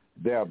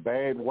 There are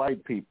bad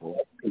white people,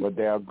 but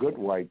there are good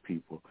white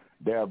people.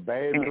 There are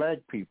bad black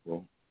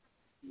people,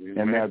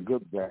 and there are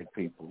good black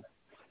people.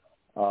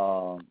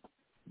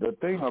 The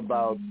thing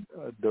about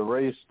the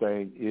race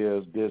thing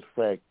is this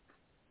fact: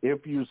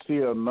 if you see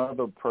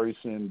another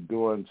person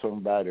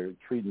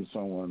treating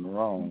someone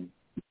wrong,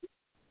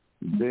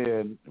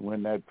 then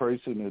when that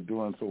person is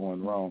doing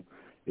someone wrong,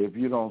 if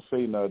you don't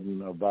say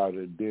nothing about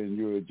it, then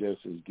you're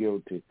just as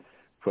guilty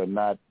for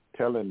not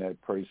telling that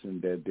person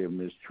that they're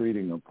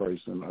mistreating a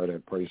person or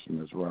that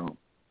person is wrong.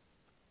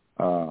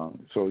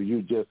 So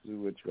you just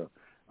do what you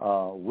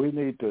got. We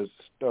need to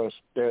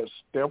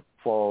step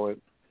forward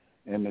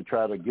and to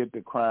try to get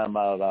the crime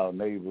out of our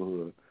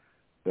neighborhood.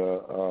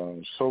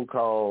 The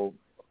so-called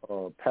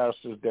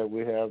pastors that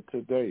we have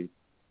today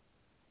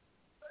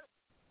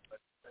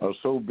are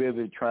so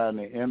busy trying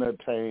to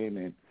entertain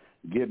and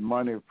get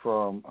money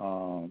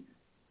from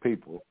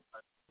people,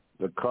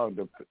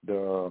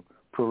 the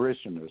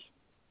parishioners,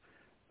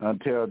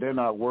 until they're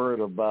not worried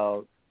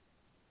about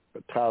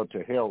how to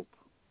help.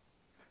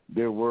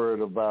 They're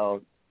worried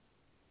about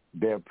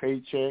their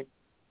paycheck.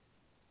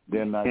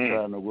 They're not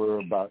trying to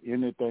worry about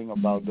anything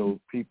about those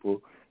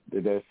people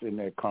that's in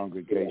that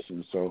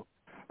congregation. So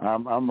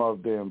I'm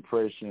of the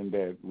impression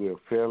that we're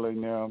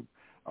failing them.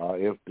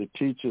 If the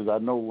teachers, I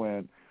know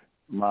when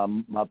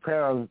my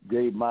parents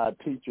gave my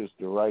teachers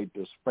the right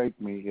to spank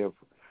me if,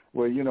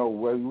 we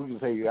can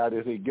say, I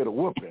just say get a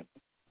whooping.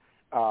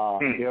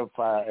 If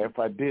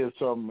I did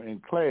something in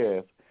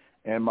class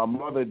and my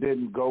mother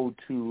didn't go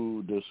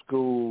to the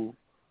school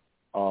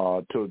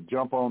to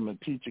jump on the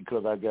teacher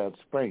because I got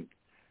spanked,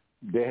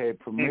 they had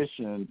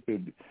permission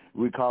to,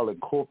 we call it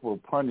corporal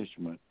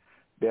punishment.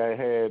 They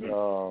had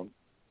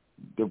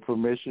the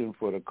permission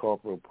for the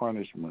corporal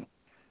punishment.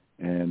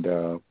 And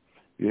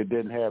you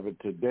didn't have it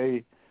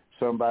today.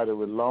 Somebody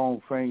with long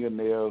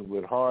fingernails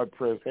with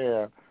hard-pressed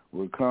hair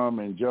would come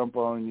and jump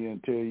on you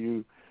and tell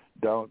you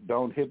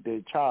don't hit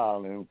their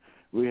child. And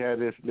we had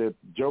this little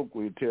joke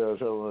we tell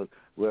someone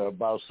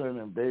about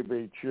sending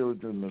baby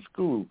children to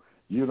school.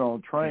 You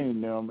don't train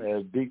them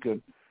as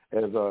Deacon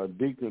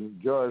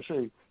George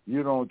said.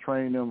 You don't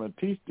train them and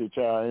teach the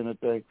child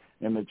anything,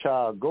 and the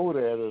child go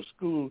there to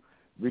school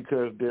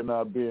because they're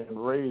not being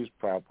raised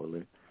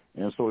properly,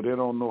 and so they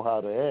don't know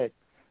how to act.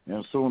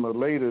 And sooner or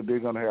later, they're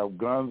going to have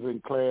guns in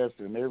class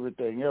and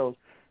everything else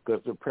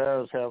because the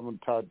parents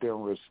haven't taught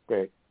them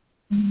respect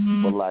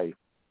for life.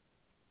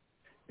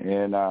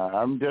 And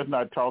I'm just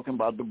not talking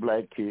about the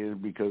black kids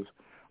because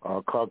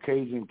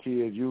Caucasian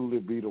kids usually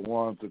be the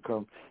ones to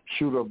come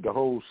shoot up the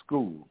whole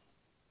school.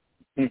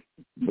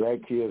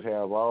 Black kids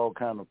have all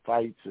kind of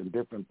fights and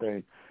different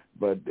things,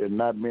 but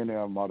not many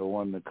of them are the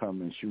ones that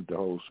come and shoot the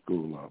whole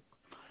school up.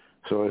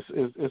 So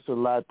it's a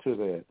lot to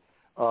that.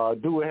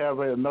 Do we have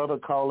another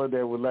caller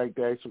that would like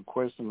to ask a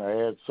question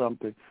or add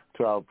something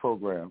to our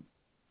program?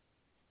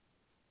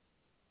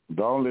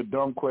 The only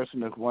dumb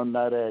question is one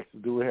not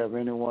asked. Do we have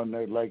anyone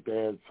that would like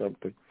to add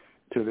something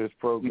to this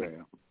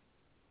program?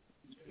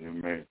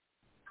 Amen.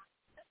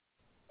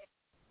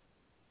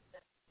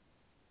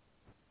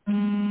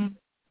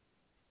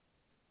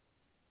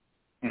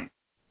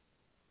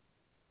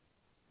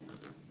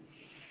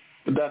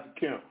 Dr.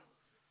 Kemp.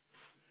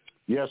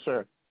 Yes,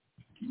 sir.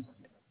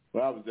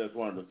 Well, I was just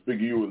wanting to speak.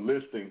 You were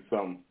listing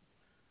some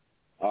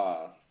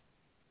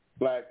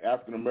black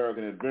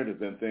African-American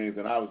inventors and things,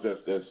 and I was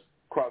just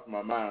crossed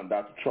my mind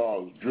Dr.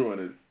 Charles Drew,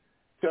 and it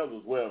tells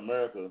us where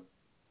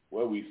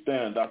we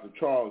stand. Dr.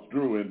 Charles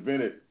Drew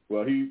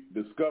he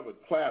discovered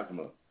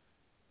plasma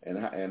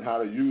and how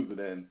to use it,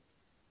 and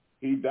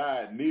he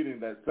died needing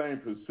that same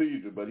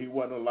procedure, but he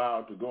wasn't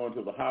allowed to go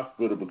into the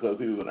hospital because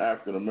he was an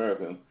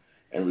African-American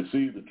and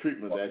receive the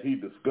treatment that he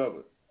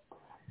discovered.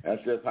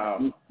 That's just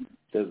how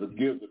it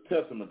gives a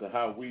testament to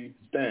how we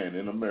stand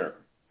in America.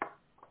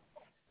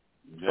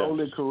 Yes.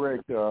 Totally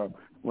correct.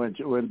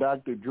 When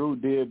Dr. Drew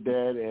did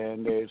that,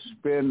 and they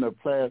spin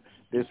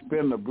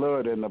the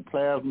blood, and the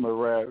plasma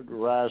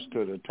rise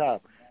to the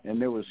top,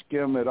 and they would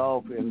skim it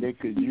off, and they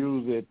could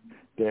use it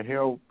to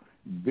help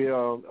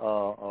build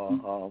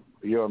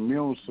your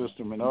immune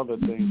system and other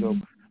things up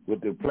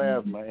with the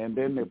plasma, and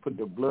then they put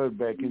the blood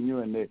back in you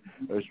and they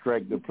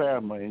extract the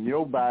plasma, and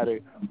your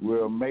body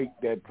will make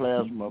that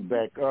plasma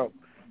back up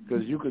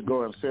because you could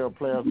go and sell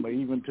plasma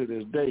even to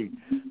this day.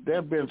 There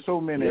have been so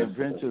many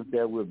inventions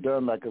that we've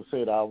done. Like I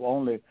said, I've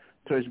only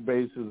touched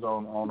bases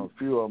on a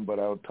few of them, but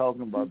I was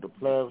talking about the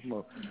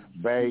plasma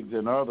bags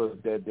and others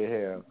that they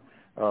have,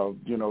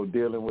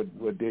 dealing with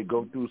what they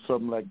go through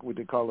something like what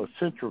they call a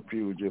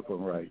centrifuge, if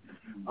I'm right.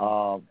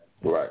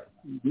 Right.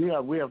 Yeah,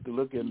 we have to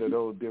look into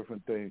those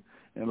different things.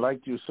 And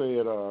like you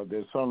said,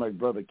 they sound like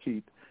Brother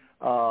Keith.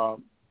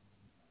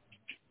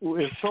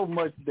 It's so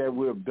much that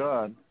we've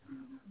done,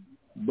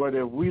 but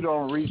if we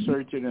don't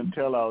research it and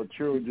tell our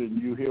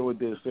children, you hear what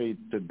they say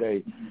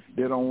today,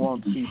 they don't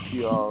want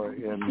CPR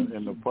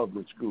in the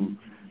public school.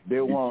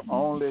 They want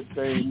only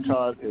thing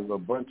taught is a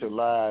bunch of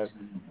lies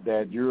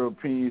that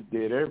Europeans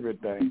did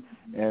everything,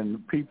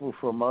 and people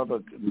from other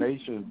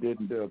nations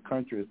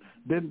countries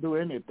didn't do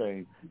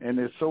anything, and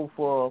it's so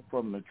far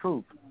from the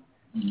truth.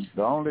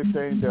 The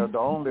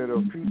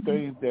few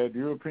things that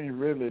Europeans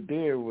really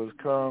did was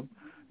come,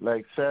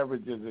 like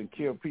savages and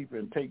kill people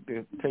and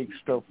take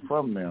stuff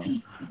from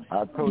them.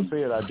 I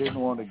said I didn't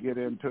want to get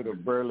into the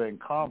Berlin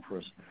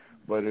Conference,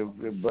 but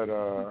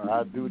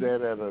I do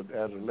that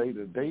at a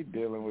later date,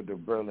 dealing with the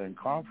Berlin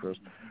Conference,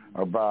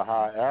 about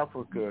how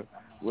Africa,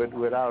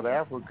 without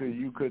Africa,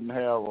 you couldn't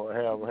have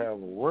a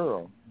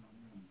world.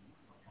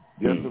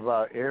 Just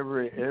about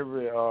every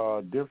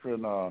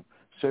different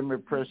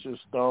semi-precious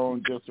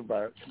stone, just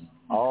about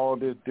all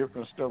this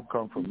different stuff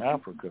come from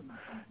Africa.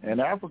 And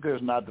Africa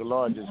is not the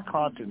largest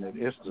continent.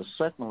 It's the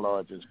second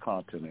largest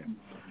continent.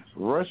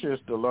 Russia is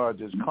the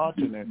largest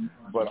continent,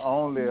 but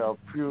only a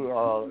few,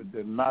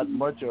 not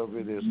much of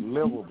it is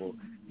livable.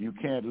 You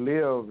can't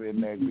live in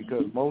that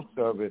because most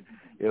of it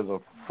is a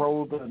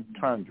frozen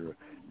tundra,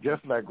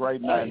 just like right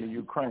now in the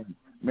Ukraine.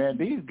 Man,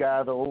 these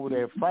guys are over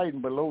there fighting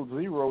below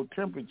zero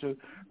temperature.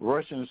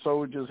 Russian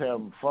soldiers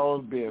having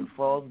being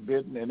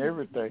frostbitten and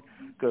everything,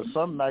 because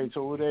some nights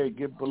over there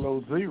get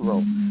below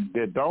zero.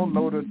 They don't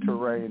know the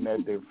terrain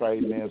that they're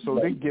fighting in, so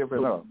they give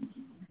it up.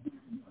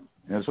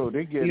 And so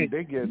they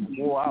getting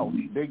wore out.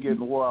 They're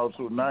getting wore out,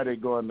 so now they're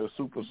going to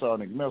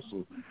supersonic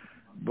missiles.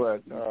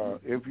 But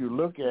if you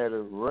look at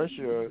it,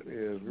 Russia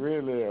is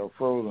really a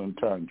frozen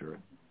tundra.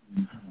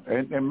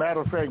 And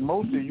matter of fact,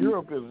 most of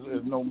Europe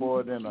is no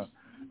more than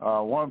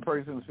one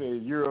person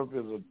said Europe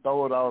is a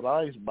thawed-out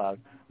ice box.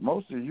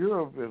 Most of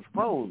Europe is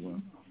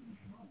frozen.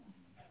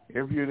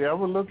 If you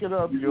ever look it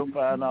up, you'll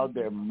find out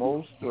that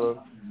most of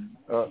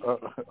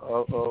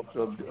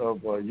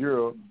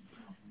Europe,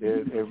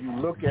 if you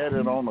look at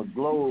it on a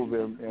globe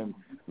and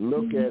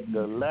look at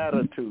the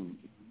latitude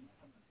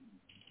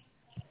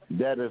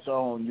that it's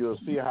on, you'll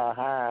see how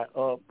high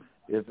up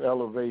its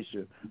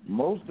elevation.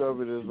 Most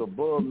of it is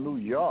above New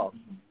York.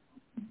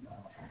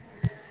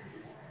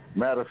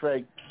 Matter of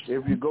fact,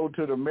 if you go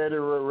to the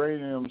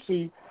Mediterranean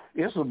Sea,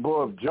 it's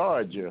above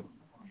Georgia.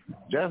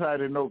 That's how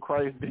they know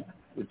Christ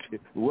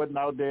wasn't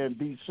out there in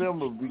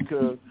December,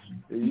 because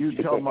you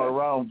talking about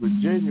around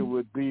Virginia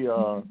would be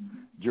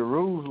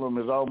Jerusalem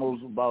is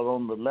almost about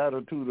on the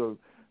latitude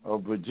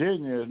of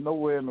Virginia. There's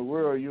nowhere in the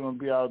world you're going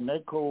to be out in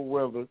that cold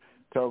weather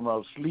talking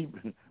about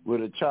sleeping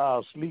with a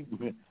child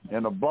sleeping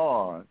in a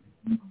barn.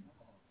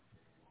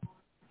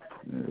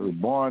 It was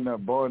born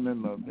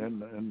in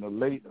the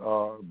late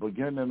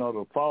beginning of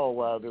the fall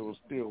while it was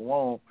still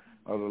warm,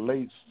 or the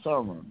late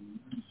summer.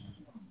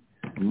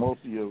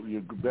 Most of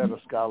your better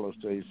scholars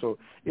say. So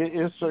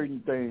it's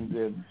certain things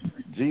that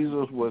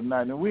Jesus was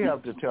not, and we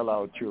have to tell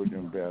our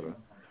children better.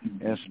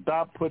 And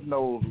stop putting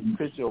those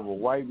pictures of a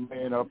white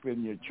man up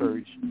in your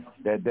church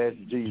that's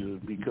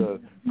Jesus, because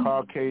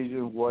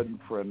Caucasians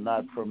wasn't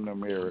not from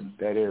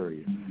that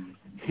area.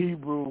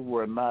 Hebrews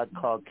were not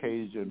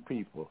Caucasian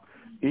people.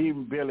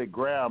 Even Billy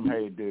Graham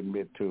had to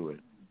admit to it.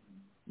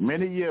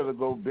 Many years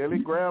ago, Billy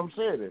Graham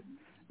said it,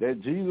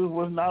 that Jesus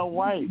was not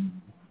white.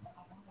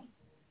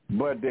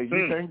 But do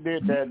you think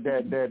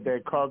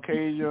that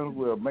Caucasians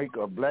will make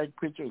a black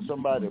picture of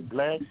somebody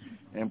black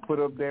and put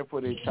up there for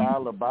their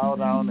child to bow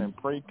down and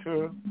pray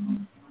to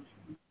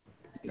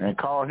and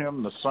call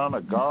him the Son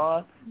of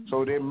God?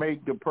 So they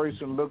make the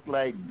person look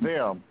like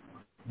them.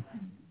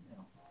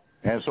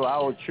 And so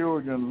our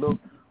children look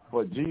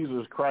for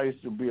Jesus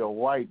Christ to be a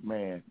white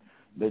man.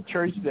 The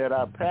church that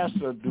I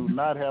pastor do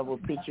not have a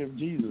picture of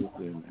Jesus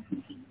in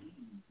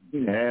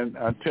it. And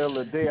until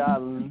the day I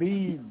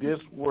leave this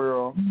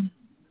world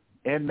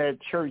in that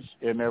church,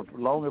 and as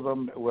long as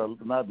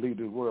not leave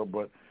this world,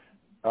 but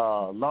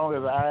long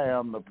as I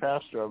am the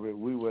pastor of it,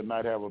 we will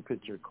not have a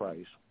picture of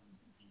Christ.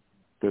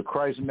 The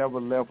Christ never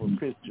left a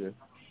picture.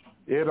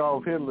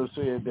 Adolf Hitler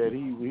said that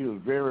he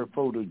was very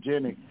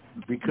photogenic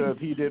because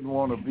he didn't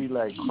want to be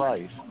like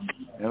Christ.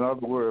 In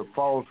other words,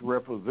 false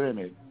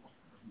represented.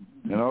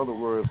 In other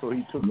words, so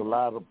he took a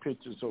lot of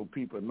pictures so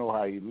people know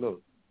how he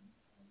looked.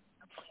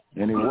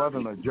 And he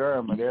wasn't a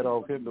German.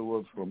 Adolf Hitler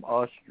was from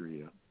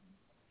Austria.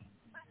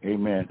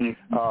 Amen.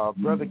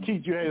 Brother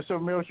Keith, you had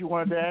something else you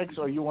wanted to ask,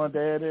 or you wanted to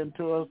add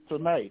into us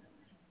tonight?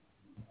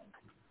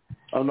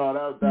 Oh, no,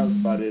 that was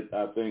about it.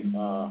 I think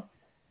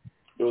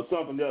it was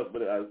something else,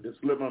 but it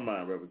slipped my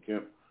mind, Reverend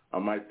Kemp. I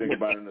might think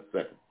about it in a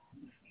second.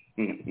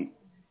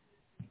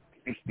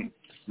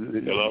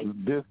 Hello?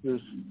 This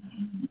is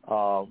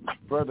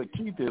Brother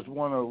Keith is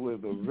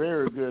with a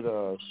very good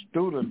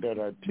student that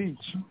I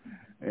teach,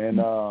 and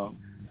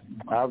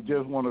I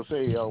just want to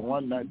say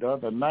the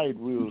other night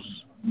we was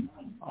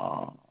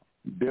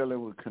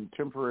dealing with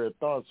contemporary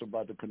thoughts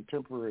about the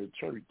contemporary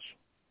church,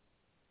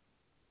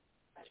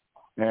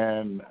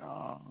 and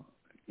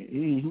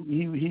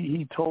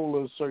he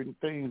told us certain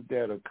things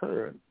that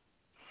occurred,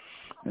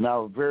 and I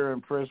was very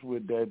impressed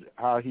with that,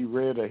 how he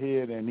read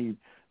ahead and he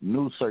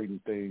knew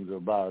certain things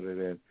about it.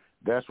 And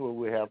that's what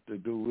we have to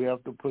do. We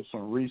have to put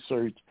some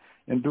research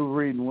and do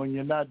reading. When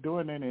you're not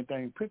doing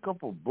anything, pick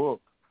up a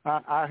book.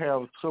 I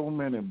have so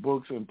many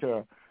books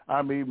until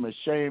I'm even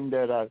ashamed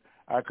that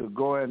I could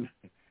go in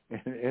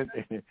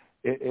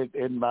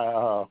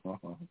my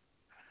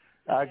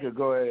I could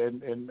go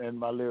in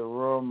my little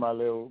room, my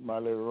little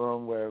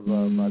room where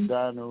my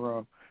dining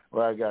room.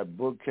 where I got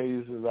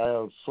bookcases. I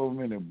have so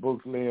many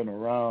books laying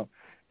around.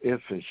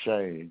 It's a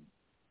shame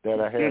that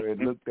I have it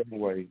looked that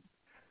way.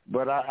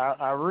 But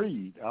I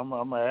read. I'm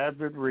an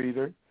avid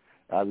reader.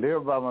 I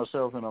live by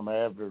myself, and I'm an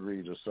avid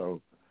reader.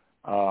 So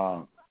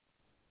I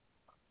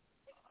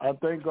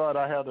thank God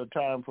I have the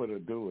time to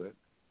do it.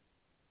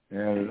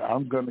 And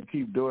I'm going to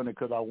keep doing it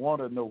because I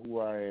want to know who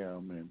I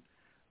am, and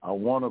I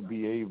want to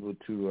be able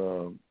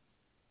to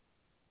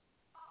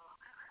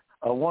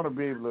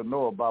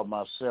know about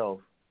myself,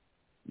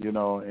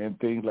 and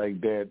things like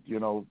that.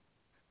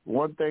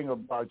 One thing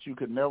about you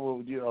could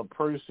never, a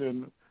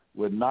person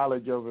with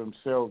knowledge of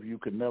himself, you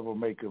could never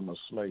make him a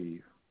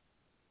slave.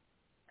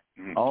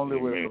 Only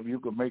when you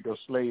could make a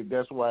slave.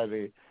 That's why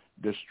they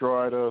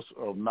destroyed us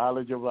of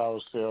knowledge of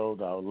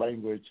ourselves, our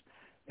language,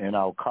 and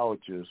our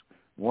cultures.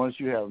 Once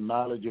you have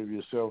knowledge of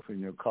yourself and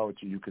your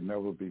culture, you can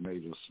never be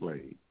made a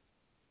slave.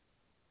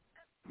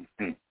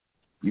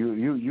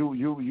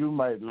 You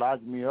might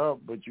lock me up,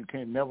 but you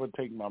can't never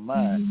take my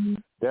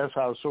mind. That's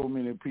how so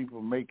many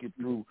people make it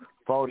through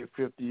 40,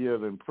 50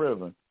 years in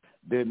prison.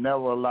 They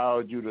never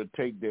allowed you to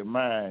take their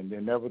mind. They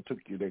never took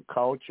you their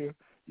culture.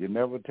 You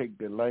never take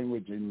their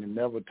language, and you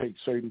never take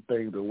certain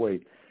things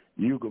away.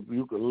 You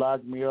could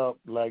lock me up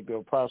like the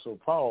Apostle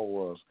Paul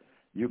was.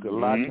 You could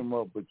lock him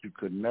up, but you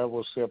could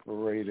never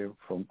separate him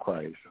from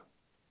Christ.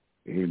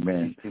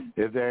 Amen.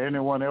 Is there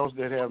anyone else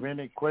that have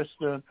any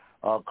question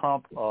or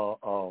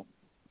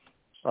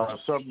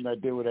something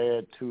that they would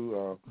add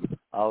to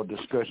our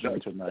discussion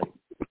tonight?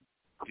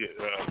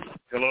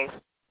 Hello?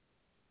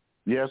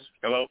 Yes?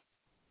 Hello?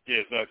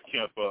 Yes, Dr.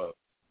 Kemp.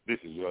 This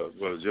is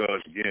Brother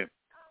George again.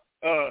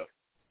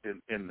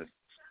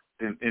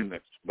 In the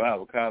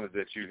Bible college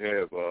that you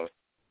have,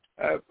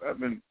 I've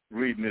been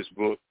reading this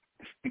book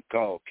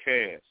called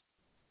Caste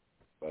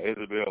by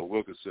Isabel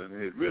Wilkerson.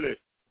 And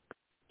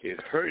it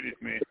hurted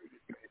me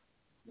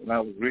when I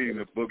was reading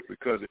the book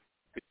because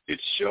it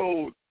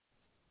showed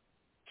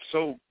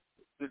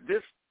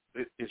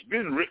it's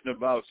been written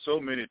about so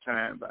many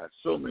times by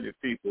so many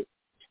people.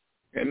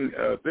 And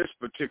this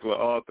particular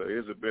author,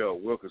 Isabel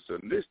Wilkerson,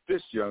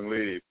 this young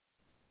lady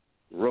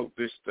wrote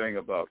this thing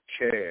about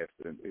caste,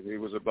 and it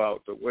was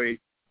about the way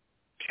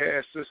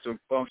caste system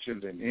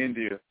functioned in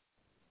India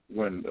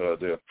when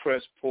the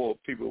oppressed poor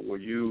people were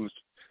used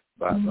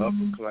by the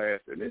upper class,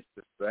 and it's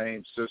the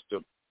same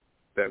system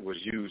that was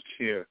used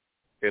here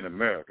in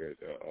America.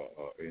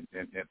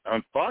 And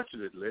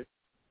unfortunately,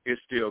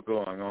 it's still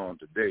going on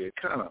today. It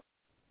kind of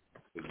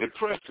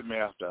depressed me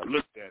after I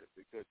looked at it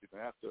because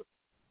after,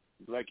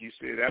 like you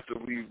said, after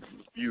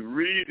you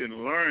read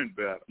and learn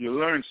better, you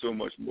learn so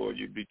much more.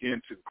 You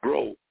begin to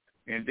grow,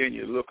 and then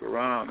you look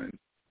around, and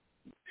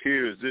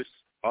here's this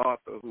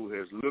author who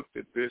has looked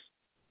at this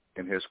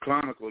and has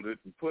chronicled it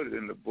and put it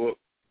in the book,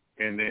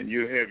 and then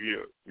you have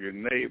your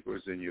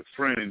neighbors and your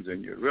friends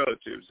and your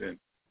relatives, and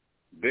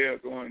they're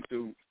going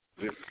through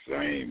the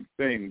same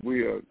thing.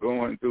 We are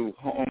going through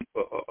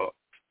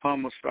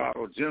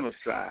homicidal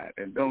genocide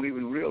and don't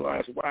even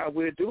realize why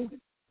we're doing it.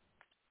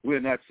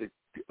 We're not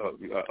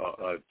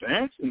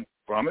advancing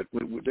from it.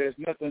 There's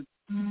nothing,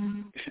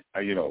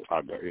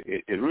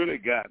 it really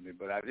got me,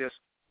 but I just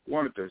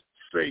wanted to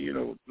say,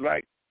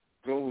 like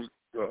those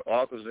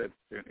authors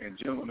and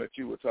gentlemen that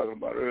you were talking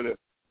about earlier,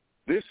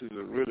 this is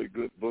a really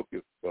good book.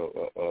 If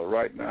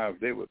right now, if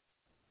they would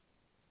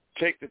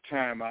take the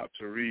time out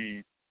to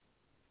read,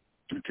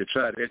 to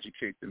try to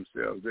educate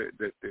themselves,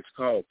 it's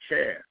called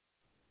Caste,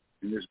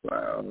 and it's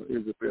by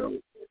Isabel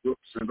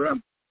Wilkerson. But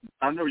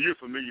I know you're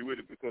familiar with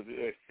it because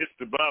it's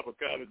the Bible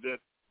college that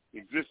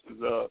exists,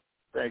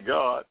 thank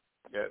God,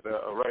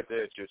 right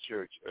there at your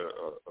church.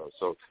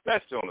 So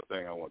that's the only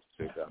thing I want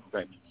to say, Doc.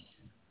 Thank you.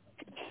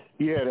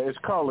 Yeah, it's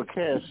called a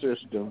caste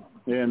system,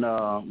 and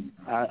I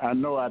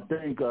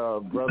think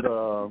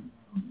brother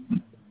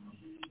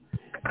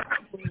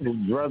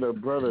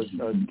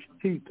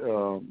Keith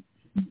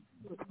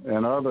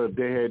and others,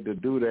 they had to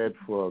do that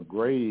for a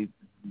grade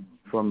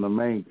from the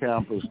main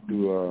campus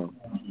to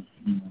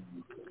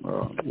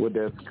what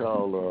that's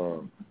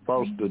called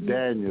Foster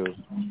Daniels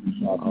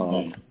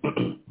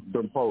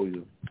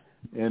symposium.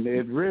 And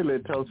it really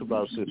talks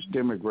about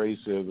systemic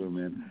racism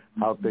and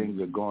how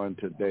things are going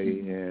today,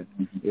 and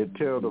it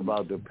tells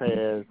about the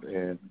past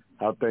and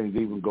how things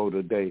even go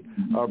today.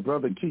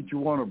 Brother Keith, you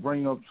want to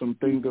bring up some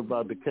things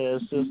about the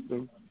caste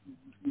system?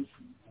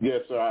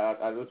 Yes, sir.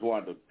 I just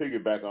wanted to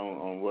piggyback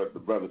on what the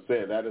brother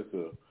said. That is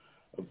a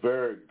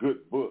very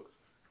good book.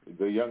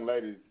 The young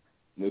lady,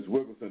 Ms.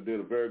 Wilkerson, did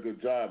a very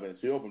good job, and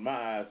she opened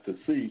my eyes to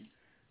see.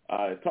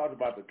 It talked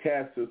about the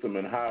caste system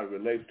and how it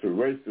relates to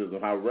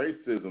racism, how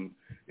racism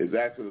is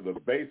actually the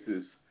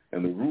basis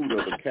and the root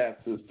of the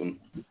caste system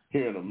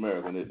here in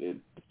America. And it's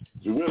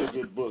a really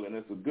good book, and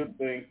it's a good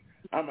thing.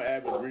 I'm an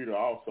avid reader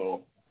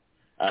also.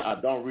 I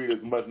don't read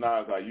as much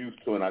now as I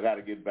used to, and I got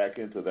to get back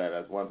into that.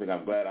 That's one thing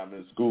I'm glad I'm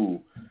in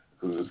school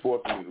because it's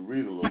forcing me to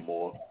read a little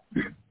more.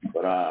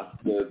 But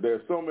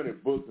there's so many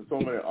books and so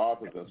many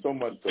authors and so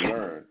much to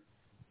learn.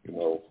 you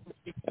know.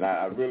 And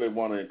I really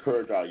want to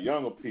encourage our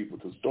younger people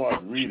to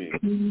start reading,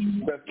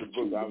 especially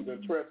books. I was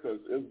impressed because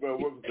Isabel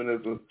Wilkerson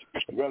is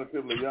a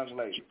relatively young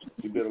lady.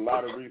 She did a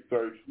lot of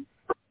research,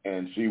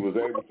 and she was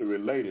able to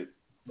relate it,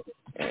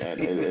 and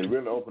it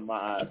really opened my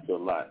eyes to a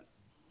lot.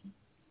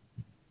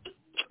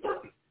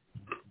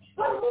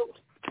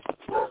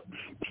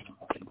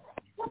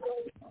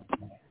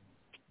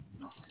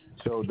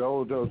 So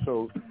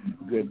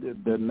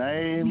the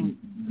name,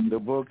 the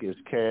book is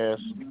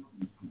Cast,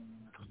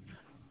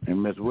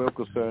 and Ms.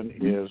 Wilkerson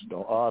is the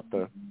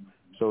author.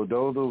 So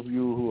those of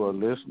you who are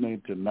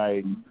listening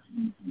tonight,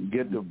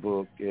 get the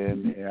book,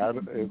 and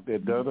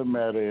it doesn't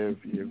matter if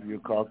you're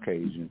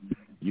Caucasian,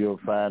 you'll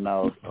find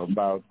out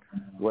about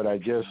what I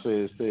just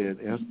said,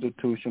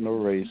 institutional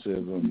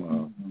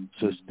racism,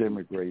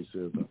 systemic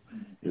racism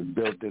is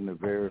built in the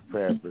very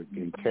fabric,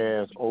 and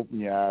Cast, open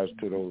your eyes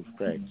to those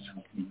facts.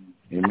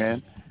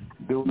 Amen.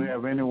 Do we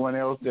have anyone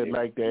else that'd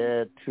like to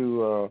add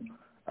to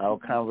our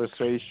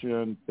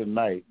conversation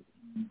tonight?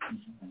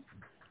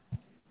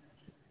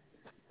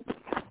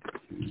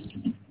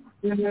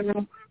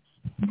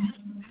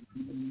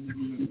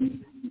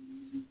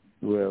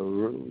 Well,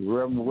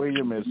 Reverend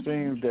William, it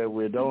seems that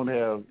we don't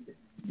have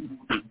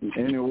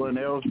anyone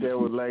else that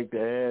would like to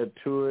add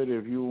to it.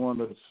 If you want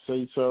to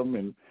say something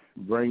and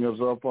bring us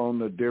up on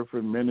the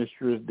different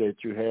ministries that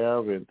you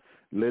have, and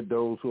let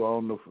those who are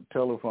on the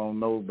telephone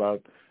know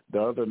about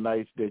the other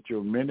nights that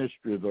your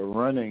ministries are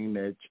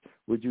running.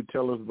 Would you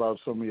tell us about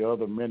some of your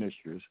other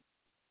ministries?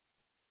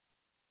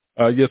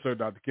 Yes, sir,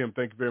 Dr. Kemp.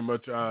 Thank you very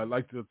much. I'd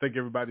like to thank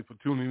everybody for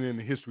tuning in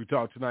to History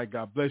Talk tonight.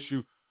 God bless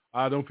you.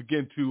 Don't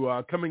forget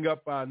to, coming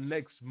up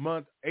next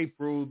month,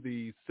 April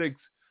the 6th,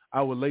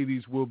 our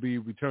ladies will be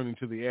returning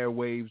to the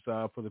airwaves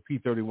for the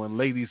P31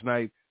 Ladies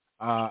Night.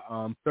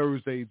 On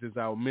Thursdays is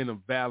our Men of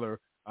Valor.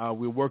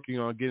 We're working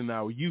on getting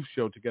our youth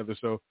show together.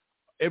 So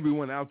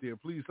everyone out there,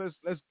 please, let's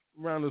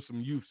round up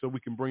some youth so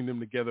we can bring them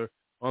together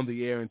on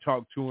the air and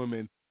talk to them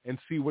and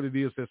see what it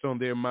is that's on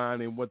their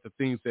mind and what the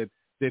things that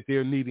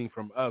they're needing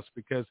from us,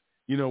 because,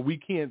 you know, we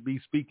can't be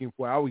speaking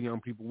for our young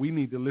people. We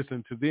need to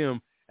listen to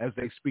them as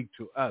they speak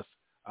to us.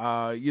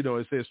 You know,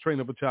 it says,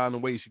 train up a child in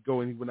the way he should go,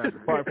 and he will not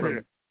depart from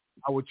it.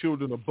 Our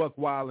children are buck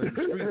wild in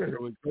the streets,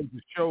 so it goes to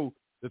show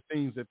the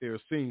things that they're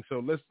seeing.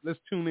 So let's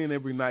tune in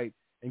every night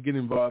and get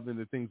involved in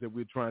the things that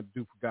we're trying to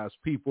do for God's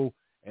people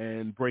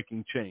and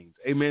breaking chains.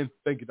 Amen.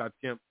 Thank you, Dr.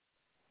 Kemp.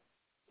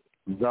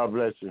 God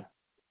bless you.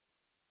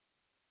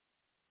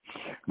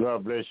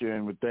 God bless you,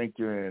 and we thank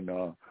you. And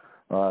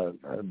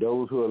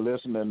those who are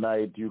listening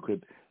tonight, you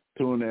could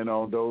tune in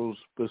on those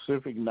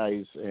specific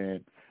nights,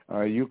 and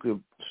you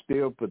could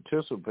still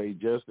participate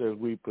just as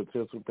we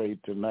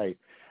participate tonight.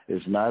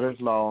 It's not as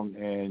long,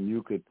 and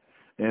you could,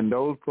 in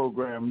those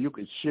programs, you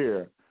could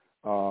share.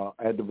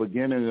 At the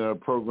beginning of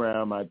the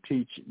program, I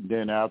teach,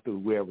 then after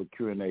we have a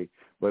Q&A.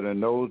 But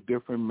in those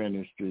different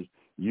ministries,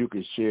 you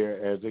could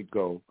share as it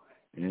go,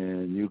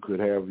 and you could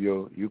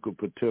you could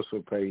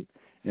participate,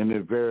 and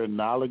it's very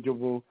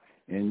knowledgeable,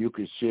 and you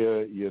could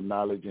share your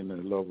knowledge and the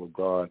love of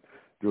God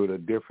through the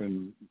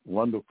different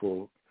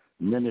wonderful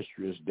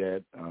ministries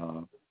that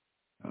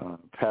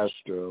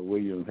Pastor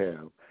William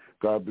have.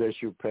 God bless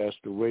you,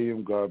 Pastor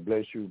William. God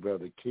bless you,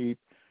 Brother Keith,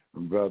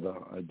 and Brother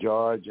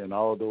George, and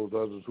all those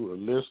others who are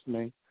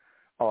listening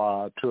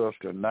to us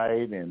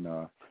tonight. And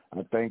I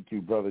thank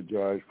you, Brother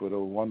George, for the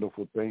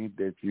wonderful things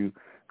that you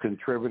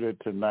contributed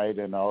tonight,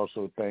 and I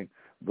also thank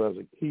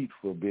Brother Keith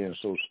for being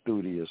so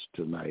studious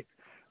tonight.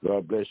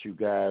 God bless you,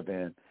 guys.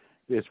 And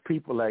it's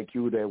people like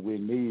you that we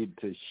need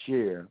to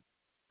share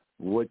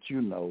what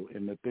you know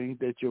and the things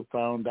that you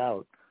found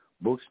out,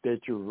 books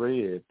that you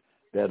read,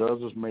 that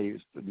others may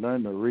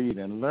learn to read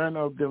and learn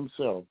of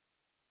themselves.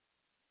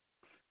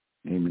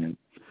 Amen.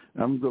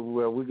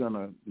 Well, we're going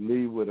to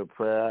leave with a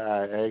prayer.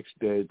 I ask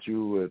that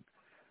you would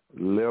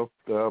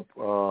lift up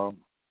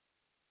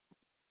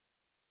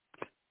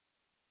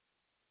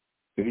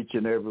each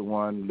and every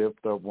one,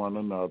 lift up one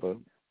another.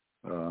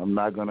 I'm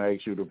not going to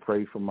ask you to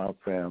pray for my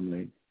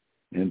family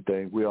and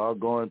things. We are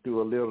going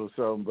through a little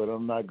something, but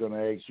I'm not going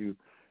to ask you,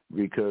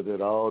 because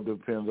it all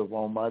depends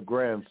upon my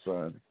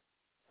grandson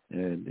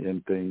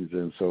and things,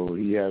 and so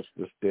he has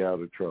to stay out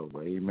of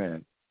trouble.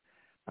 Amen.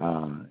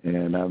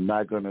 And I'm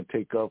not going to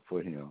take up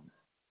for him.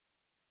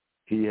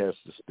 He has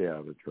to stay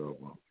out of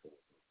trouble.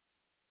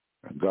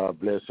 God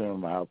bless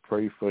him. I'll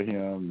pray for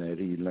him that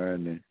he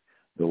learn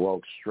to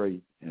walk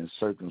straight and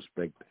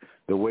circumspect,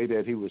 the way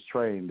that he was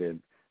trained. And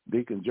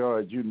Deacon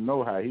George, you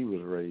know how he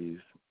was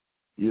raised.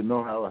 You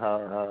know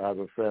how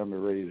the family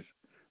raised,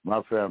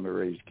 my family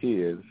raised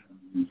kids.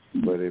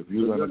 But if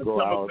you're going to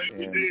go out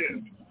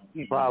and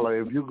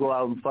if you go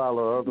out and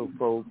follow other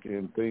folk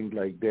and things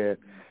like that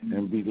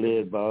and be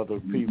led by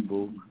other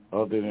people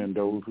other than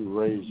those who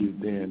raised you,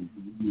 then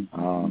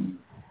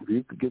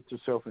you could get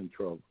yourself in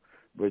trouble.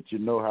 But you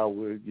know how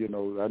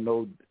I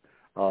know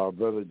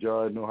Brother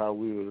George know how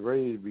we was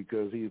raised,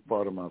 because he's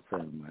part of my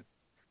family.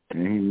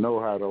 And he know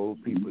how the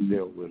old people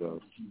dealt with us.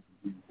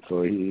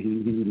 So he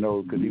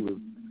knows, because he was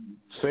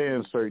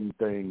saying certain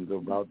things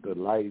about the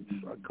lights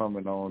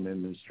coming on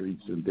in the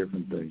streets and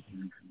different things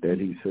that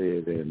he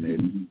said, and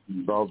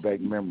it brought back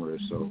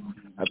memories. So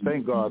I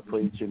thank God for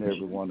each and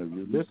every one of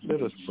you.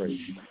 Let us pray.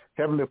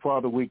 Heavenly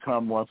Father, we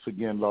come once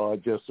again,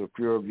 Lord, just a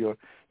few of your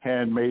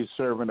handmaid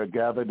servant are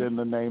gathered in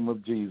the name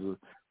of Jesus.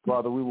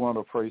 Father, we want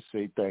to first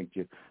say thank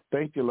you.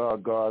 Thank you,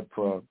 Lord God,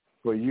 for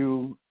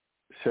you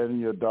sending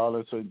your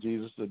darling son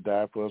Jesus to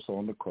die for us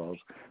on the cross.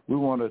 We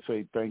want to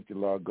say thank you,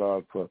 Lord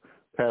God, for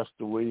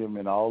Pastor William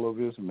and all of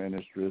his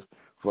ministries,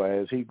 for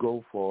as he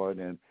go forward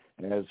and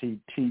as he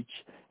teach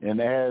and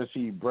as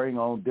he bring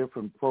on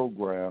different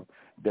programs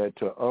that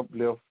to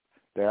uplift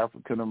the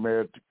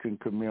African-American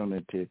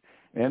community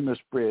and to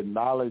spread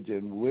knowledge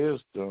and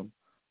wisdom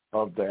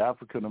of the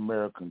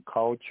African-American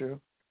culture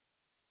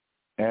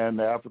and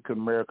the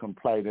African-American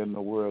plight in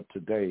the world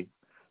today.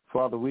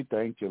 Father, we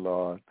thank you,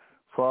 Lord.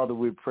 Father,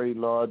 we pray,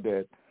 Lord,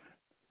 that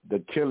the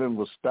killing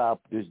will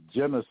stop, this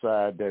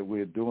genocide that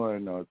we're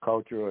doing,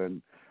 cultural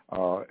and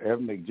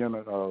ethnic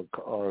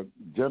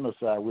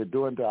genocide we're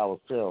doing to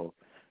ourselves.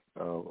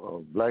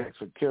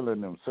 Blacks are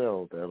killing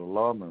themselves at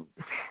alarming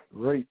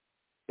rate.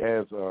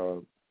 As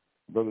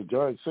Brother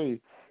George said,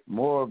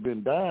 more have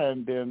been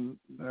dying than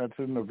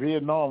in the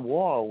Vietnam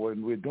War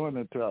when we're doing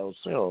it to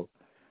ourselves.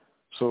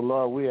 So,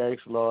 Lord, we ask,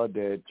 Lord,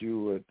 that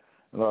you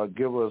would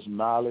give us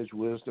knowledge,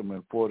 wisdom,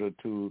 and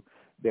fortitude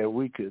that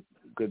we could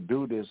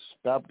do this,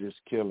 stop this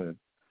killing.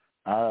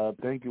 I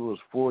think it was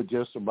for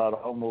just about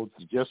almost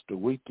just a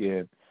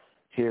weekend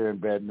here in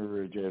Baton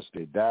Rouge. Just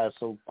they died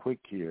so quick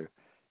here,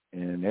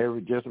 and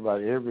just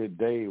about every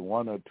day,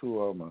 one or two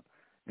of them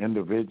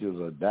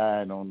individuals are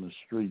dying on the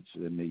streets,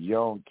 and the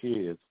young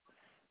kids.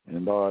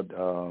 And Lord,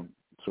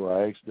 so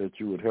I ask that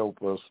you would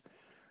help us,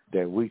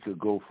 that we could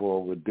go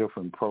forward with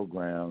different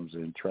programs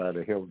and try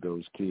to help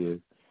those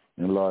kids.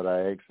 And Lord,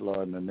 I ask,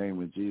 Lord, in the name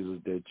of Jesus,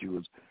 that you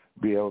would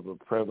be able to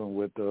present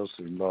with us,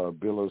 and Lord,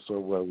 build us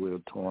up where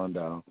we're torn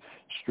down.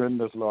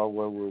 Strengthen us, Lord,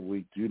 where we're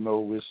weak. You know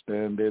we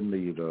stand in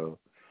need of.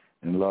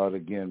 And Lord,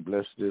 again,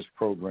 bless this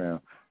program.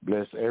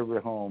 Bless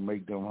every home.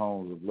 Make them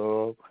homes of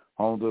love,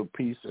 homes of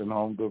peace, and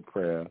homes of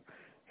prayer.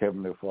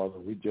 Heavenly Father,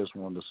 we just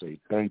want to say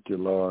thank you,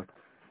 Lord.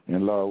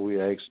 And Lord, we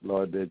ask,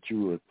 Lord, that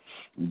you would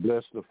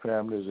bless the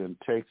families in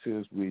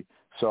Texas. We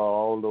saw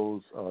all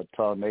those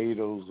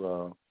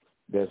tornadoes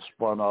that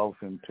spun off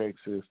in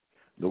Texas,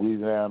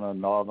 Louisiana,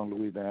 northern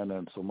Louisiana,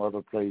 and some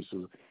other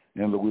places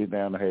in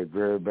Louisiana had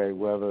very bad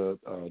weather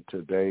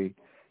today.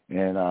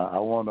 And I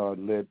want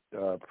to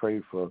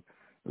pray for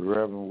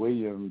Reverend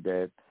William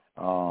that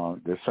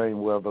the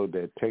same weather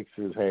that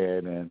Texas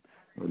had and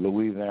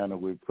Louisiana,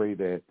 we pray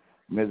that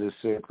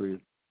Mississippi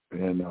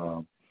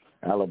and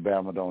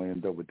Alabama don't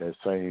end up with that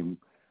same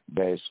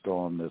bad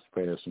storm that's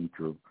passing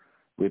through.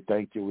 We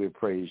thank you, we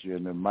praise you.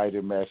 In the mighty,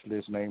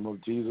 matchless name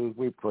of Jesus,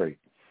 we pray.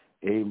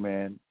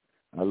 Amen.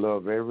 I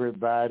love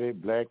everybody,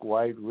 black,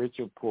 white, rich,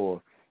 or poor,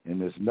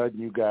 and there's nothing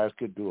you guys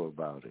could do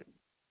about it.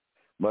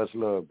 Much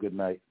love. Good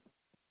night.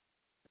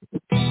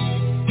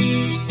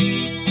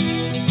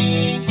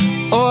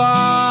 Oh,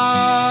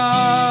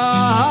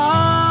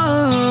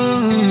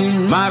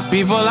 my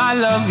people, I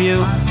love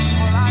you.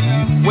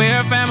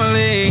 We're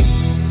family.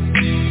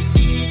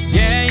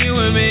 Yeah, you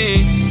and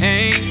me.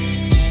 Hey,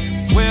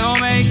 we'll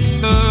make it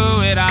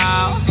through it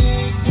all.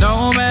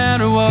 No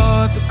matter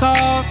what the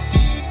cost.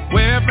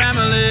 We're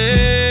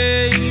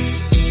family,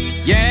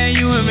 yeah,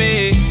 you and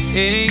me,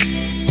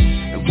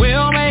 and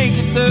we'll make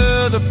it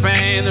through the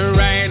pain, the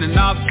rain, and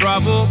all the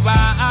trouble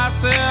by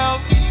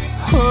ourselves.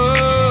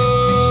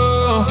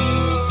 Oh,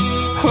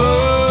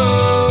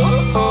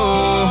 oh,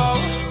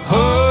 oh,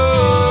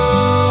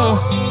 oh,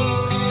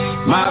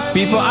 my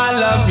people, I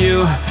love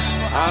you,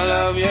 I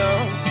love you.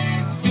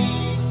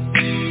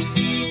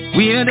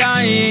 We are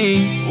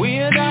dying,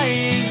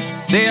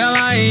 they are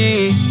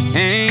lying,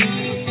 hey.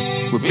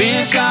 We're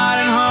being shot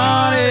and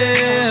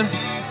haunted.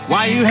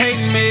 Why you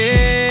hating me?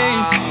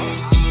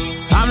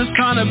 I'm just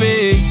trying to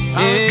be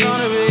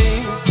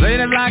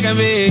great as I can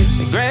be.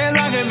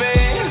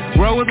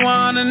 Grow with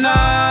one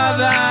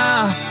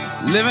another,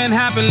 living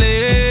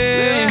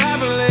happily.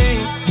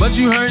 But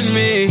you hurting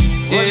me.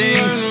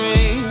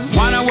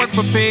 Why not work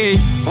for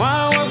peace?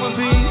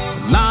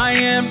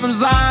 Lion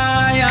from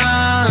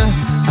Zion,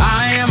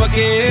 I am a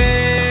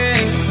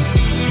king,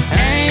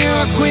 and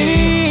you're a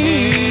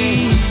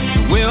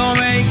queen. We'll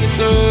make it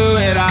through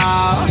it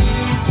all,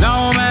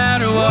 no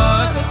matter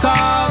what the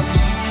cost.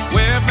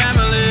 We're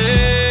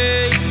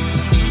family,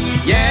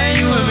 yeah,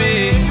 you and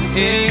me.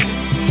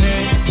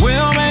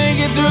 We'll make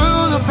it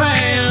through the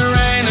pain and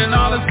rain and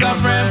all the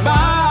suffering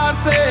by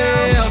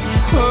ourselves.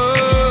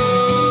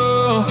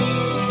 Oh,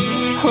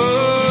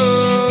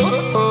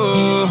 oh,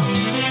 oh,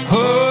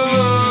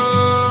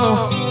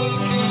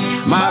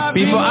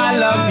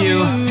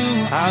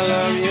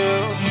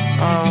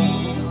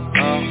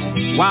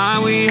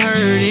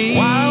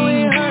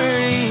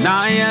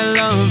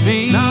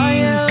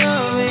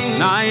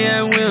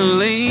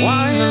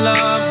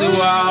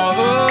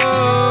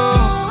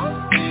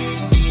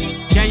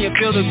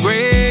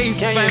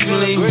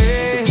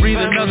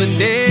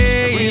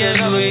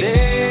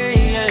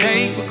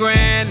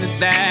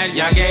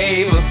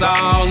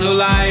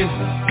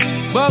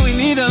 But we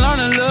need to learn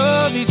to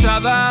love each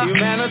other.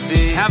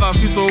 Humanity. Have a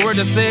peaceful word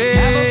to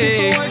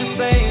say.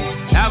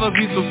 Have a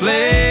peaceful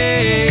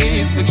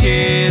place for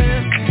kids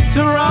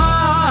to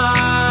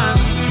run.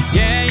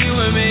 Yeah, you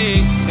and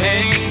me,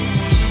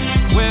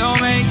 hey, we'll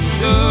make it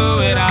do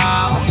it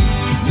all.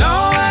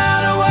 No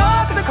matter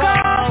what the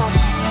cost,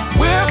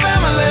 we're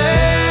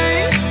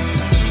family.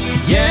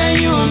 Yeah,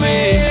 you and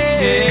me,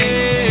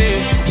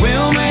 hey,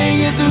 we'll make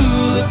it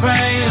through the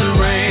pain and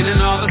rain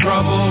and all the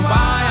trouble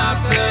by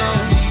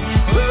ourselves.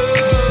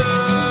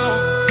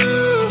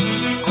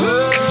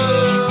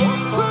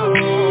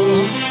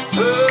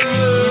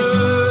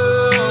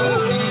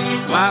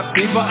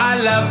 People, I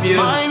love you.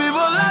 My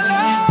people,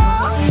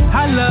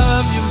 I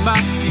love you, my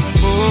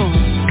people.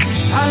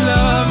 I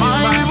love you,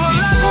 my people.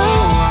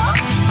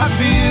 I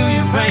feel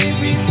your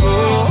pain,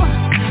 people.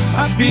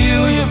 I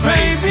feel your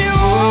pain,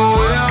 people.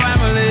 We're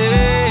family.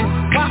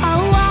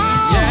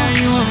 Yeah,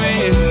 you and me.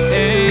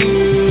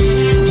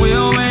 Hey.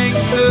 We'll make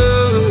it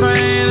through the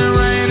pain and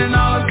rain and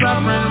all the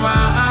suffering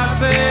while I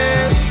say.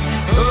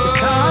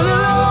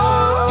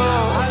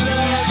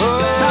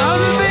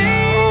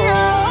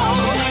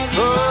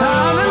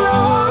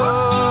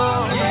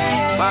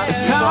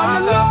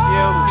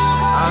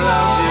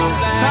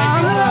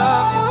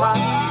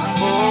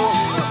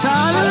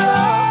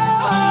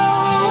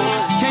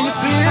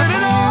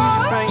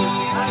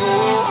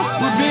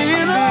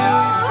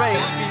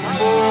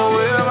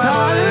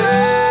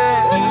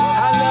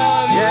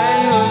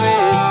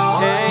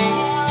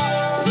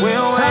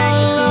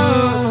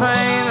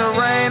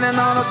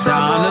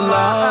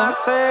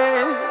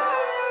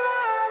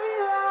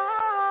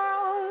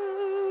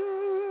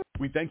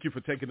 We thank you for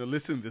taking a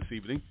listen this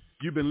evening.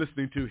 You've been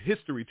listening to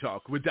History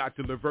Talk with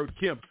Dr. Levert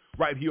Kemp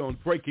right here on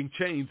Breaking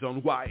Chains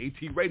on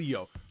YAT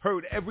Radio.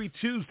 Heard every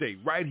Tuesday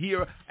right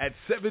here at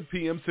 7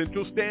 p.m.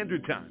 Central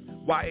Standard Time.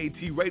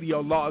 YAT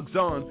Radio logs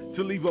on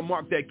to leave a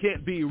mark that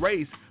can't be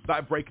erased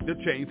by breaking the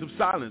chains of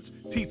silence,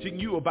 teaching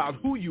you about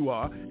who you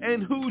are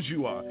and whose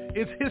you are.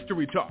 It's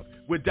History Talk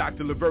with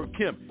Dr. Levert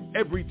Kemp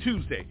every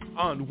Tuesday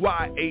on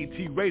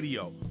YAT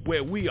Radio,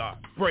 where we are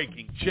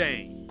breaking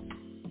chains.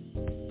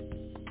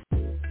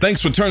 Thanks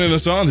for turning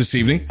us on this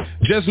evening.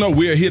 Just know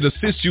we are here to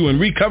assist you in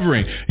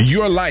recovering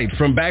your light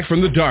from back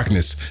from the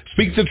darkness.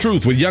 Speak the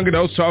truth with Young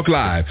Adults Talk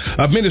Live,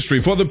 a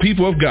ministry for the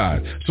people of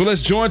God. So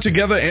let's join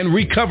together and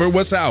recover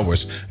what's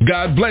ours.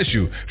 God bless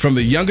you from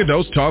the Young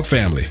Adults Talk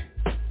family.